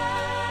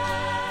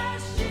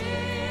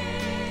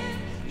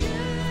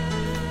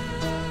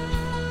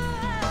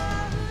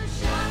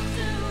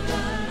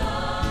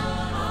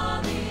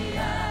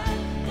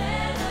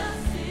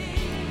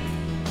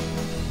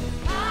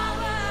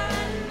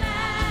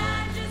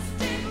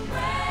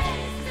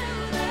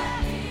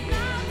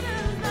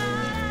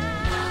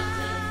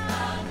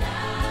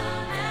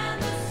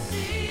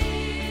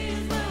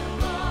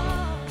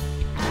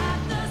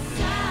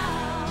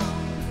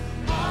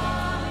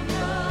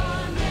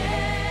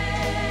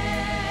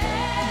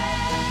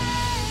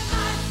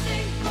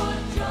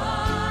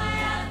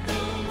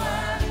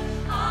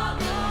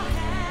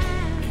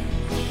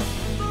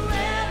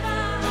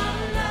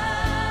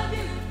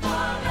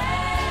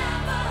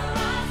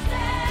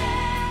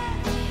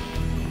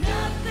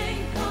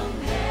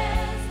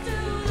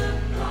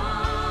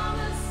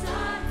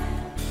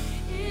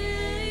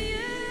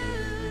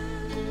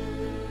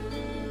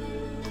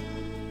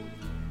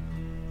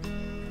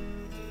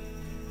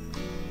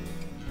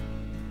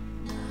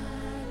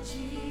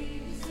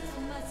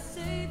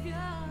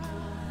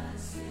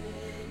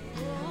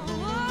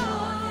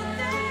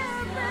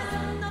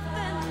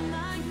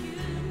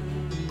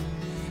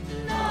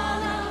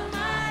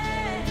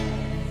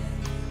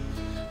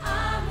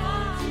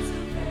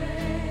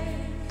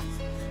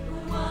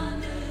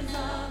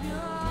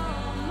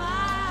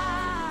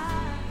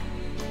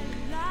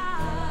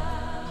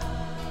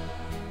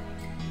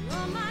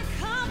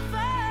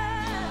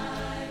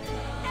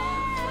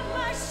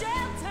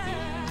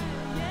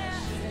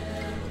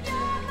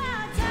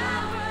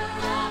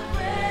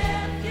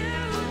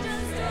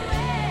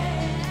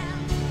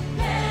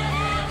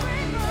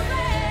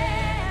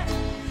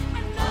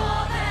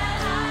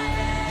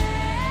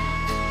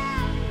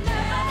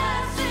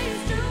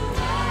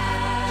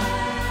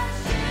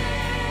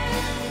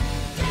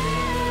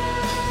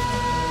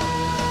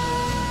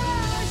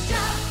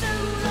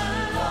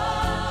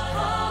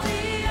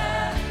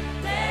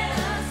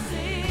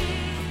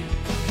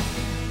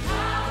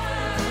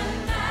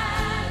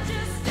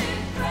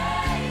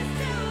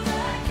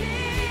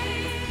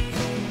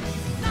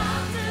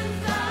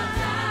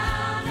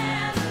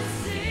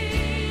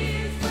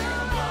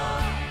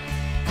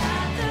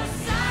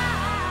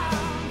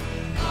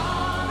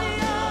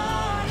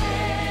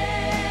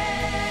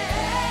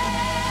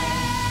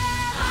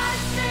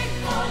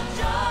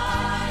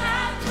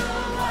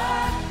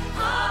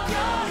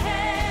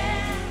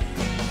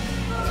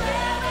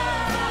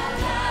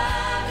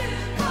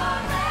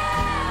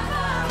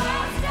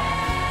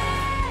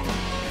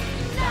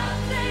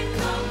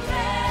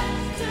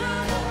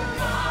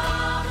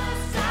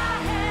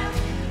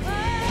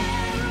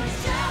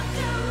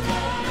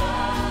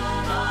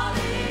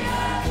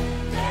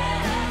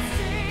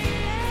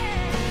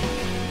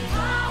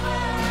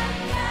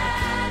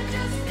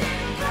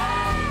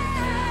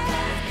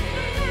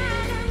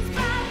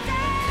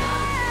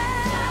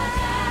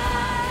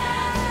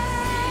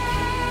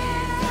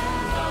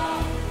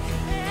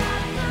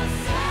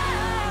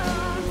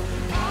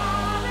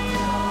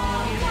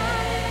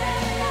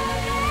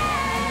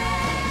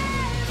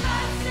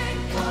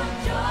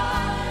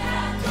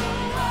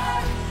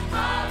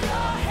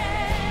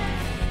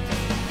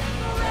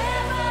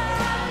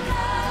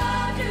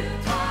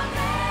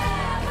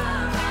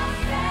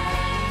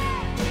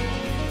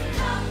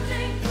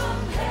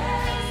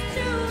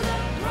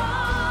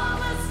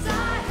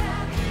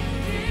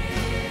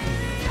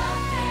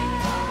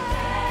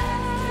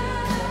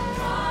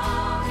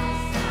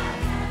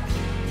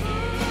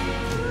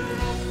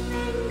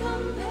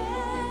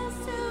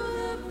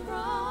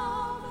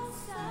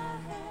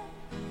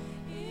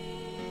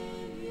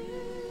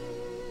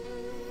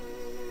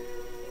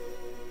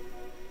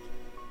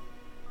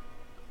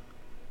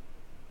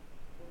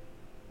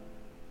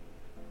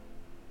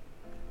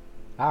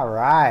All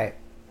right.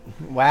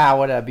 Wow,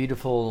 what a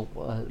beautiful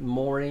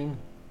morning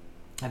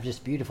of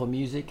just beautiful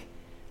music.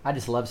 I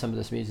just love some of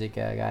this music,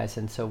 guys.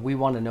 And so we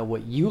want to know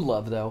what you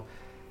love, though.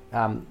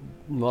 Well,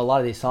 a lot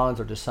of these songs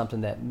are just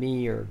something that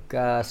me or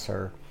Gus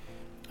or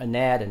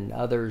Annette and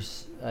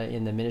others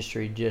in the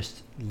ministry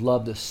just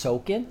love to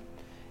soak in,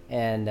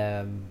 and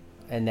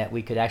that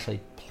we could actually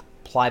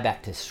apply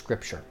back to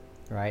Scripture,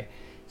 right?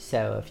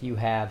 So if you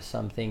have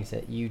some things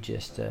that you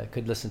just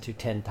could listen to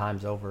 10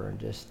 times over and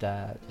just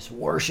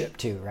worship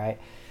to, right?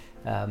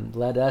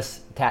 Let us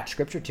attach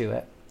Scripture to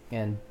it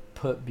and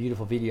put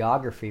beautiful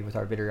videography with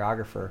our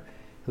videographer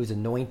who's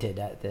anointed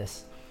at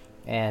this.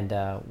 And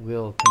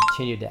we'll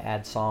continue to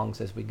add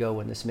songs as we go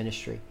in this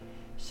ministry.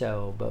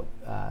 So, but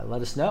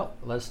let us know.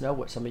 Let us know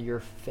what some of your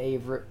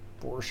favorite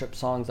worship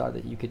songs are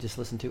that you could just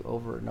listen to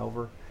over and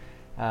over.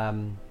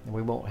 And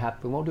we won't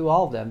do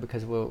all of them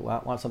because we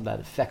want something that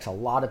affects a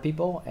lot of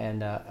people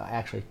and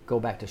actually go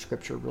back to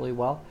Scripture really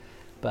well.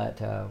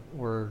 But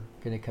we're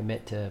going to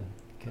commit to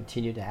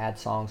continue to add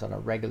songs on a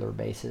regular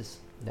basis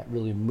that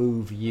really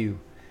move you.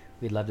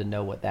 We'd love to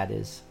know what that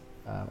is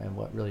and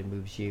what really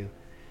moves you.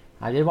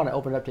 I did want to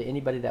open it up to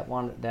anybody that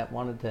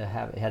wanted to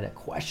had a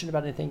question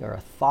about anything or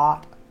a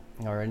thought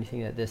or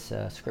anything that this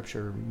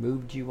Scripture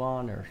moved you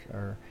on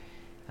or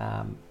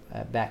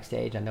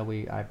backstage. I know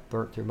I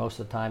burnt through most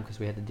of the time because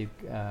we had to do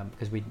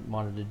because we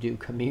wanted to do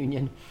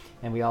communion,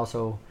 and we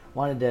also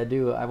wanted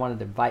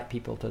to invite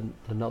people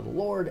to know the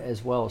Lord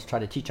as well as try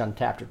to teach on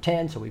chapter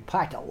 10. So we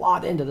packed a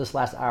lot into this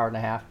last hour and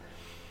a half.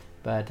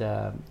 But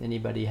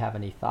anybody have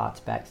any thoughts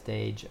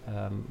backstage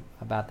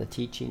about the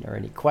teaching or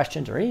any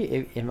questions or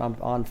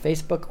on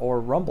Facebook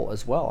or Rumble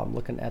as well? I'm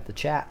looking at the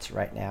chats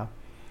right now.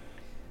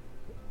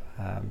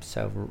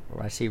 So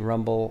I see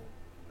Rumble.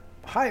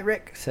 Hi,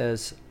 Rick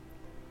says,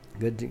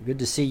 good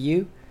to see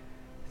you.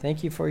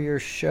 Thank you for your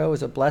show.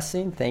 It's a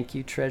blessing. Thank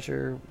you,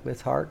 Treasure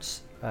with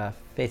Hearts.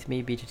 Faith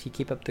Me, BGT,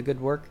 keep up the good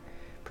work.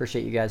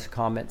 Appreciate you guys'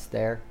 comments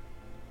there.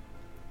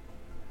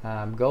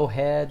 Go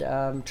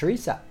ahead,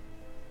 Teresa.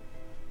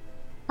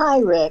 Hi,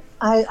 Rick.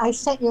 I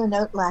sent you a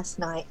note last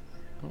night.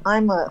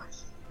 I'm a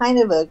kind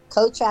of a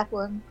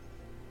co-chaplain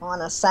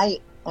on a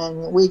site,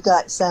 and we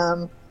got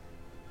some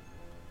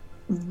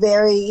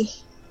very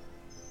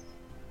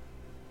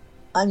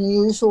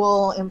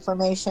unusual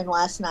information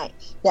last night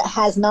that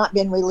has not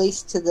been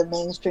released to the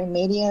mainstream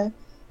media,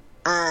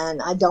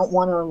 and I don't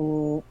want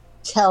to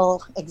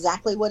tell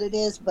exactly what it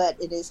is, but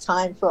it is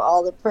time for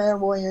all the prayer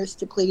warriors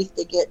to please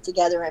to get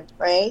together and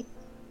pray.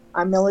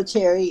 Our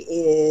military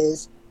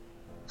is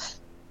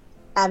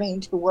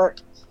having to work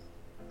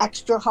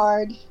extra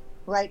hard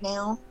right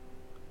now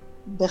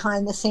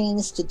behind the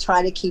scenes to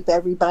try to keep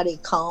everybody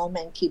calm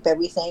and keep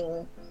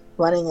everything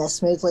running as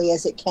smoothly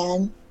as it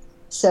can.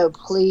 So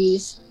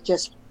please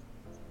just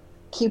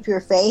keep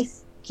your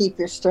faith, keep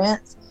your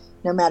strength.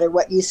 No matter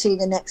what you see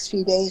the next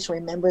few days,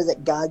 remember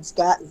that God's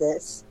got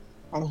this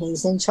and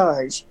He's in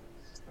charge.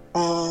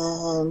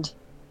 And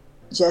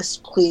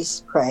just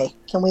please pray.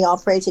 Can we all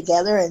pray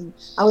together? And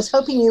I was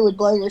hoping you would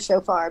blow your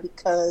shofar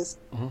because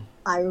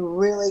I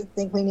really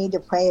think we need to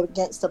pray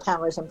against the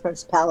powers and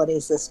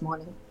principalities this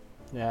morning.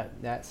 Yeah,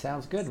 that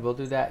sounds good. We'll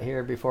do that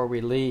here before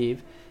we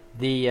leave.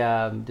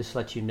 Just to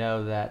let you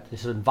know that,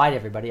 just to invite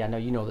everybody, I know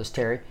you know this,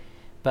 Terry,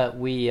 but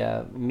we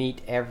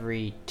meet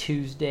every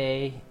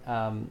Tuesday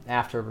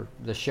after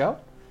the show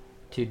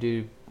to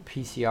do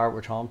PCR,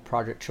 which is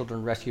Project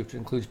Children Rescue, which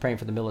includes praying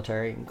for the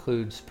military,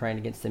 includes praying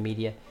against the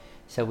media.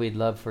 So we'd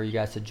love for you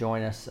guys to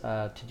join us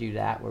to do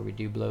that, where we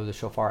do blow the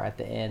shofar at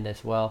the end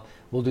as well.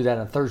 We'll do that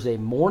on Thursday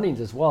mornings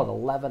as well at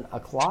 11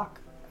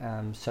 o'clock.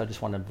 So I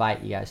just want to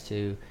invite you guys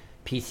to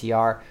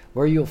PCR,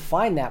 where you'll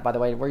find that, by the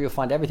way, where you'll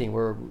find everything,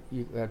 where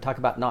you talk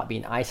about not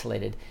being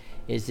isolated,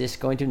 is this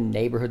going to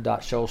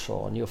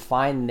neighborhood.social, and you'll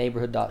find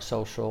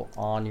neighborhood.social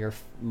on your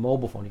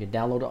mobile phone. You can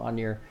download it on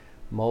your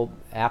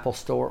Apple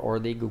Store or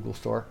the Google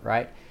Store,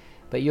 right?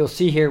 But you'll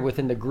see here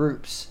within the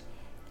groups,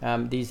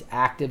 these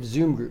active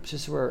Zoom groups.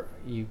 This is where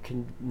you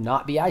can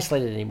not be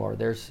isolated anymore.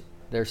 There's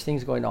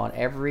things going on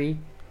every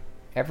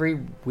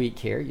week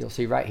here. You'll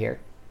see right here,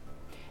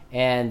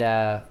 and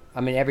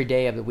every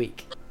day of the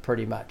week,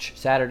 pretty much.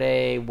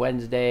 Saturday,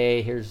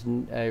 Wednesday. Here's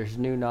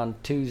noon on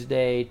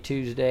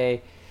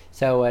Tuesday.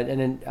 So and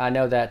then I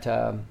know that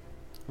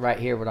right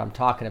here, what I'm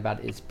talking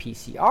about is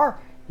PCR.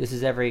 This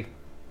is every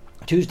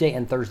Tuesday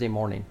and Thursday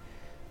morning.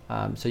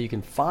 So you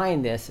can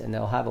find this, and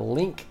they'll have a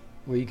link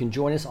where you can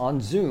join us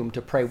on Zoom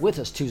to pray with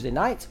us Tuesday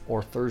nights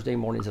or Thursday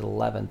mornings at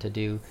 11 to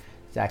do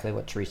exactly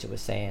what Teresa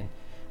was saying.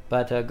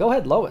 But go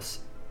ahead, Lois.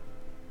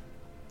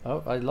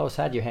 Oh, Lois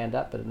had your hand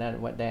up, but then it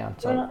went down.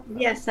 So, well,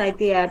 yes, I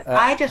did.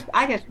 I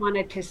just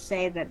wanted to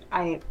say that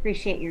I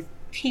appreciate your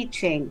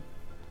teaching.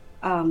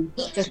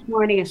 This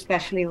morning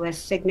especially was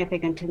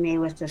significant to me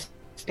with the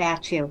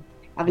statue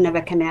of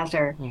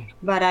Nebuchadnezzar.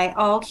 But I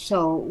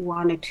also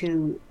wanted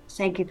to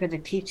thank you for the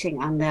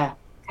teaching on the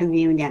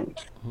communion,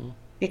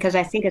 because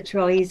I think it's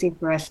real easy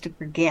for us to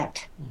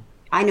forget.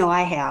 I know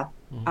I have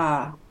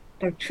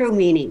the true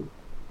meaning,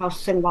 how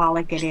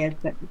symbolic it is,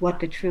 but what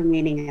the true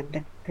meaning of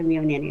the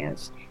communion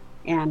is.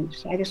 And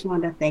so I just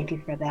wanted to thank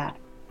you for that.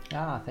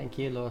 Thank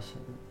you, Lois.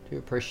 I do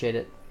appreciate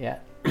it. Yeah.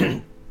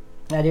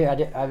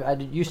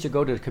 I used to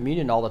go to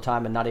communion all the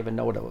time and not even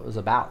know what it was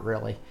about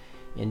really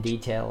in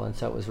detail. And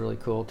so it was really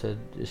cool to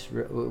just,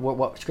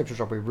 what scriptures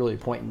are we really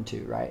pointing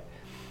to, right?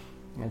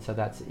 And so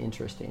that's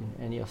interesting.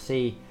 And you'll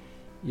see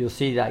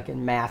like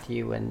in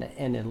Matthew and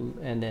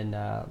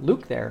in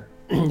Luke there,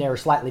 they're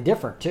slightly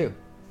different too.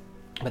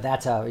 But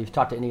that's how, if you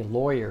talk to any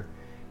lawyer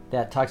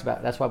that talks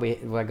about, that's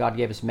why God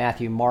gave us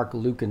Matthew, Mark,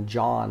 Luke, and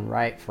John,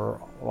 right,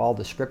 for all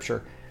the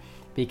scripture.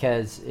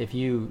 Because if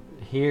you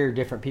hear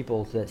different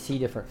people that see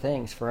different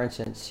things, for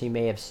instance,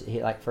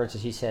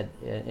 he said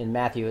in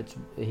Matthew,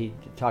 he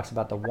talks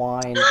about the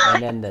wine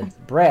and then the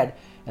bread,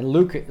 and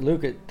Luke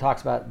it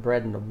talks about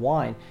bread and the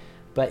wine,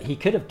 but he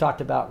could have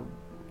talked about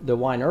the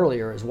wine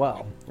earlier as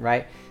well,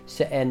 right?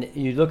 So, and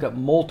you look at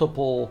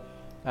multiple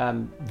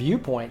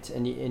viewpoints,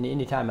 and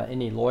anytime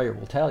any lawyer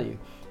will tell you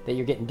that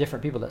you're getting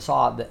different people that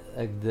saw that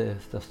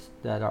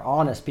are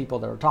honest people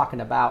that are talking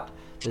about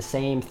the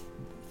same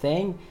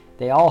thing.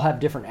 They all have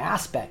different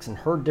aspects and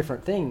heard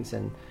different things,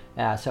 and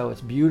so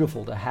it's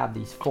beautiful to have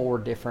these 4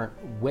 different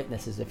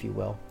witnesses, if you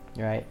will,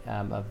 right?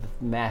 Of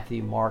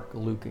Matthew, Mark,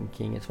 Luke, and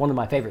King. It's one of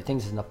my favorite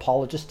things as an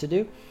apologist to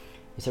do,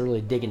 is to really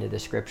dig into the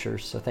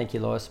scriptures. So thank you,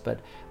 Lois. But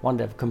I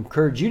wanted to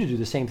encourage you to do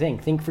the same thing.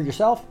 Think for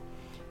yourself.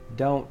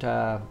 Don't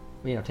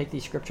take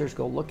these scriptures,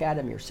 go look at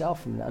them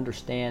yourself, and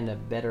understand a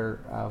better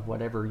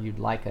whatever you'd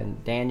like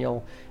in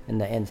Daniel and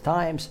the end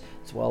times,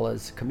 as well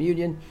as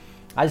communion.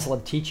 I just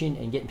love teaching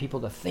and getting people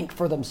to think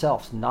for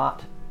themselves,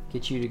 not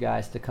get you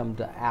guys to come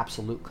to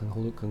absolute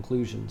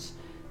conclusions.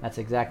 That's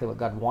exactly what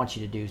God wants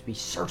you to do, is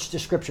search the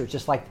scriptures,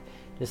 just like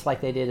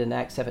they did in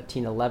Acts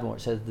 17:11, where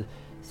it says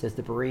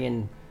the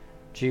Berean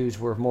Jews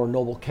were of more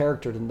noble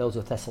character than those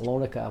of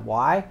Thessalonica.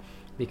 Why?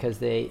 Because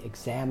they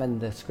examined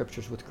the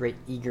scriptures with great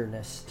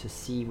eagerness to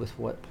see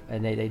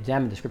and they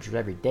examined the scriptures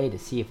every day to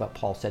see if what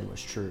Paul said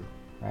was true,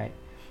 right?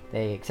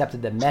 They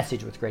accepted the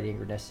message with great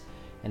eagerness,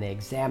 and they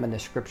examined the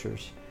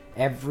scriptures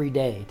every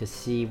day to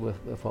see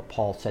if what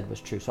Paul said was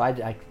true. So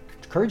I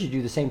encourage you to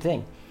do the same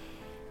thing.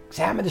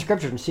 Examine the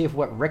scriptures and see if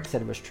what Rick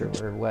said was true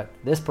or what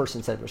this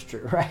person said was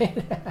true,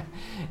 right?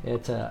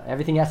 It's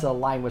everything has to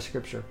align with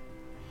scripture.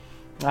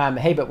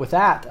 Hey, but with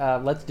that,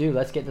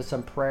 let's get to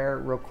some prayer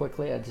real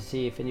quickly to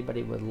see if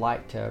anybody would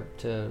like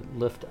to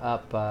lift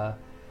up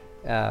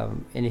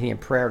anything in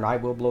prayer, and I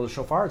will blow the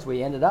shofar as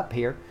we ended up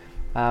here.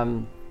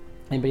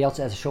 Anybody else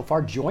that has a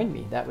shofar, join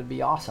me. That would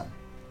be awesome.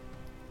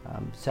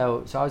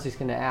 So I was just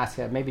going to ask,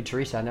 maybe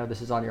Teresa, I know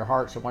this is on your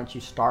heart, so why don't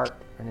you start,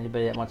 and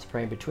anybody that wants to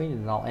pray in between,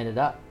 and then I'll end it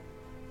up.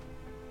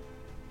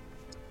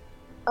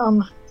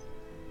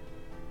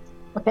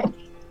 Okay.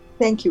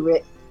 Thank you,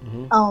 Rick.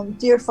 Mm-hmm.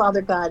 Dear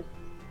Father God,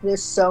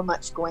 there's so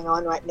much going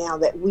on right now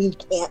that we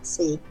can't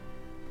see.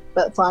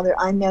 But Father,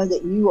 I know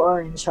that you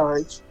are in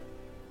charge.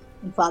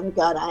 And Father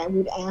God, I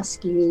would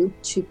ask you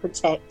to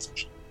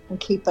protect and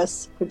keep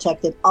us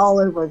protected all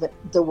over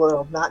the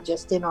world, not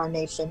just in our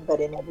nation, but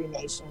in every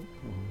nation.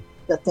 Mm-hmm.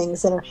 The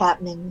things that are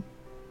happening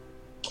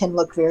can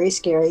look very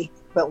scary,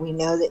 but we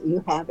know that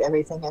you have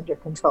everything under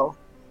control.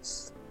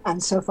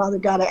 And so, Father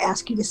God, I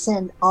ask you to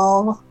send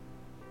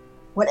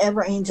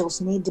whatever angels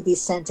need to be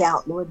sent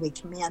out. Lord, we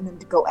command them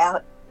to go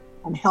out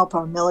and help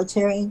our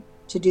military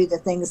to do the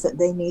things that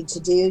they need to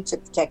do to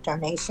protect our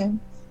nation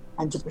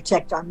and to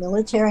protect our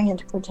military and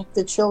to protect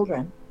the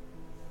children.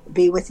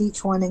 Be with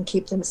each one and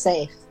keep them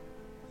safe.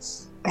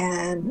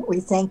 And we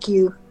thank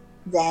you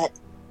that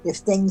if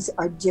things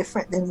are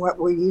different than what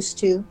we're used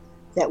to,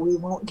 that we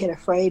won't get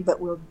afraid, but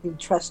we'll be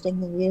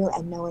trusting in you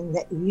and knowing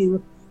that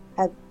you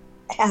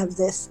have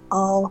this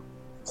all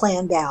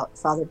planned out,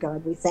 Father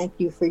God. We thank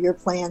you for your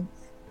plan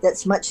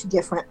that's much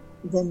different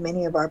than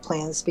many of our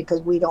plans,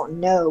 because we don't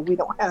know, we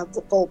don't have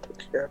the full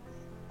picture,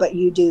 but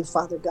you do,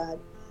 Father God.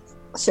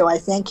 So I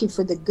thank you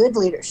for the good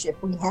leadership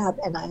we have,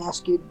 and I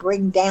ask you to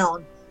bring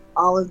down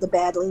all of the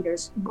bad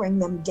leaders, bring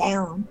them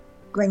down,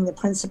 bring the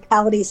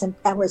principalities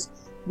and powers,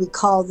 we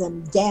call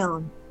them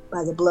down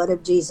by the blood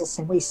of Jesus,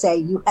 and we say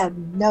you have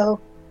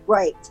no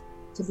right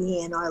to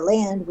be in our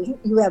land.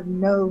 You have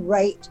no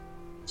right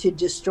to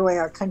destroy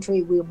our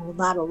country. We will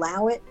not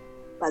allow it.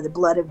 By the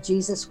blood of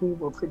Jesus, we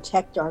will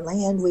protect our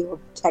land. We will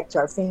protect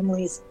our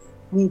families.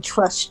 We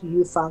trust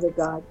you, Father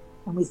God,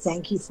 and we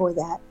thank you for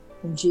that.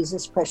 In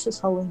Jesus' precious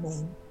holy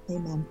name,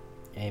 amen.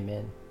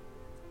 Amen.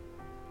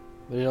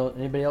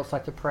 Anybody else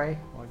like to pray?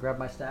 Want to grab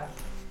my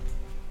staff?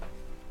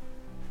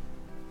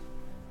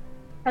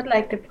 I'd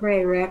like to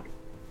pray, Rick.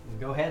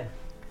 Go ahead.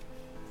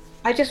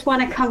 I just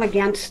want to come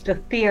against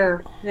the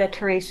fear that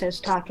Teresa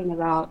is talking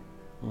about.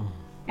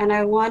 And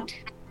I'm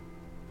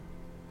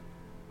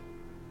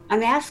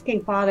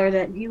asking, Father,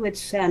 that you would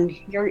send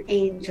your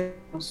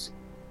angels,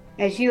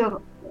 as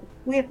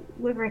we've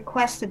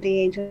requested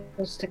the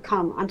angels to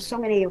come on so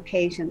many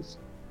occasions.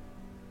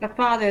 But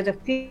Father, the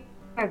fear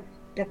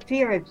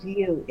of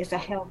you is a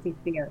healthy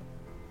fear,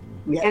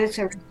 Yeah. and it's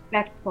a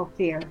respectful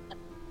fear.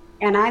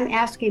 And I'm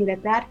asking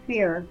that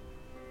fear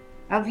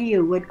of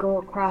you would go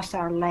across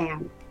our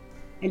land,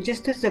 And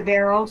just as the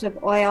barrels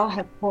of oil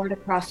have poured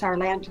across our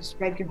land to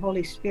spread your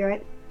Holy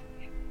Spirit,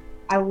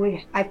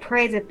 I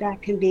pray that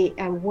that can be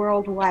a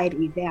worldwide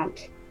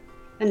event,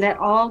 and that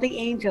all the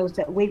angels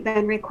that we've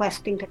been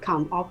requesting to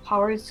come, all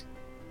powers,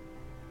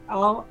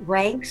 all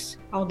ranks,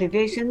 all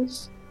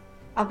divisions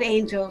of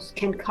angels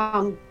can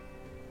come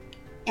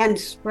and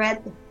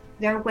spread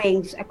their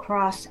wings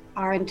across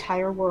our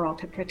entire world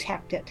to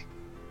protect it.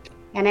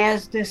 And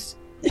as this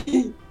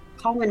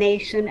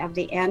culmination of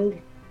the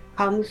end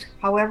comes,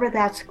 however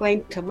that's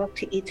going to look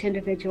to each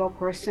individual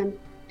person,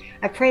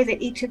 I pray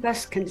that each of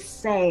us can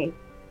say,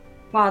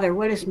 Father,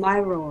 what is my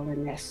role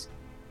in this?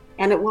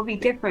 And it will be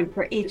different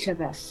for each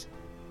of us.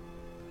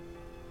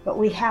 But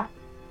we have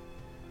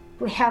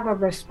a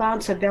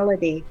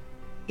responsibility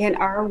in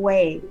our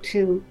way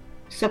to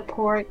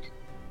support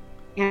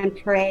and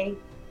pray.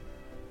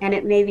 And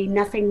it may be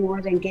nothing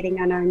more than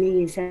getting on our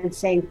knees and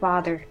saying,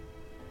 Father,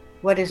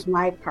 what is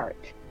my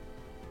part?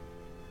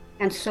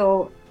 And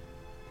so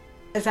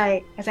as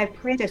I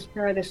pray this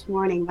prayer this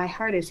morning, my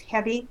heart is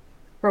heavy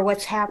for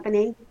what's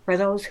happening for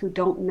those who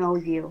don't know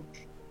you.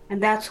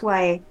 And that's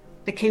why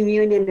the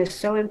communion is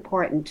so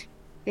important,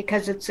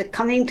 because it's a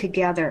coming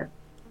together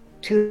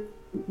to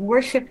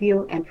worship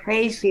you and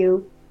praise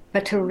you,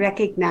 but to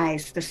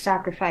recognize the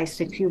sacrifice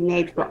that you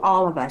made for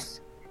all of us,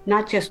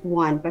 not just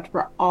one, but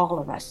for all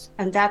of us.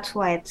 And that's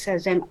why it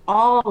says, in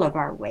all of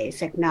our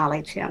ways,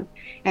 acknowledge him,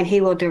 and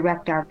he will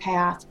direct our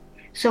path.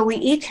 So we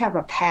each have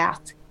a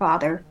path,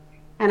 Father,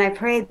 and I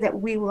pray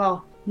that we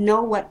will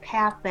know what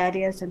path that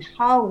is and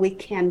how we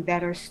can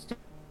better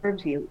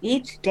serve you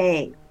each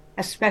day,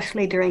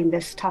 especially during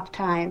this tough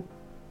time.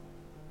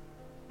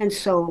 And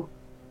so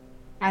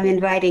I'm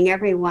inviting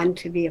everyone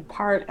to be a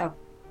part of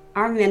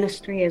our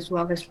ministry as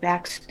well as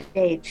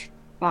backstage,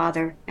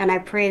 Father. And I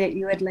pray that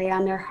you would lay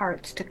on their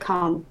hearts to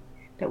come,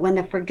 that when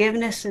the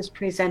forgiveness is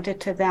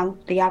presented to them,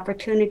 the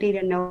opportunity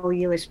to know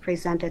you is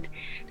presented,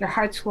 their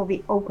hearts will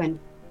be open.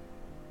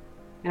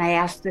 And I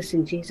ask this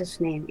in Jesus'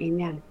 name.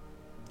 Amen.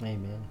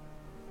 Amen.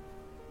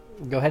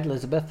 Go ahead,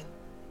 Elizabeth.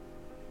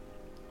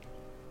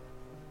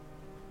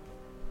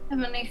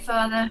 Heavenly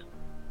Father,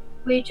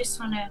 we just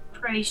want to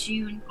praise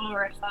you and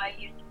glorify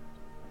you.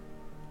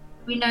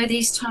 We know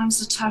these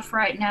times are tough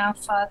right now,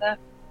 Father.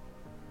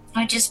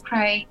 I just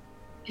pray,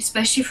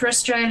 especially for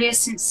Australia,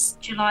 since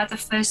July the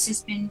 1st,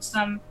 there's been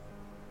some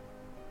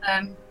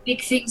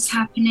big things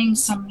happening,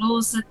 some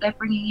laws that they're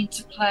bringing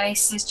into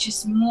place. There's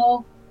just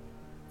more,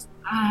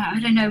 I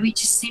don't know, we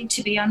just seem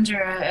to be under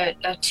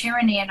a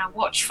tyranny and a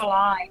watchful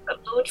eye.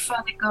 But Lord,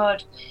 Father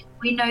God,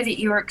 we know that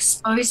you're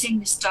exposing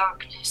this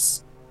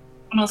darkness.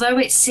 And although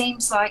it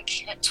seems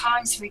like at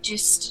times we're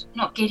just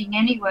not getting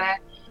anywhere,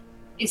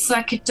 it's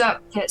like a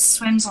duck that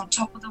swims on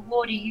top of the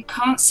water. You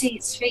can't see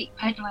its feet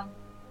pedaling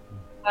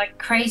like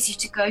crazy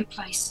to go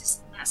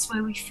places. And that's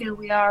where we feel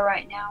we are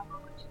right now,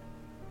 Lord.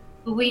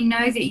 But we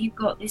know that you've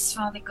got this,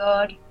 Father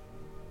God.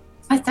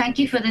 I thank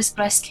you for this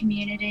blessed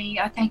community.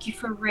 I thank you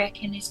for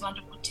Rick and his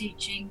wonderful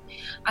teaching.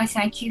 I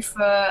thank you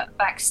for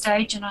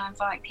backstage, and I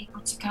invite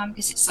people to come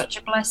because it's such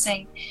a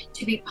blessing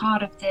to be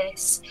part of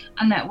this,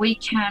 and that we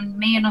can,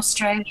 me in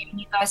Australia and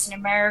you guys in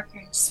America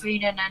and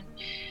Sweden, and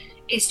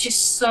it's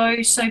just so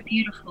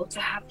beautiful to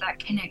have that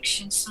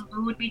connection. So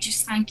Lord, we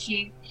just thank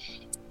you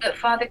that,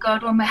 Father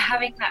God, when we're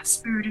having that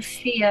spirit of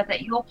fear,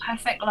 that your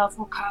perfect love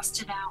will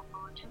cast it out,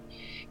 Lord,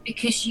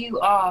 because you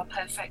are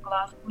perfect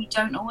love. We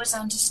don't always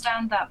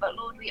understand that, but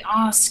Lord, we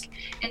ask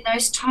in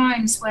those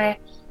times where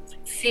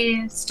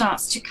fear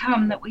starts to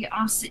come, that we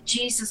ask that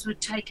Jesus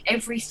would take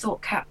every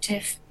thought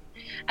captive,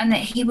 and that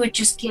he would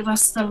just give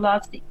us the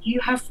love that you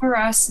have for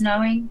us,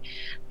 knowing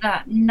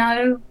that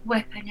no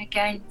weapon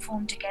again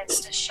formed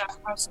against us shall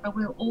prosper.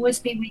 We'll always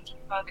be with you,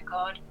 Father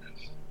God.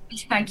 We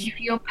thank you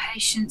for your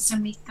patience,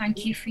 and we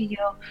thank you for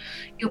your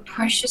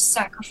precious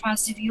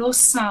sacrifice of your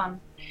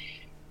Son,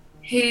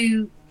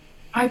 who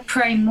I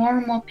pray more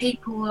and more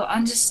people will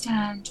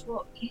understand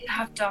what you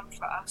have done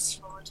for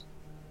us, Lord.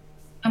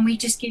 And we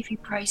just give you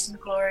praise and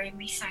glory, and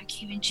we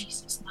thank you in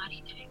Jesus'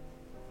 mighty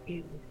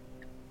name.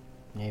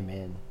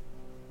 Amen.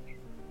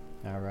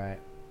 All right.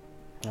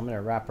 I'm going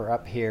to wrap her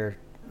up here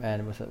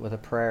and with a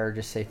prayer.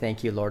 Just say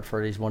thank you, Lord,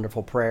 for these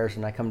wonderful prayers,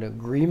 and I come to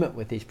agreement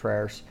with these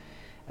prayers.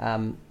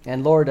 And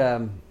Lord,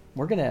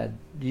 we're going to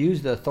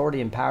use the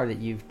authority and power that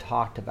you've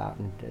talked about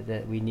and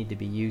that we need to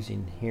be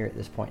using here at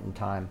this point in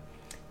time.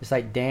 Just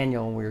like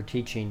Daniel, when we were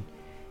teaching,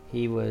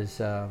 he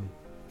was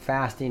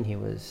fasting. He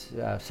was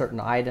certain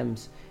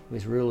items. He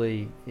was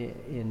really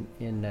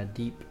in a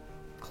deep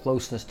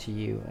closeness to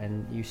you,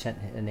 and you sent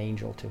an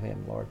angel to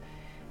him, Lord.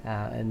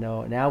 And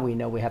now we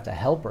know we have the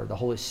Helper, the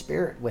Holy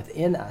Spirit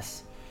within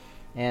us,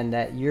 and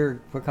that we're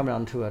coming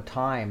onto a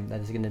time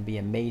that is going to be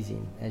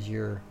amazing, as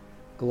your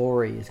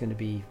glory is going to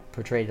be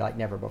portrayed like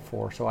never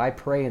before. So I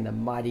pray in the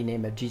mighty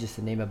name of Jesus,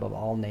 the name above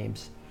all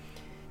names,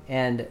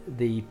 and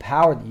the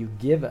power that you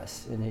give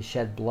us in his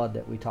shed blood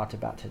that we talked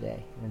about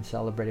today and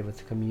celebrated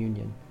with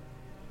communion.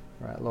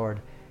 All right, Lord,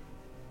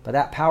 by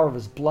that power of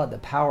his blood, the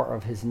power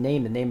of his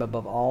name, the name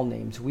above all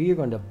names, we are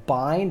going to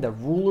bind the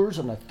rulers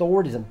and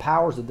authorities and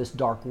powers of this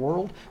dark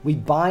world. We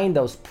bind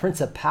those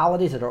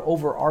principalities that are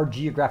over our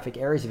geographic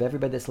areas of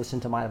everybody that's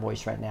listening to my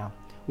voice right now.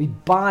 We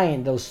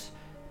bind those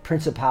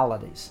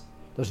principalities,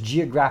 those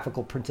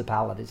geographical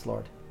principalities,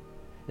 Lord,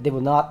 that they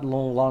will not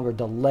no longer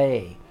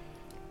delay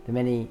the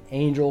many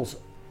angels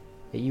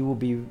that you will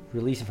be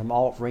releasing from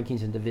all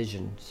rankings and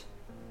divisions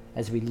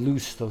as we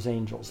loose those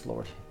angels,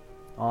 Lord,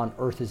 on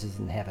earth as is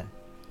in heaven.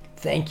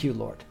 Thank you,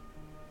 Lord,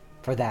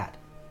 for that.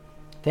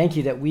 Thank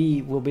you that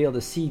we will be able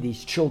to see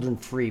these children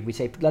free. We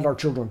say, let our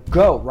children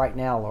go right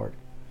now, Lord.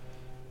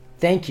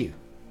 Thank you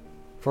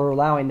for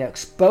allowing the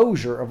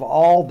exposure of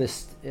all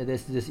this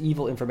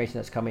evil information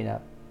that's coming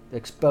up. The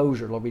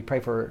exposure, Lord, we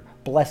pray for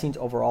blessings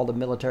over all the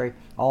military,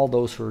 all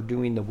those who are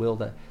doing the will,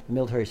 the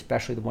military,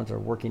 especially the ones that are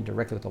working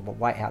directly with the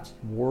White House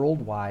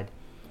worldwide,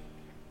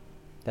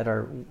 that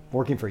are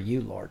working for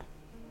you, Lord.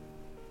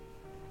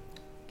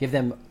 Give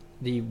them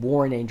the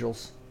warring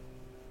angels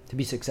to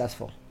be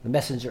successful, the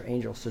messenger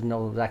angels to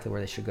know exactly where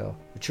they should go,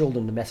 the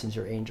children, the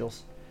messenger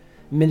angels,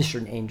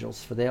 ministering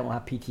angels for they don't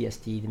have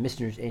PTSD, the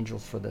messenger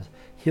angels for the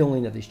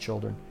healing of these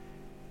children.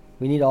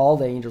 We need all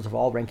the angels of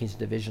all rankings and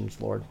divisions,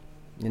 Lord,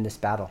 in this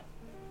battle,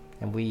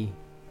 and we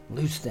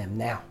loose them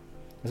now.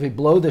 As we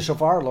blow the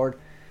shofar, Lord,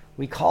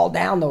 we call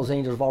down those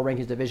angels of all rankings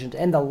and divisions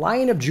and the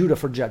Lion of Judah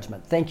for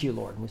judgment. Thank you,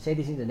 Lord. And we say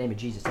these things in the name of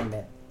Jesus.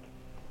 Amen.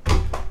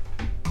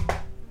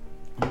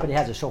 Anybody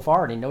has a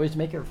shofar and a noise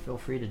maker, feel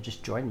free to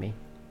just join me.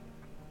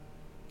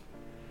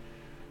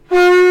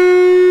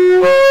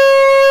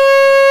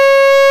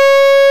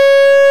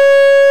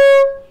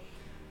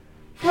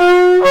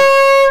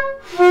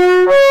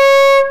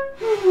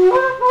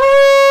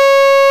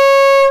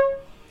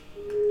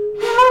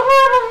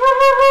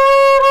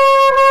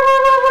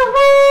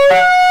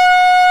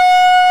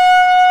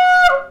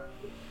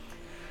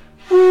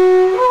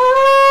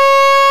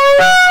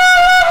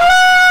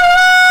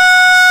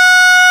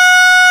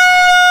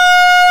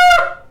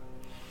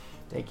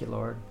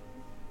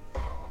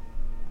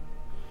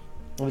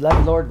 We love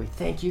you, Lord. We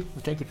thank you.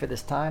 We thank you for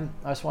this time.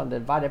 I just wanted to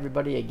invite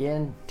everybody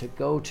again to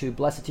go to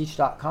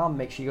blessedteach.com.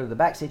 Make sure you go to the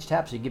Backstage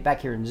tab so you get back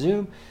here in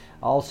Zoom.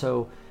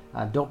 Also,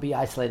 don't be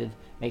isolated.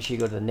 Make sure you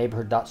go to the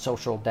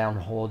neighborhood.social,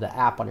 download the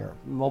app on your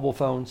mobile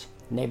phones,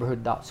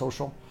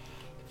 neighborhood.social.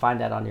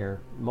 Find that on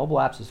your mobile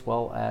apps as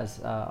well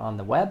as on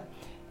the web.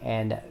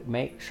 And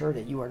make sure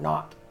that you are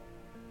not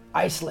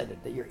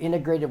isolated, that you're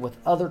integrated with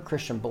other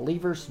Christian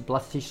believers.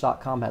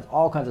 blessedteach.com has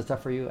all kinds of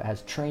stuff for you. It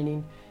has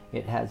training.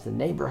 It has the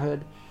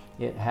neighborhood.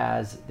 It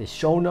has the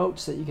show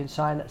notes that you can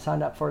sign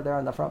up for there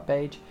on the front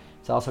page.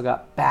 It's also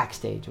got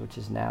Backstage, which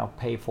is now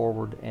pay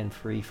forward and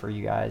free for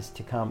you guys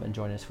to come and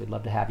join us. We'd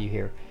love to have you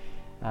here.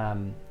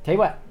 Tell you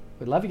what,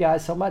 we love you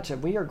guys so much that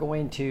we are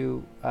going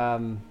to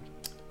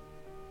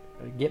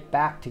get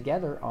back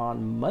together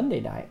on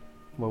Monday night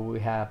where we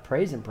have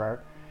praise and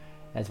prayer,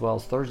 as well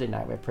as Thursday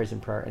night we have praise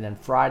and prayer, and then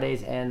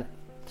Fridays and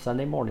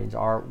Sunday mornings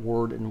are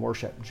word and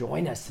worship.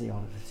 Join us, see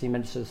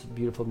this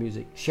beautiful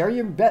music. Share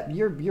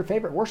your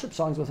favorite worship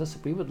songs with us.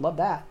 We would love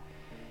that.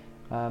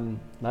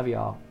 Love you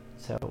all.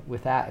 So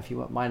with that, if you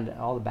wouldn't mind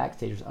all the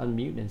Backstagers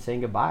unmuting and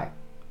saying goodbye.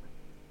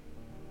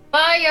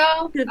 Bye,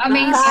 y'all.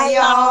 Bye,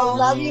 y'all.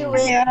 Love you,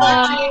 Rick.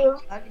 Love you.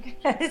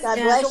 God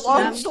bless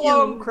you.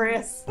 Shalom,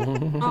 Chris.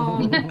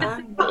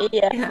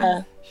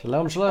 Yeah.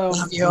 Shalom, shalom.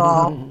 Love you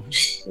all.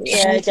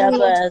 Yeah, God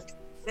bless.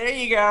 There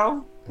you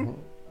go. All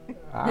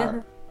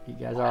right. You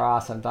guys are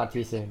awesome. Talk to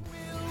you soon.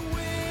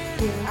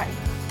 And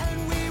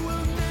we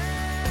will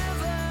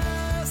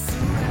never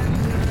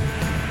surrender.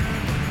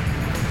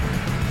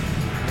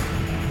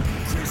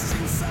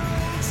 Christian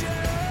soul.